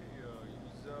 chat. Hey,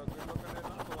 good luck on that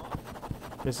lotto, huh?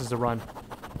 This is the run.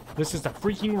 This is the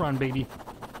freaking run, baby.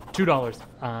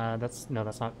 $2. That's not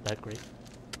that great.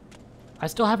 I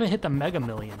still haven't hit the Mega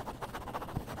Million.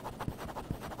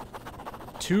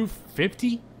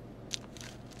 250?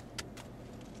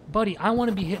 Buddy, I want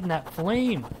to be hitting that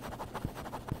flame.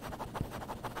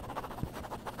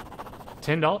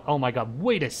 $10? Oh my god,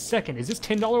 wait a second. Is this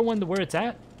 $10 one where it's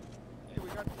at? Hey, we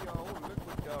got the old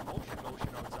liquid motion lotion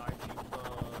outside. Cheap,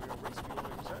 race fuel in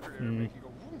the center there. Make you go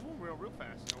boom, boom, real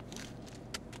fast. You know, boom.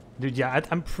 Dude, yeah,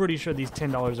 I'm pretty sure these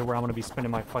 $10 are where I'm going to be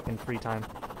spending my fucking free time.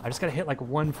 I just got to hit like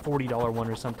one $40 one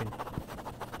or something.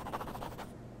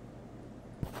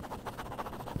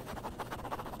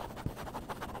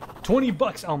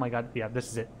 $20! Oh my god, yeah, this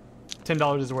is it.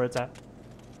 $10 is where it's at.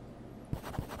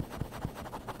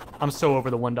 I'm so over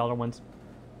the $1 ones.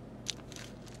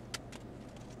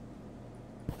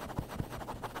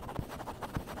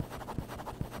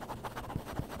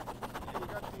 Hey, we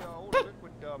got the old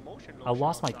liquid motion lotion I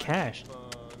lost my outside. cash. Cheap,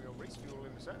 race fuel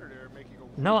in the center there. Make you go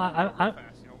No, boom, boom, real I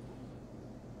fast. You know,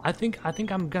 boom. I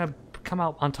think I'm gonna come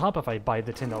out on top if I buy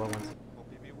the $10 ones.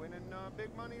 Hope you be winning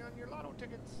big money on your lotto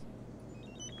tickets.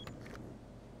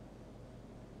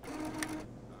 Your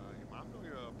mom know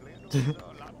you're playing those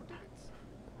lotto tickets.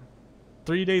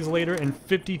 3 days later and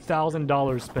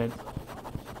 $50,000 spent.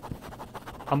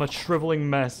 I'm a shriveling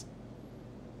mess.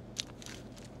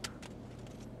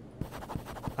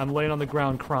 I'm laying on the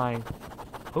ground crying.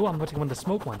 Oh, I'm about to win the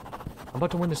smoke one. I'm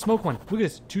about to win the smoke one. Look at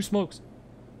this, 2 smokes.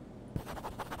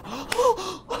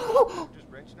 Just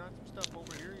wrenching on some stuff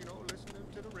over here, you know, listening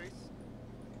to the race.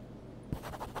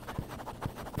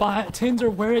 10s are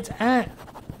where it's at.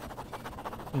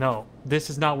 No, this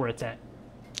is not where it's at.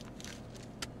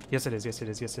 Yes, it is. Yes, it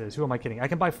is. Yes, it is. Who am I kidding? I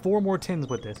can buy 4 more 10s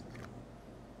with this.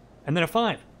 And then a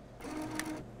 5.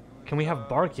 Can we have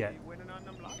bark yet? Be winning on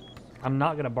them lottos. I'm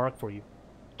not going to bark for you.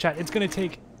 Chat, it's going to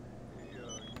take Hey,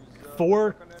 use, 4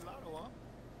 work on that lotto, huh?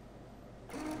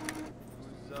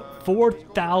 Use,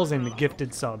 4,000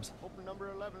 gifted subs. Open number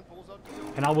 11 pulls out to you.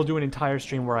 And I will do an entire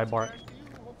stream where I bark. Cash to you,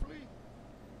 hopefully.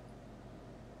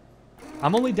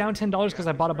 I'm only down $10 because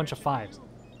I bought a bunch of 5s.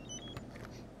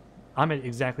 I'm at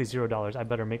exactly $0. I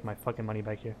better make my fucking money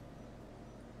back here.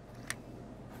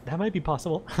 That might be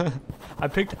possible. I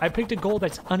picked a goal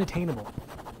that's unattainable.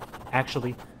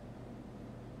 Actually,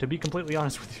 to be completely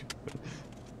honest with you.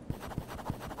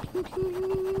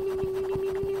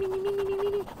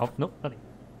 Oh, nope, nothing.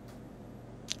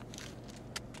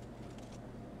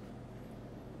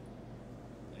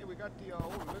 Hey, we got the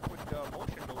old liquid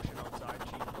motion lotion outside.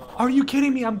 Cheap, Are you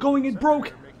kidding me? I'm going in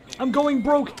broke. I'm going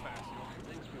broke.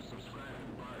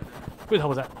 Who the hell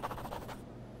was that?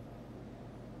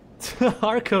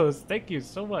 Arcos, thank you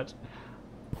so much.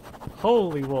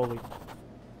 Holy moly.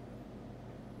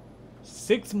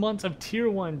 6 months of tier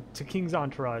 1 to King's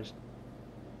Entourage.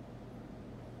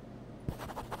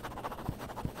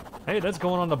 Hey, that's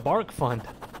going on the Bark Fund.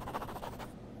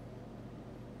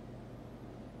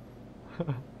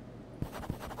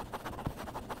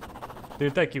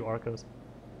 Dude, thank you, Arcos.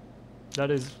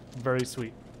 That is very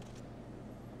sweet.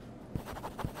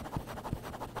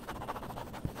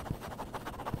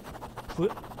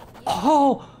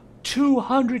 Oh,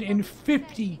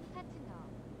 250.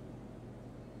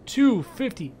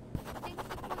 250.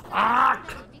 Ah!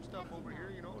 stuff over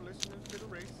here, you know, listening to the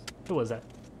race. Who was that?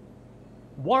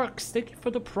 Warks, thank you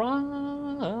for the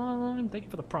prime. Thank you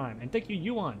for the prime. And thank you,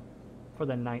 Yuan, for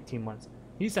the 19 months.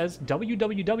 He says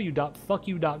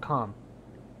www.fuckyou.com.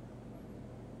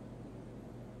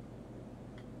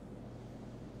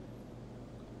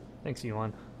 Thanks,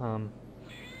 Yuan.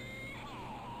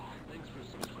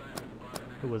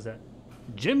 Who was that?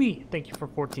 Jimmy, thank you for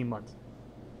 14 months.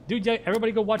 Dude, yeah,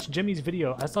 everybody go watch Jimmy's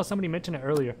video. I saw somebody mention it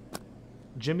earlier.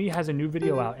 Jimmy has a new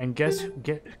video out, and guess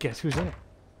who's in it?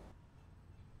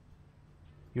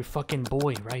 Your fucking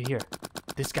boy right here.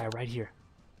 This guy right here.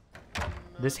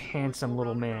 This handsome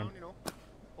little man.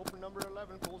 Open number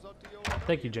 11 pulls out to you.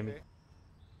 Thank you, Jimmy.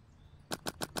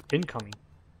 Incoming.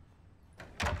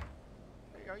 Hey,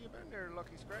 how you been there,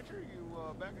 Lucky Scratcher? You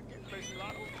back again, facing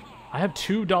lotto? I have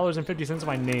 $2.50 in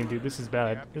my name, dude. This is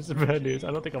bad. This is bad news.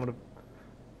 I don't think I'm gonna...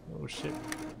 Oh, shit.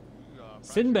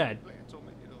 Sinbad.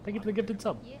 Thank you for the gifted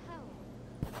sub.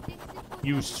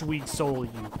 You sweet soul,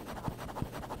 you.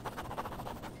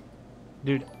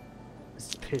 Dude, this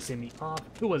is pissing me off.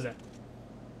 Who was that?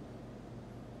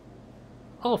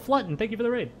 Oh, Flutton, thank you for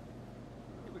the raid.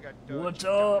 What's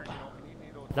up?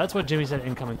 That's what Jimmy said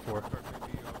incoming for.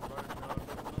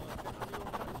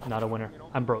 Not a winner.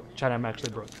 I'm broke. Chad, I'm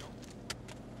actually broke.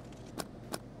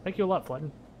 Thank you a lot,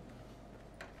 Flutton.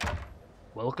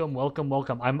 Welcome, welcome,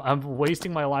 welcome. I'm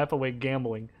wasting my life away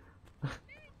gambling.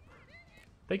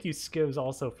 Thank you, Skivs,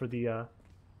 also for the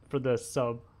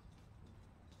sub.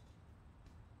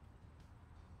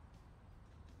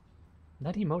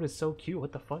 That emote is so cute.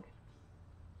 What the fuck?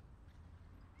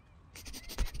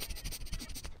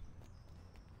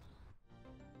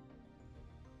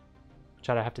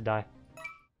 Chad, I have to die.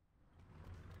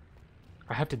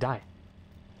 I have to die.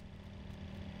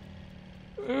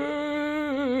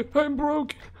 I'm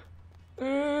broke.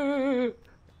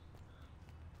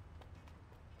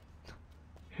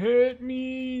 Hit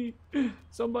me.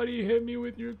 Somebody hit me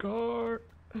with your car.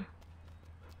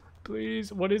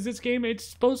 Please. What is this game? It's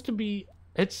supposed to be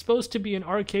an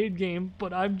arcade game,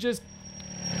 but I'm just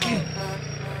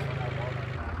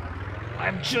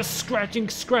scratching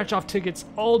scratch-off tickets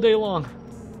all day long.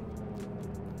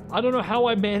 I don't know how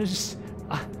I managed.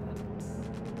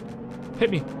 Hit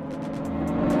me.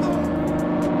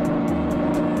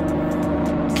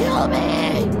 Kill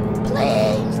me!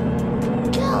 Please!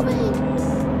 Kill me!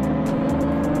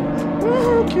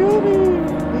 Kill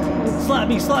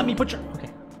me! Slap me, put your...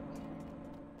 Okay.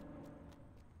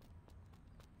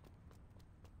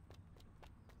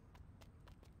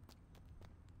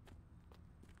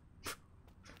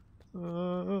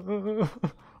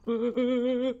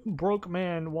 Broke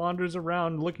man wanders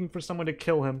around looking for someone to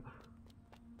kill him.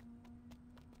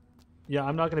 Yeah,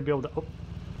 I'm not gonna be able to... Oh.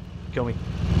 Kill me.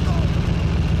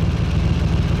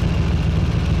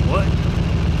 What?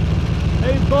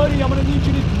 Hey buddy, I'm gonna need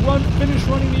you to finish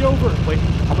running me over. Wait,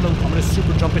 I'm gonna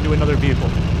super jump into another vehicle.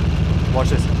 Watch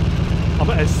this.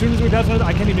 As soon as we pass another,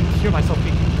 I can't even hear myself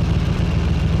speak.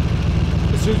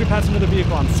 As soon as we pass another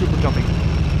vehicle, I'm super jumping.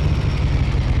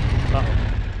 Uh-oh.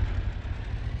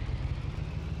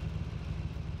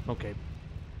 Okay.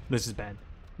 This is bad.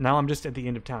 Now I'm just at the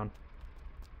end of town.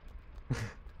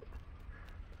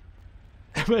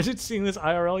 Imagine seeing this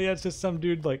IRL. Yeah, it's just some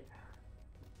dude like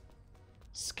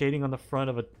skating on the front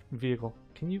of a vehicle.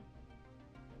 Can you?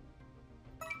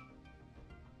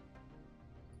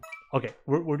 Okay,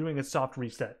 we're doing a soft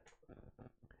reset.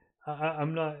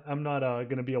 I'm not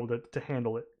gonna be able to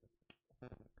handle it.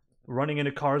 Running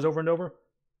into cars over and over.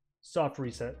 Soft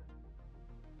reset.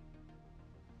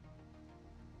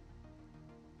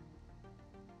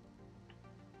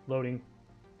 Loading.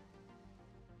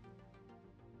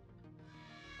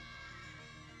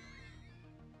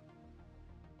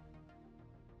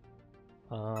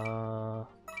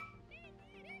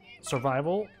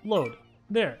 Survival, load.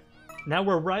 There. Now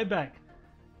we're right back.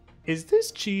 Is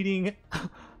this cheating?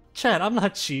 Chat, I'm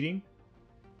not cheating.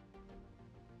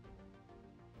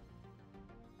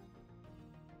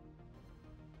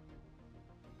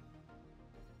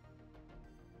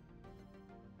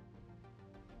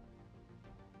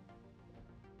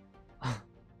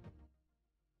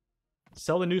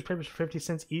 Sell the newspapers for 50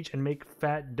 cents each and make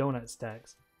fat donut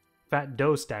stacks. Fat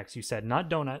dough stacks, you said. Not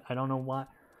donut. I don't know why.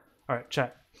 Alright,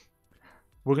 chat.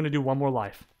 We're going to do one more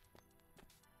life.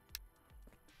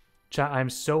 Chat, I'm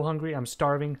so hungry. I'm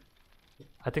starving.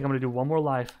 I think I'm going to do one more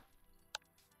life.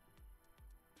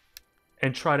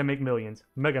 And try to make millions.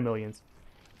 Mega millions.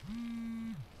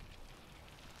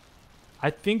 I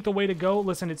think the way to go...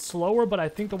 Listen, it's slower, but I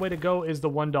think the way to go is the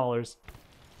 $1.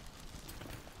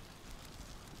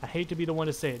 I hate to be the one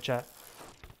to say it, chat.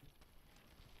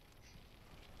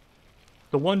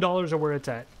 The $1 are where it's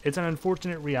at. It's an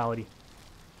unfortunate reality.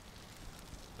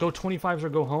 Go 25s or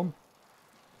go home?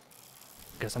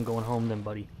 Guess I'm going home then,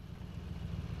 buddy.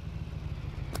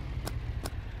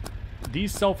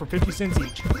 These sell for 50 cents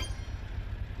each.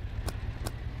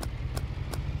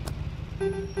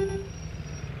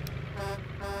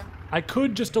 I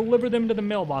could just deliver them to the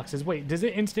mailboxes. Wait, does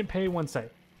it instant pay one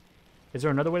site? Is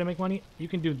there another way to make money? You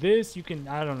can do this. You can...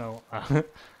 I don't know.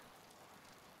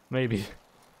 Maybe.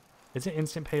 Is it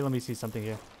instant pay? Let me see something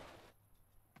here.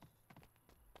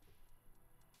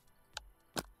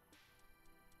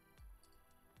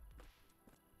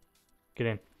 Get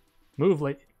in. Move,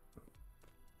 late.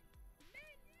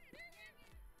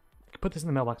 Put this in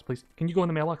the mailbox, please. Can you go in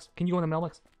the mailbox? Can you go in the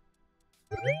mailbox?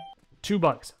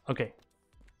 $2. Okay.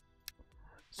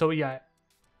 So yeah.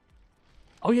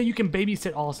 Oh yeah, you can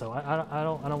babysit also. I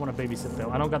don't want to babysit though.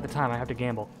 I don't got the time. I have to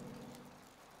gamble.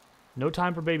 No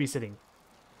time for babysitting.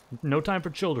 No time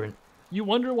for children. You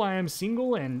wonder why I'm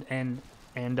single and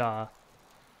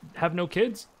have no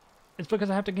kids? It's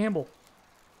because I have to gamble.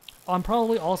 I'm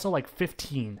probably also like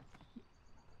 15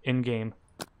 in game.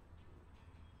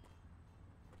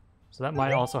 So that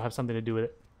might also have something to do with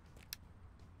it.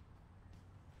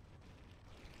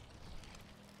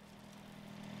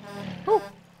 Oh,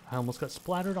 I almost got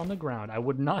splattered on the ground. I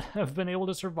would not have been able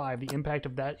to survive the impact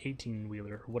of that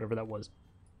 18-wheeler, or whatever that was.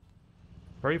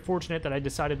 Very fortunate that I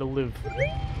decided to live.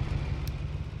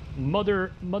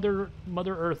 Mother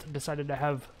Earth decided to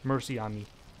have mercy on me.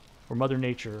 Or Mother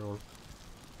Nature, or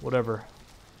whatever.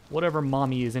 Whatever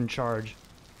mommy is in charge.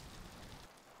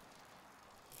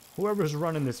 Whoever's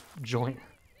running this joint.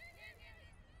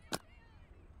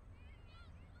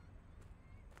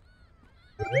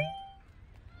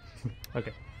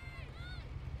 Okay.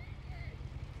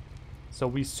 So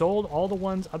we sold all the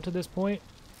ones up to this point.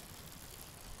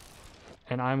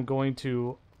 And I'm going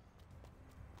to...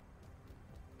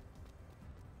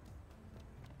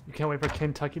 You can't wait for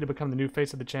Kentucky to become the new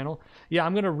face of the channel? Yeah,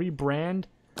 I'm going to rebrand.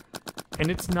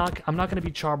 And it's not... I'm not going to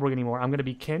be Charborg anymore. I'm going to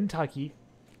be Kentucky.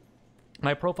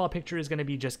 My profile picture is going to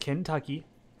be just Kentucky.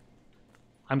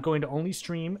 I'm going to only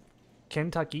stream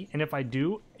Kentucky. And if I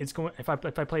do, it's going... If I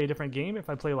play a different game, if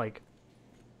I play like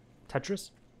Tetris,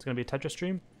 it's going to be a Tetris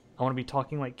stream. I want to be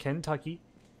talking like Kentucky.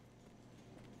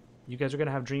 You guys are going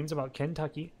to have dreams about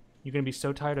Kentucky. You're going to be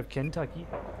so tired of Kentucky.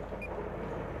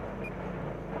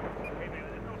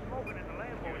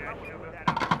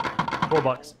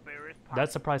 $4.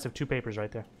 That's the price of 2 papers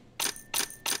right there.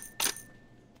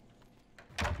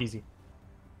 Easy.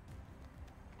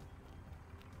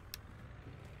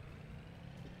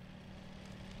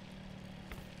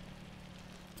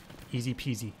 Easy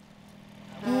peasy.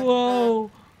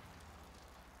 Whoa!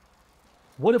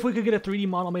 What if we could get a 3D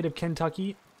model made of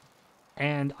Kentucky?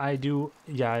 And I do,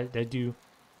 yeah, I do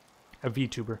a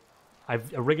VTuber. I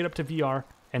rig it up to VR,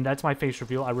 and that's my face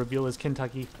reveal. I reveal as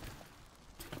Kentucky.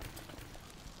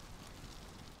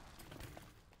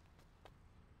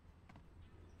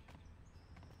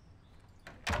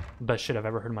 Best shit I've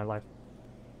ever heard in my life.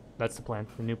 That's the plan,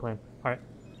 the new plan. All right.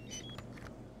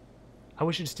 I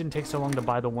wish it just didn't take so long to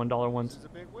buy the $1 ones. This is a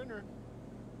big winner.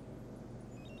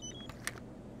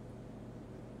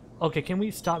 Okay, can we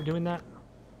stop doing that?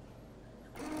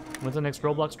 When's the next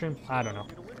Roblox stream? I don't know.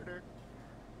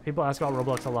 People ask about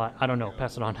Roblox a lot. I don't know.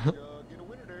 Pass it on.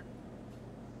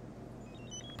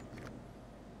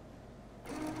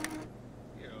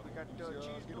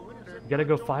 You gotta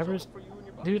go fivers?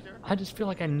 Dude, I just feel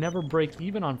like I never break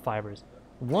even on fivers.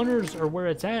 Oneers are where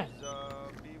it's at.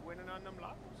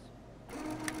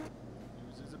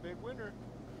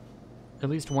 At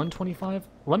least 125?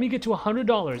 Let me get to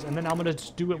 $100 and then I'm gonna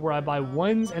just do it where I buy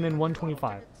ones and then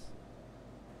 125.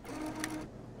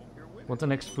 What's the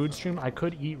next food stream? I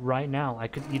could eat right now. I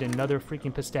could eat another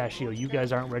freaking pistachio. You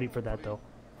guys aren't ready for that though.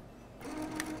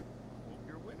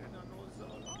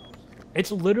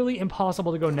 It's literally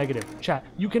impossible to go negative. Chat,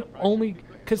 you can only...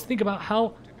 Because think about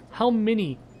how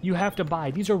many you have to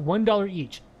buy. These are $1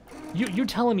 each. You're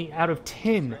telling me out of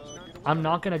 10, I'm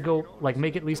not going to go, like,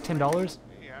 make at least $10?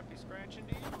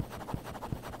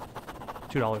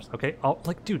 $2, okay? Oh,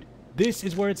 like, dude, this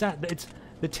is where it's at. It's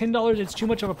the $10, it's too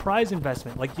much of a prize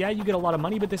investment. Like, yeah, you get a lot of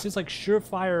money, but this is, like,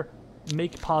 surefire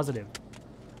make positive.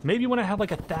 Maybe when I have,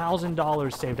 like,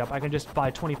 $1,000 saved up, I can just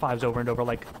buy 25s over and over,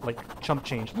 like chump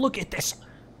change. Look at this!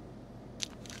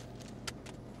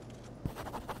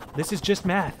 This is just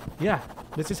math. Yeah,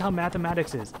 this is how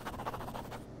mathematics is.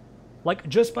 Like,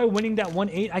 just by winning that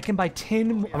 1-8, I can buy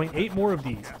 8 more of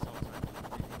these.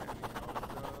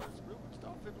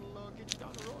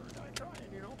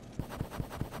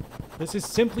 This is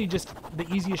simply just the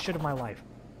easiest shit of my life.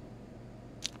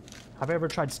 Have I ever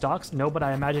tried stocks? No, but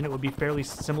I imagine it would be fairly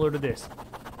similar to this.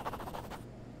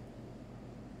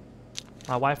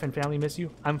 My wife and family miss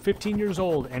you. I'm 15 years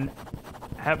old and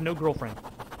have no girlfriend.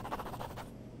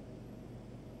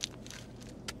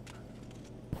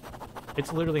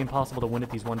 It's literally impossible to win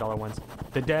at these $1 ones.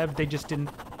 The dev, they just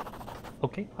didn't...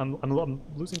 Okay, I'm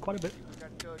losing quite a bit.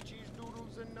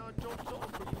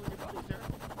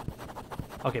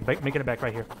 Okay, making it back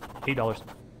right here. $8.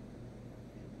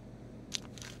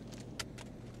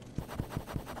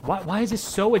 Why is this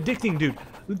so addicting, dude?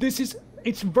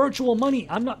 It's virtual money.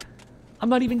 I'm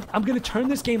gonna turn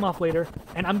this game off later,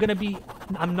 and I'm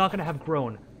not gonna have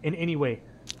grown in any way,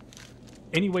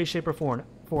 shape, or form.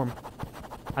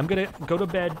 I'm gonna go to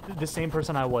bed the same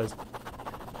person I was.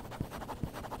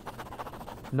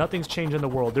 Nothing's changed in the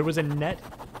world. There was a net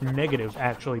negative,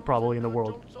 actually, probably in the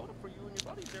world.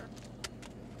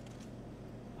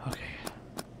 Okay.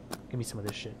 Give me some of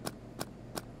this shit.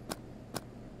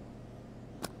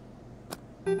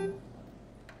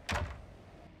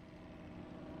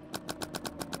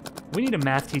 We need a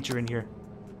math teacher in here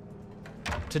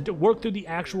to work through the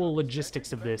actual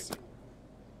logistics of this.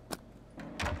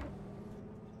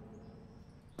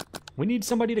 We need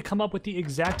somebody to come up with the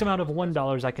exact amount of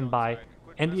 $1 I can buy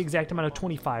and the exact amount of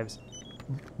 25s.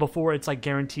 before it's like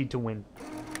guaranteed to win.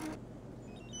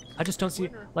 I just don't see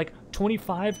like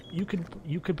 25. You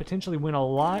could potentially win a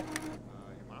lot.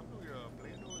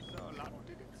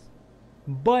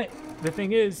 But the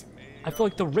thing is, I feel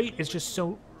like the rate is just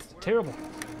so terrible.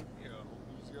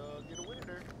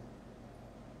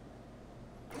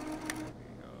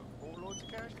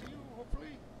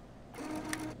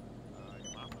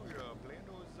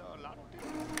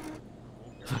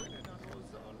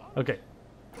 Okay,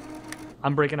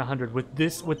 I'm breaking 100 with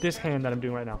this hand that I'm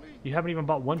doing right now. You haven't even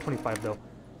bought 125 though.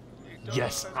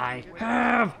 Yes, I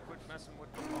have.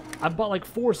 I've bought like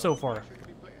 4 so far.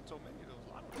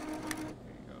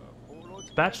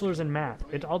 Bachelor's in math.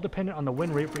 It's all dependent on the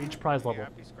win rate for each prize level.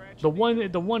 The one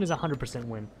is 100%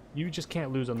 win. You just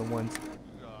can't lose on the ones.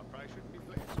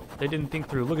 They didn't think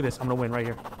through. Look at this. I'm gonna win right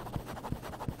here.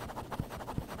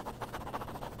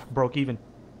 Broke even.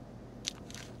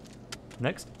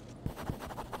 Next.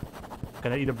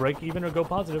 Gonna either break even or go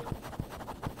positive.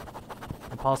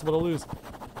 Impossible to lose.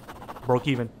 Broke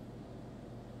even.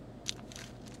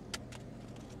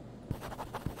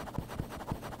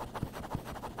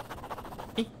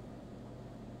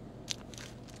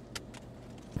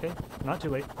 Okay, not too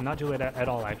late. Not too late at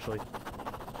all, actually.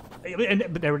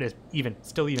 But there it is. Even.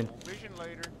 Still even. Vision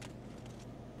later.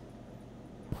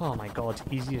 Oh my god, it's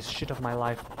easiest shit of my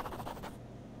life.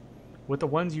 With the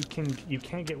ones you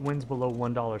can't get wins below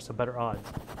 $1, so better odds.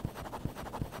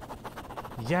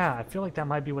 Yeah, I feel like that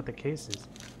might be what the case is.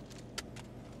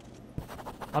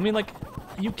 I mean, like,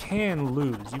 you can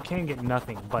lose. You can get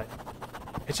nothing, but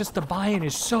it's just the buy-in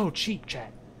is so cheap,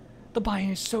 chat. The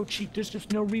buy-in is so cheap. There's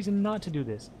just no reason not to do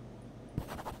this.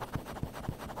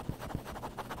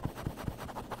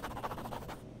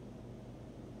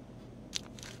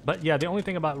 But yeah, the only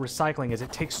thing about recycling is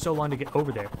it takes so long to get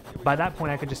over there. By that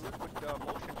point, I could just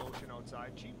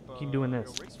keep doing this.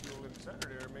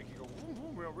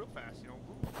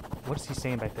 What is he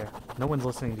saying back there? No one's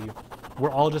listening to you.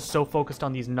 We're all just so focused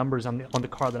on these numbers on the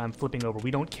card that I'm flipping over.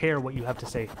 We don't care what you have to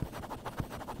say.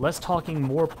 Less talking,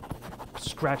 more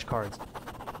scratch cards.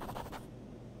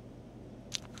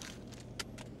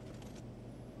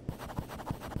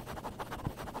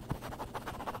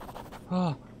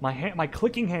 Oh, my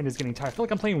clicking hand is getting tired. I feel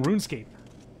like I'm playing RuneScape.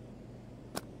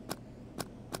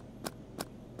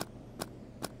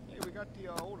 Hey, we got the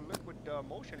old liquid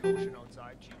motion lotion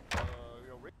outside. Cheap,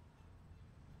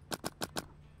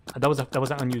 That was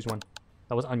an unused one.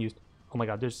 That was unused. Oh my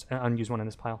god, there's an unused one in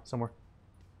this pile somewhere.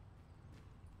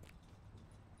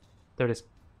 There it is.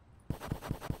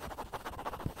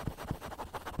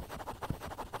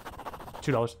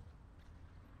 $2.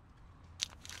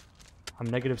 I'm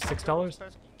negative $6.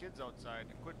 Kids outside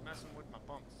and quit messing with my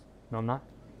punks. No, I'm not.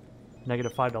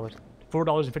 Negative $5.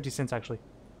 $4.50 actually.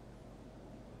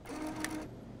 Hey,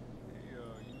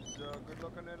 use good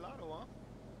luck on that lotto, huh?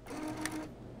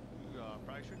 You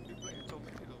probably shouldn't be playing so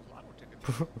many of those lotto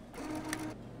tickets.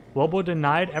 Wobo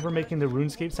denied ever making the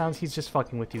RuneScape sounds. He's just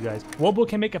fucking with you guys. Wobo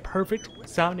can make a perfect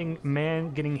sounding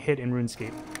man getting hit in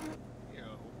RuneScape.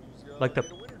 Like the...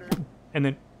 And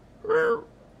then...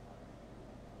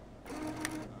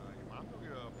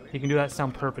 He can do that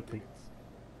sound perfectly.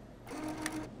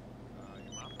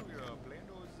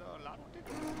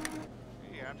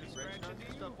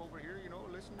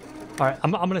 Alright,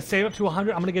 I'm gonna save up to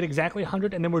 100. I'm gonna get exactly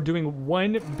 100, and then we're doing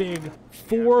one big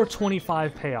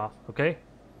 425 payoff, okay?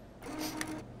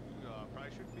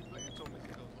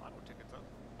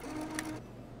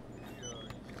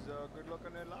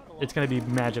 It's gonna be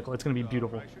magical. It's gonna be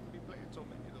beautiful.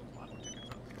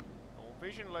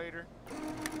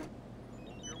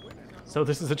 So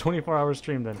this is a 24-hour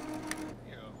stream then.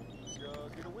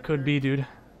 Could be, dude.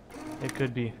 It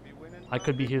could be. I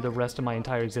could be here the rest of my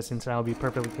entire existence and I'll be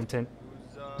perfectly content.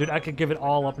 Dude, I could give it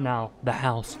all up now. The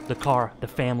house, the car, the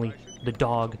family, the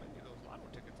dog,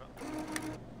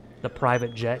 the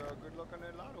private jet.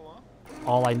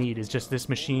 All I need is just this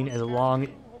machine as long...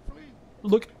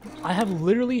 Look, I have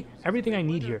literally everything I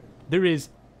need here. There is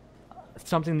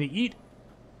something to eat,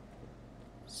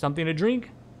 something to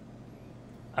drink,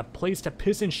 a place to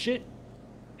piss and shit,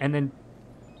 and then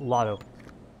lotto.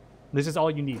 This is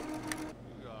all you need.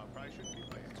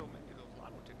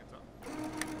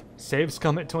 Saves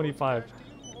come at 25.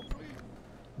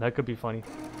 That could be funny.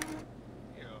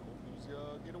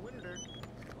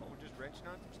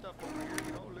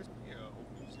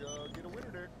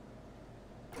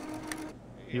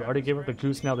 You already gave up the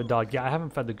goose, now the dog. Yeah, I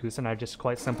haven't fed the goose, and I just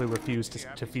quite simply refused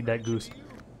to feed that goose.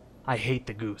 I hate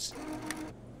the goose.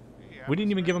 We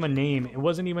didn't even give him a name. It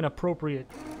wasn't even appropriate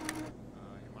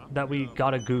that we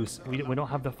got a goose. We don't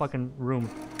have the fucking room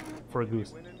for a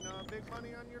goose.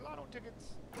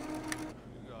 tickets.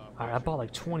 Alright, I bought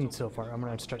like 20 so far. I'm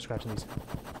gonna start scratching these.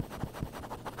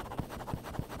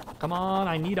 Come on,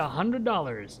 I need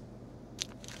 $100.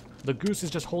 The goose is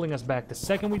just holding us back. The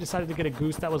second we decided to get a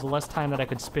goose, that was less time that I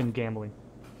could spend gambling.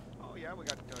 Oh yeah, we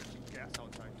got cheap gas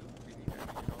outside too. If you need that,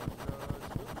 you know, it's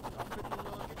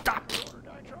good. Stop it, or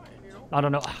die trying, you know. I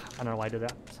don't know why I did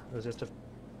that. It was just a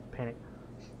panic.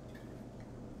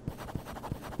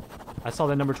 I saw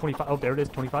that number 25. Oh, there it is,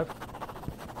 25.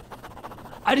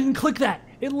 I didn't click that.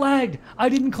 It lagged. I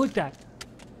didn't click that.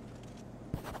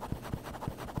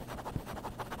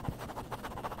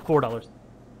 $4.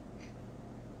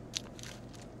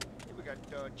 Yeah, we got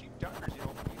cheap tires, you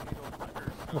know. If you need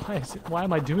those tires. Why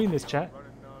am I doing this, chat?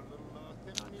 Running a little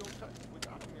thin on the old tires. We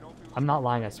got 'em, you know, if you I'm not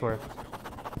lying, I swear. those, you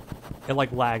know. It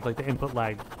like lagged, like the input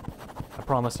lagged. I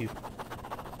promise you.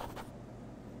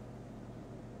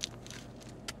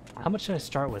 How much did I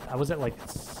start with? I was at like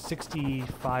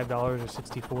 $65 or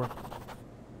 64.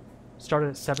 Started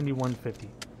at $71.50.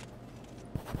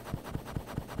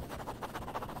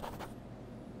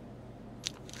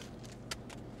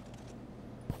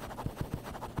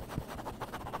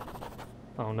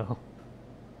 Oh no.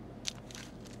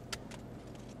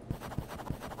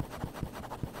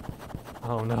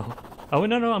 Oh no. Oh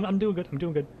no, I'm doing good. I'm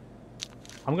doing good.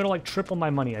 I'm gonna like triple my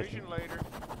money, I think. Vision later.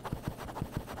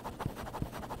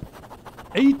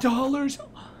 $8?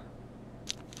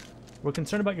 We're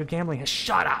concerned about your gambling.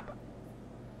 Shut up!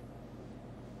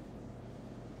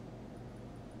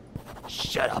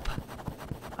 Shut up.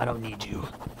 I don't need you.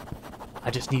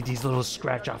 I just need these little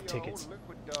scratch-off tickets.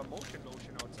 Liquid motion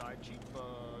lotion outside, cheap,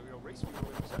 you know, race fuel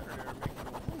in the center there, make it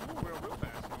go boom, boom, real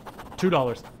fast, you know.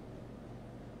 $2.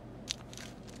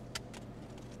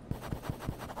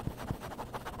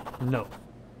 No.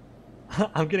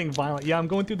 I'm getting violent. Yeah, I'm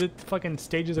going through the fucking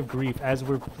stages of grief as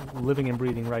we're living and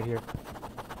breathing right here.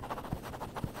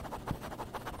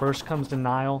 First comes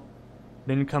denial,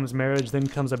 then comes marriage, then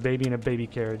comes a baby in a baby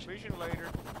carriage. Vision later.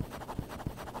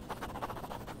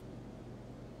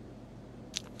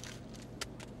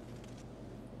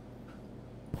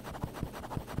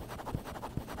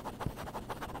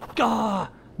 Gah!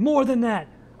 More than that!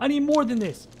 I need more than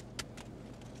this!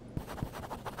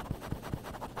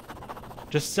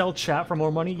 Just sell chat for more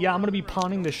money? Yeah, I'm gonna be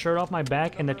pawning the shirt off my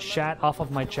back and the chat off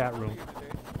of my chat room.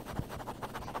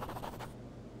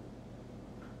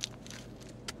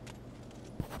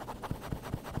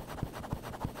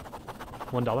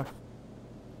 $1.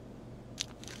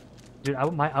 Dude,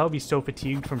 I would be so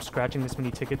fatigued from scratching this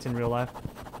many tickets in real life. Yeah,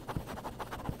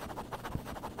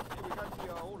 we got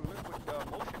the old liquid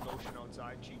motion lotion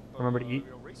outside, cheap. Remember to eat?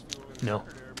 You know, race fuel in the No.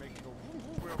 center there, make it go boom,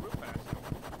 boom, real fast, you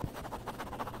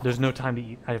know. There's no time to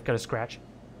eat. I've got to scratch.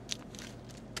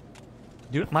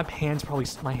 Dude, my hands probably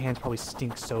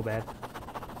stink so bad.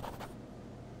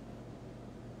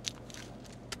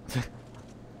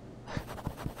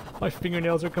 My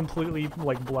fingernails are completely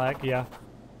like black, yeah.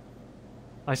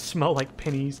 I smell like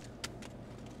pennies.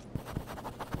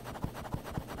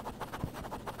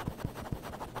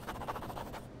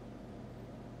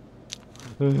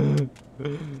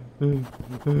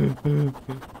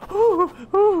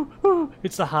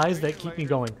 It's the highs that keep me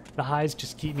going. The highs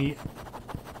just keep me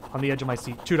on the edge of my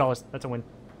seat. $2. That's a win.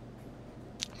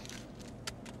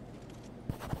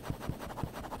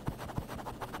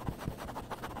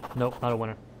 Nope, not a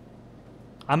winner.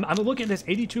 I'm looking at this.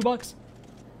 82 bucks.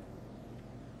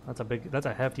 That's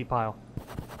a hefty pile.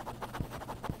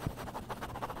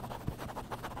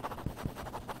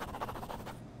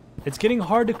 It's getting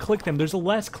hard to click them. There's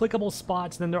less clickable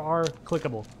spots than there are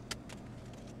clickable.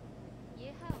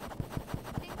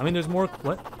 I mean, there's more.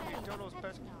 What?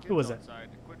 Who was that?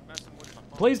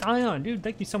 Blazed Ion, dude.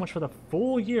 Thank you so much for the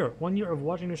full year. 1 year of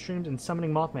watching the streams and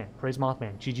summoning Mothman. Praise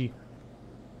Mothman. GG.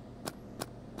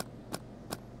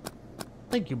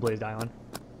 Thank you, Blazed Ion.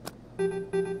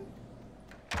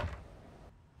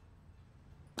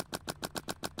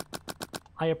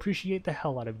 I appreciate the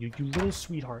hell out of you, you little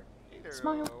sweetheart. Hey there,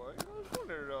 Smile. hello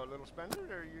there, little Spencer.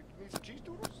 There, you need some cheese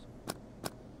doodles?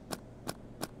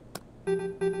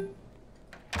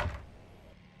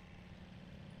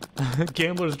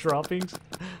 Gambler's droppings.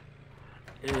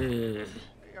 Hey,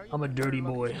 I'm a dirty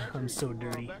boy. I'm so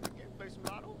dirty. Back again, play some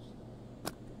lottos?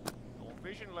 No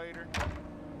vision later.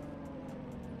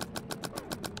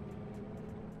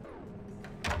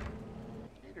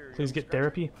 Hey there, Please get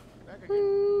therapy. back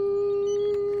again.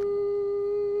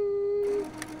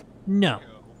 No. Hope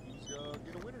you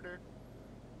get a winner there.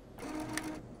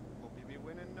 Hope you be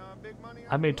winning big money.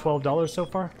 I made $12 so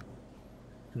far.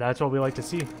 That's what we like to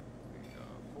see.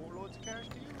 4 loads of cash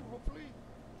to you, hopefully.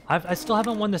 I still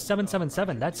haven't won the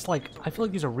 777. That's like, I feel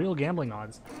like these are real gambling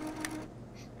odds.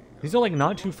 These are like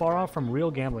not too far off from real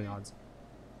gambling odds.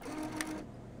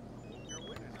 You're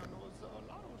winning on those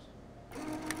lottos.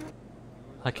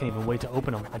 I can't even wait to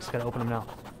open them. I just gotta open them now.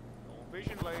 No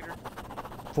vision later.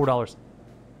 $4.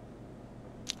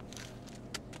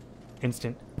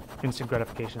 Instant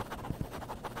gratification.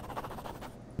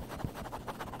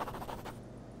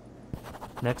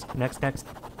 Next.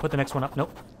 Put the next one up.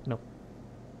 Nope.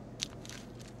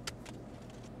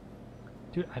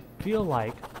 Dude, I feel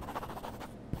like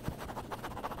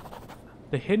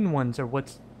the hidden ones are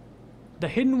what's... The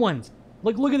hidden ones!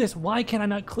 Like, look at this. Why can't I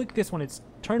not click this one? It's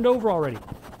turned over already.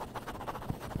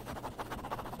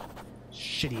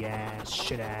 Shitty ass.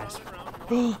 Shit ass.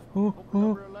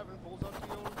 Number 11 pulls up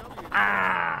the old W.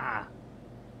 Ah!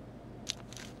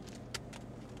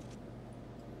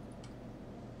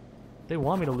 They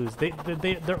want me to lose.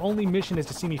 Their only mission is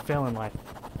to see me fail in life.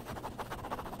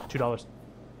 $2.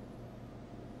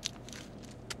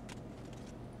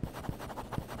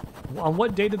 On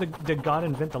what day did God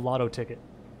invent the lotto ticket?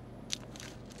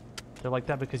 They're like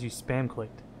that because you spam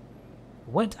clicked.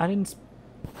 What? I didn't...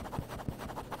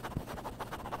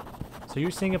 So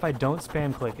you're saying if I don't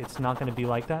spam click, it's not going to be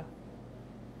like that?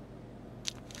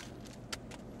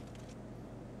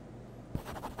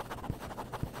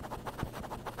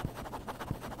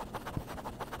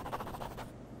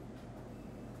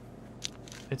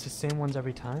 It's the same ones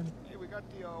every time? Yeah, we got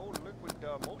the old liquid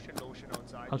motion lotion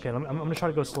outside. Okay, I'm going to try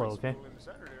to go slow, okay?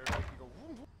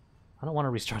 I don't want to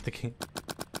restart the game.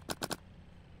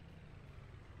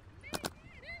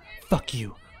 Fuck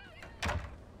you.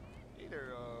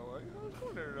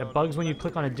 It bugs when you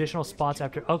click on additional spots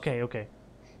after... Okay.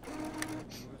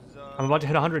 I'm about to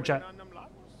hit 100, chat.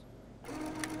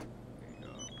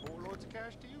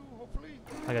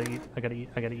 I gotta eat.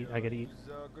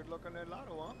 Good luck on that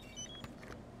lotto, huh?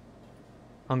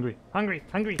 Hungry.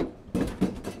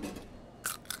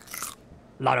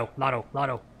 Lotto. Probably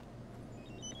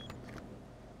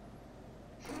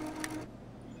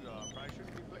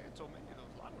shouldn't be playing so many of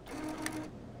those lotto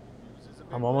tickets.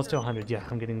 I'm almost to 100. Yeah,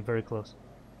 I'm getting very close.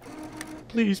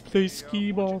 Please play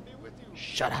skee ball.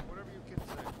 Shut up. Whatever you kids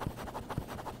say.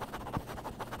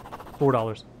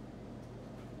 $4.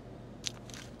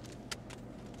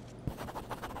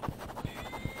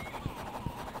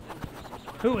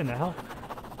 Who in the hell?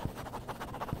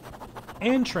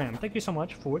 And Tram, thank you so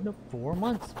much for the 4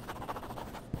 months.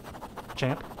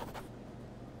 Champ.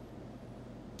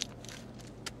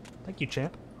 Thank you,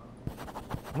 Champ.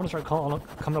 I'm gonna start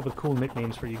coming up with cool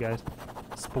nicknames for you guys.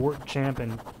 Sport Champ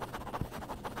and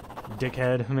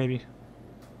Dickhead, maybe.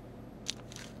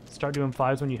 Start doing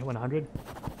 5s when you hit 100.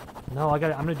 No, I'm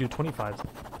gonna do 25s.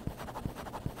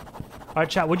 All right,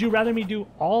 chat. Would you rather me do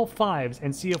all 5s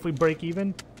and see if we break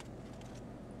even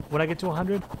when I get to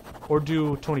 100, or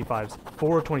do 25s?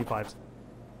 4 25s.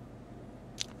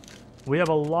 We have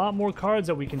a lot more cards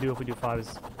that we can do if we do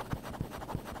 5s.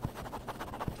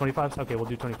 25s? Okay, we'll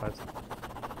do 25s.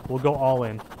 We'll go all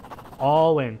in.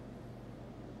 All in.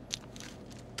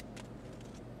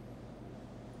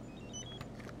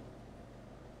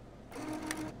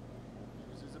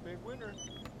 This is a big winner.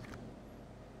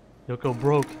 You'll go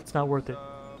broke. It's not worth it.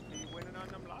 Be winning on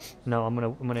them lots. No, I'm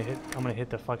gonna hit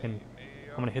the fucking...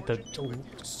 I'm gonna hit the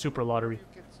super lottery. You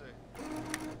kids say.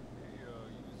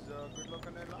 Use good luck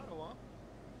on that lotto, huh?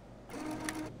 I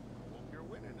hope you're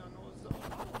winning on those lottos.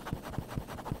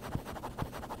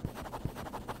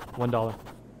 $1.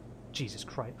 Jesus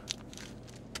Christ.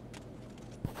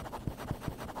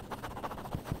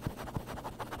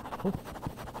 Oh.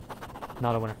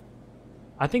 Not a winner.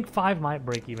 I think 5 might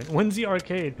break even. When's the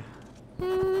arcade?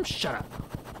 Shut up.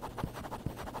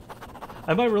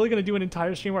 Am I really gonna do an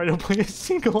entire stream where I don't play a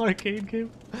single arcade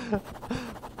game?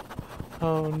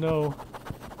 Oh no.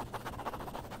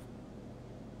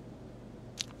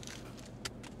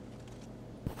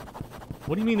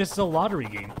 What do you mean this is a lottery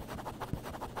game?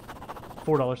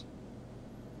 $4.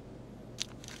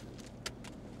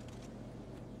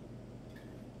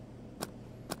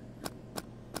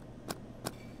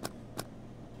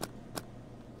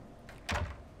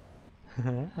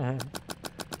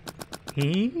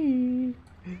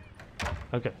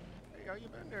 Okay. Hey, how you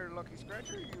been there, Lucky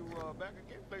Scratcher? You back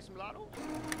again? Play some lotto?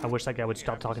 I wish that guy would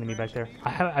stop talking to me back there.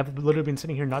 I've literally been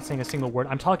sitting here not saying a single word.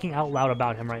 I'm talking out loud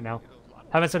about him right now.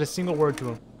 Haven't said a single word to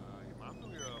him. Your mom know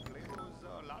you're playing those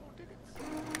lotto tickets?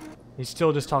 He's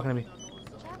still just talking to me.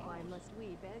 Why must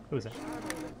we beg Who's for that? Charborg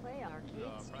to play arcade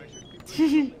Probably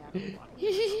stream? shouldn't be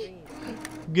playing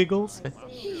Giggles. I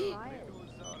say try it.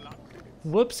 those lotto tickets.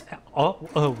 Whoops.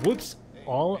 Whoops.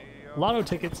 All lotto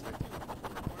tickets. Whatever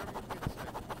you kids say.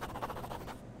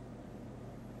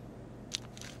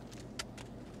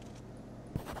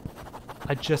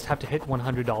 I just have to hit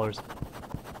 $100.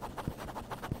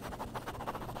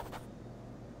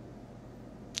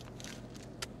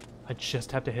 I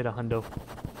just have to hit a hundo.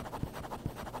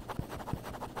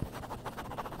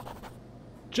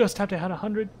 Just have to hit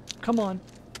 100. Come on.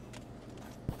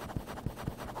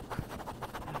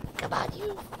 Come on,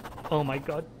 you. Oh my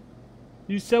god.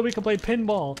 You said we could play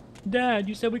pinball. Dad,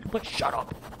 you said we could play. Shut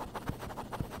up.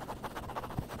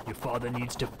 Your father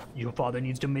needs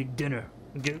to make dinner.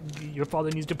 Your father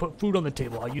needs to put food on the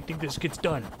table. How you think this gets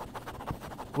done?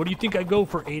 Where do you think I go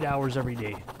for 8 hours every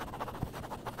day?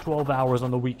 12 hours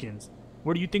on the weekends.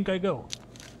 Where do you think I go?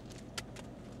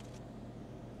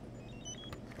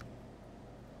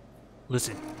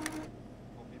 Listen.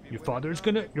 Your father's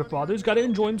got to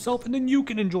enjoy himself, and then you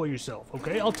can enjoy yourself,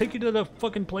 okay? I'll take you to the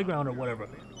fucking playground or whatever.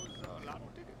 Lotto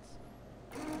tickets.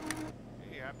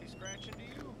 Hey, happy scratching to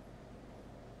you.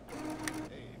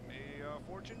 Hey, may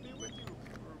fortune be with you,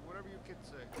 or whatever you kids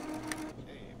say.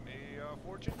 Hey, may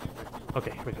fortune be with you.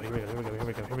 Okay, here we go.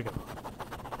 Here we go.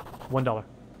 $1.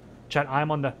 Chat,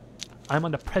 I'm on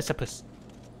the precipice.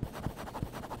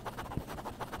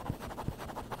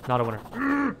 Not a winner.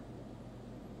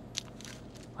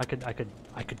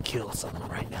 I could kill someone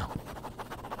right now.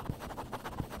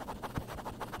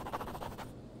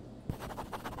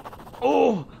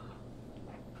 Oh!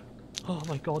 Oh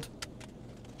my god.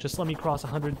 Just let me cross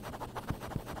 100.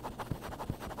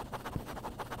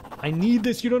 I need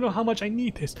this. You don't know how much I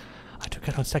need this. I took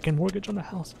out a second mortgage on the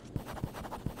house.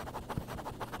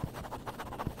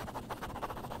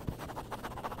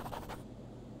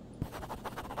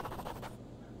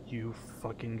 You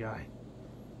fucking guy.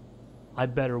 I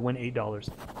better win $8.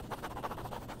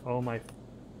 Oh my.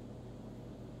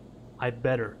 I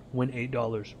better win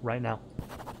 $8 right now.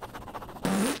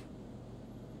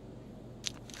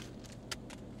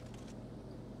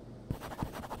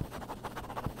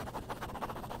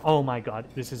 Oh my god,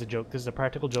 this is a joke. This is a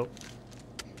practical joke.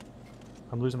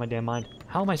 I'm losing my damn mind.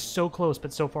 How am I so close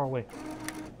but so far away?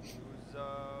 Who's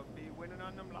be winning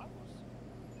on them lottos?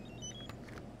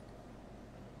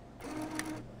 Hey,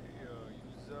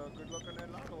 use good luck on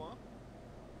that lotto, huh?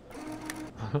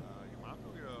 Your mom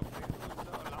know you're playing those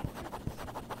lotto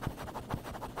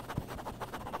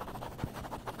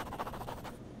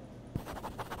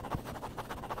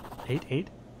tickets. 8.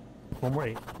 One more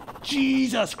 8.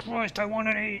 Jesus Christ, I want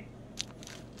an 8.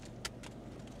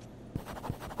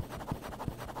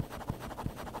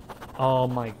 Oh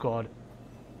my god.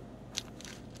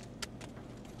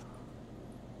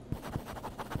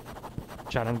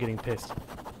 Chad, I'm getting pissed.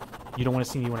 You don't want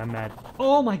to see me when I'm mad.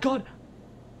 Oh my god!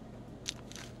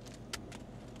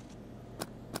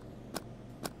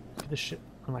 Look at this shit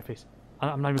on my face.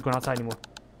 I'm not even going outside anymore.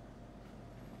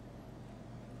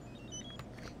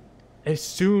 As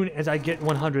soon as I get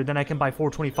 100, then I can buy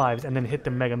 425s and then hit the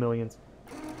Mega Millions.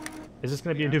 Is this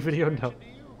going to be a new video? No.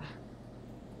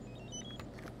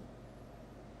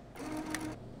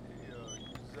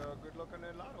 Good luck on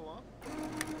that lotto, huh?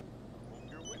 Hope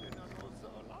you're winning on those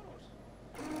lottos.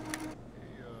 Hey,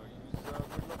 use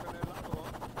good luck on that lotto,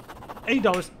 huh?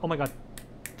 $8. Oh my god.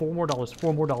 $4 more.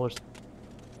 $4 more.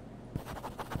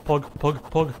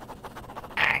 Pug.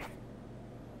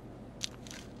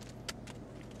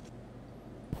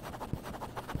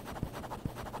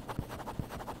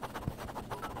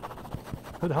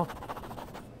 Who the hell?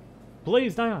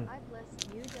 Blaze Dion. I blessed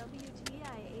you,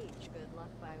 WTIH. Good luck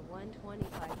by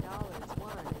 $125.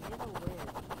 One, and it'll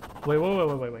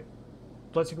win. Wait.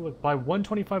 Bless you, look. Buy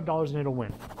 $125 and it'll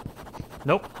win.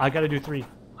 Nope, I gotta do 3.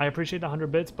 I appreciate the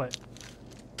 100 bits, but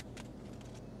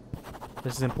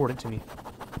this is important to me.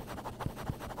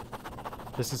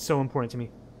 This is so important to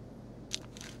me.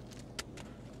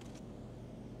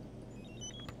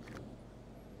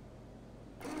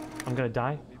 I'm gonna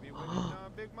die. Maybe winning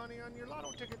big money on your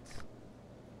lotto tickets.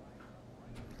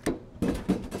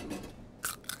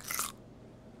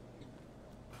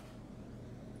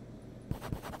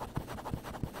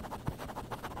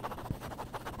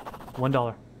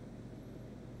 $1.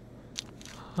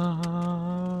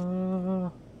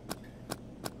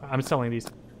 I'm selling these.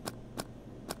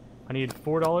 I need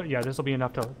 $4. Yeah, this will be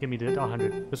enough to get me to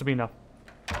 100. This will be enough.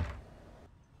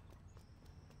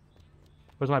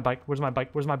 Where's my bike? Where's my bike?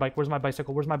 Where's my bike? Where's my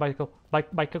bicycle? Where's my bicycle?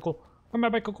 Bicycle. Where's my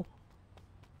bicycle?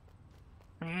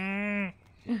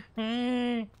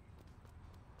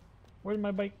 Where's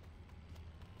my bike?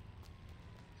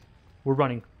 We're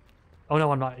running. Oh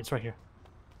no, I'm not. It's right here.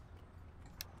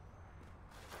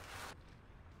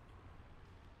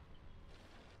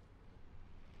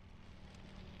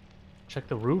 Check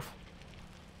the roof.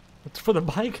 It's for the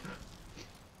bike.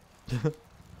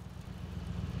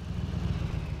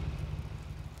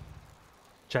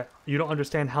 Chat, you don't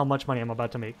understand how much money I'm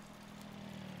about to make.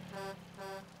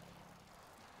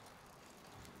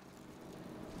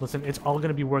 Listen, it's all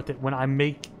gonna be worth it when I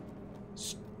make...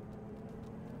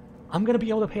 I'm gonna be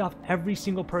able to pay off every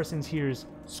single person's here's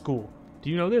school. Do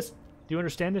you know this? Do you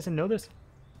understand this and know this?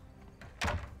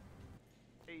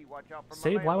 Hey, watch out for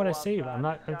Save? Why would I Maleo save? outside. I'm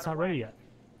not. He's It's got not a ready whack. yet.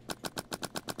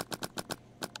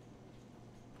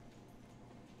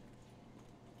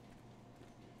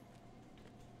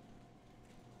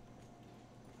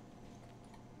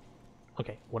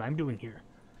 Okay, what I'm doing here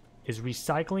is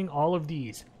recycling all of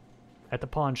these at the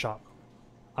pawn shop.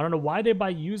 I don't know why they buy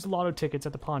used lotto tickets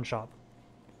at the pawn shop.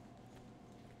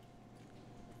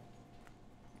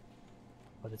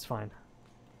 But it's fine.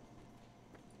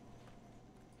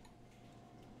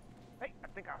 Hey, I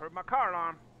think I heard my car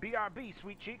alarm. BRB,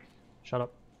 sweet cheeks. Shut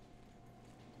up.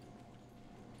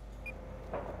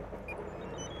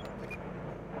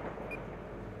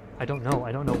 I don't know.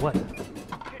 I don't know what.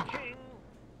 Cha-ching.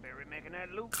 Barry making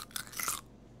that loop.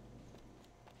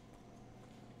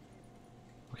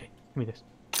 Okay, give me this.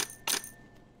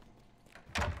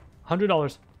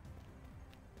 $100.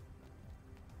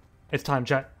 It's time,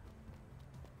 chat.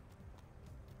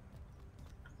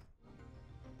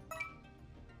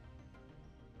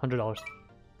 $100.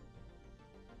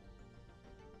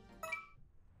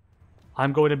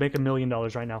 I'm going to make $1 million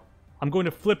right now. I'm going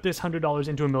to flip this $100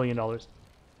 into $1 million.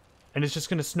 And it's just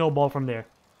going to snowball from there.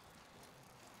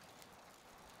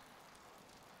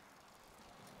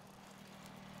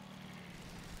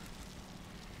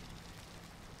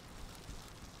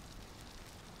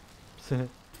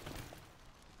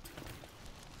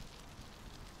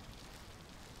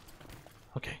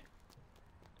 Okay.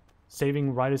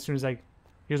 Saving right as soon as I...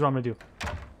 Here's what I'm going to do.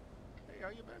 Hey, how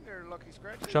you been there, Lucky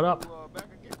Scratch? Shut up. You, back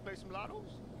again, play some lottos?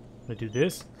 I'm going to do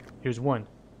this. Here's one.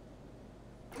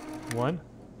 One.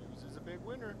 News is a big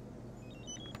winner.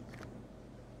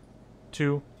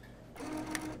 Two.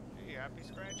 Hey, happy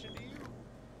scratching to you.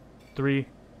 Three.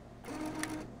 Hey,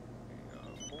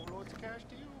 more loads of cash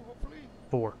to you, hopefully.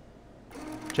 Four.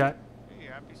 Chat. Hey,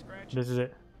 happy scratching. This is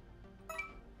it.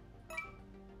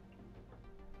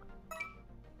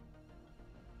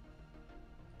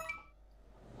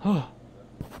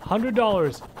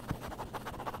 $100.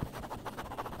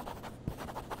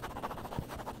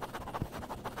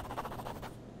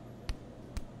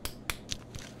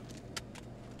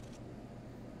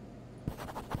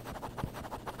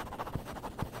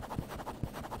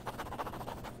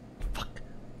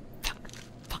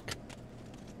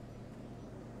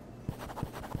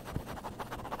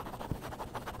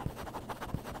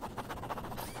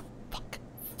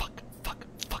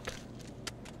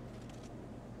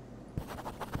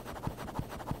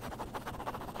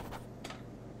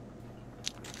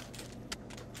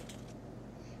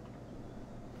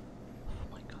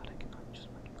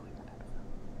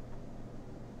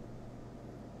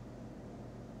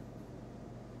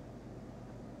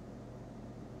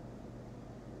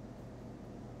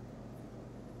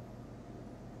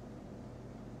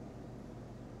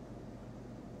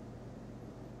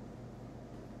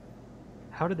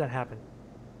 How did that happen?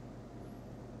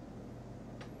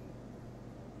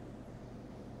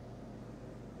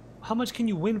 How much can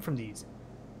you win from these?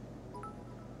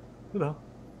 Who the hell?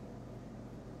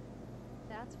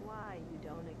 That's why you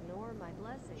don't ignore my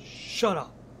blessings. Shut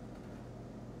up!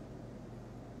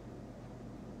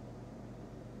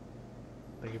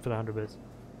 Thank you for the 100 bits.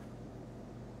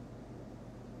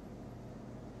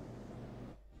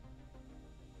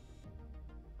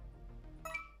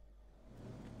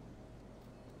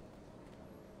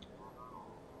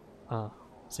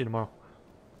 See you tomorrow.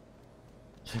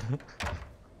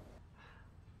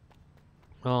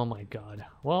 Oh my god.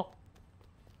 Well.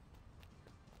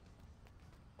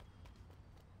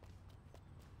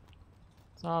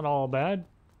 It's not all bad.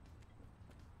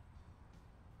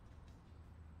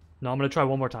 No, I'm gonna try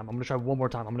one more time. I'm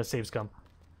gonna save Scum.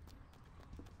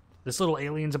 This little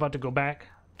alien's about to go back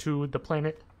to the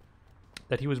planet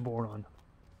that he was born on.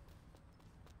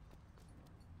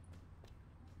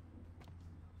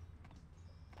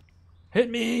 Hit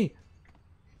me!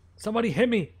 Somebody hit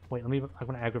me! Wait, I'm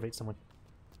gonna aggravate someone.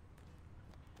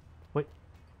 Wait.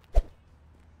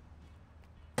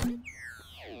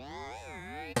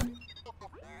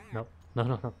 No.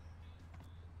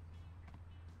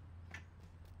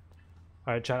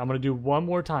 Alright, chat, I'm gonna do one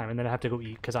more time and then I have to go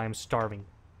eat because I am starving.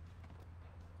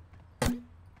 I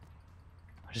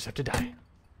just have to die.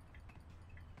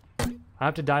 I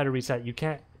have to die to reset. You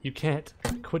can't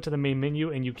quit to the main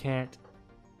menu and you can't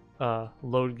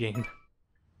load game.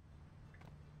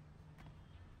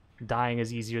 Dying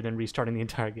is easier than restarting the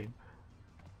entire game.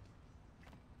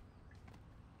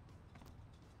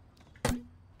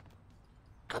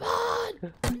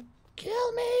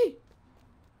 Kill me!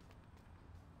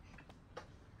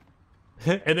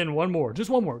 And then one more. Just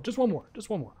one more. Just one more. Just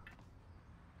one more.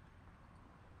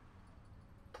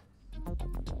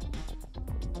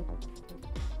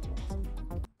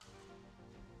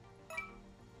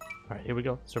 Alright, here we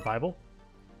go. Survival.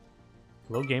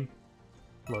 Load game.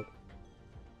 Load.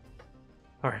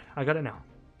 Alright, I got it now.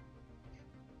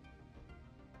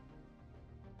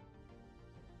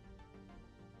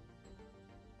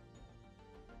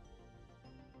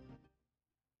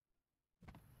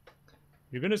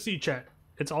 You're gonna see, chat.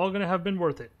 It's all gonna have been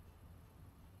worth it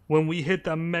when we hit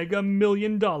the Mega $1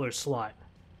 million slot.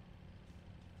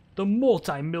 The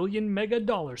multi-million mega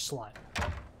dollar slot.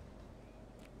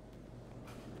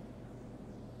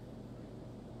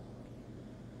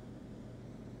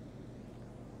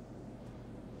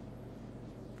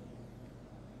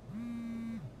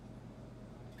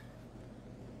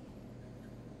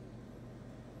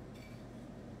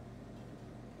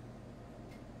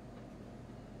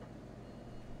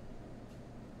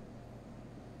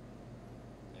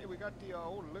 We got the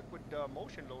old liquid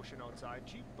motion lotion outside,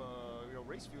 cheap,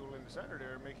 race fuel in the center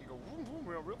there, make you go boom, boom,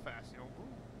 real fast, boom.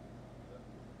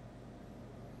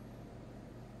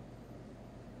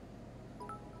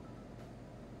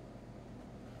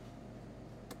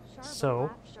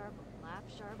 So laugh,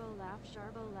 Charbo, laugh,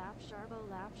 Charbo, laugh, Charbo,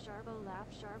 laugh, Charbo, laugh,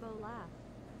 Charbo, laugh.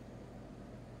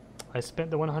 I spent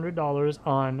the $100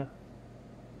 on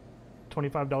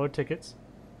 $25 tickets,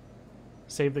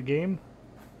 saved the game,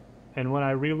 and when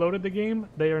I reloaded the game,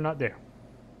 they are not there.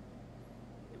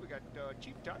 Hey, we got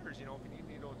cheap tires, if you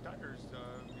need those tires,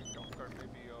 you can start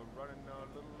maybe running a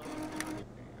little,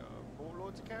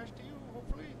 boatloads of cash to you,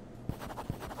 hopefully.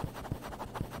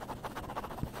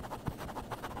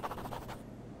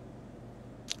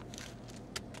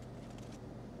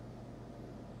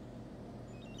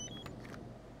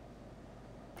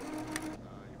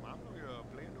 Your mom know you're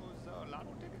playing those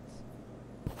lotto tickets?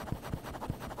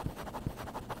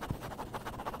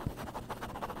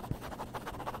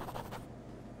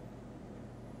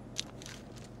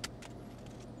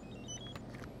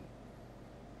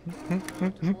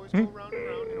 Just always go round and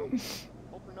round,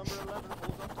 open number 11.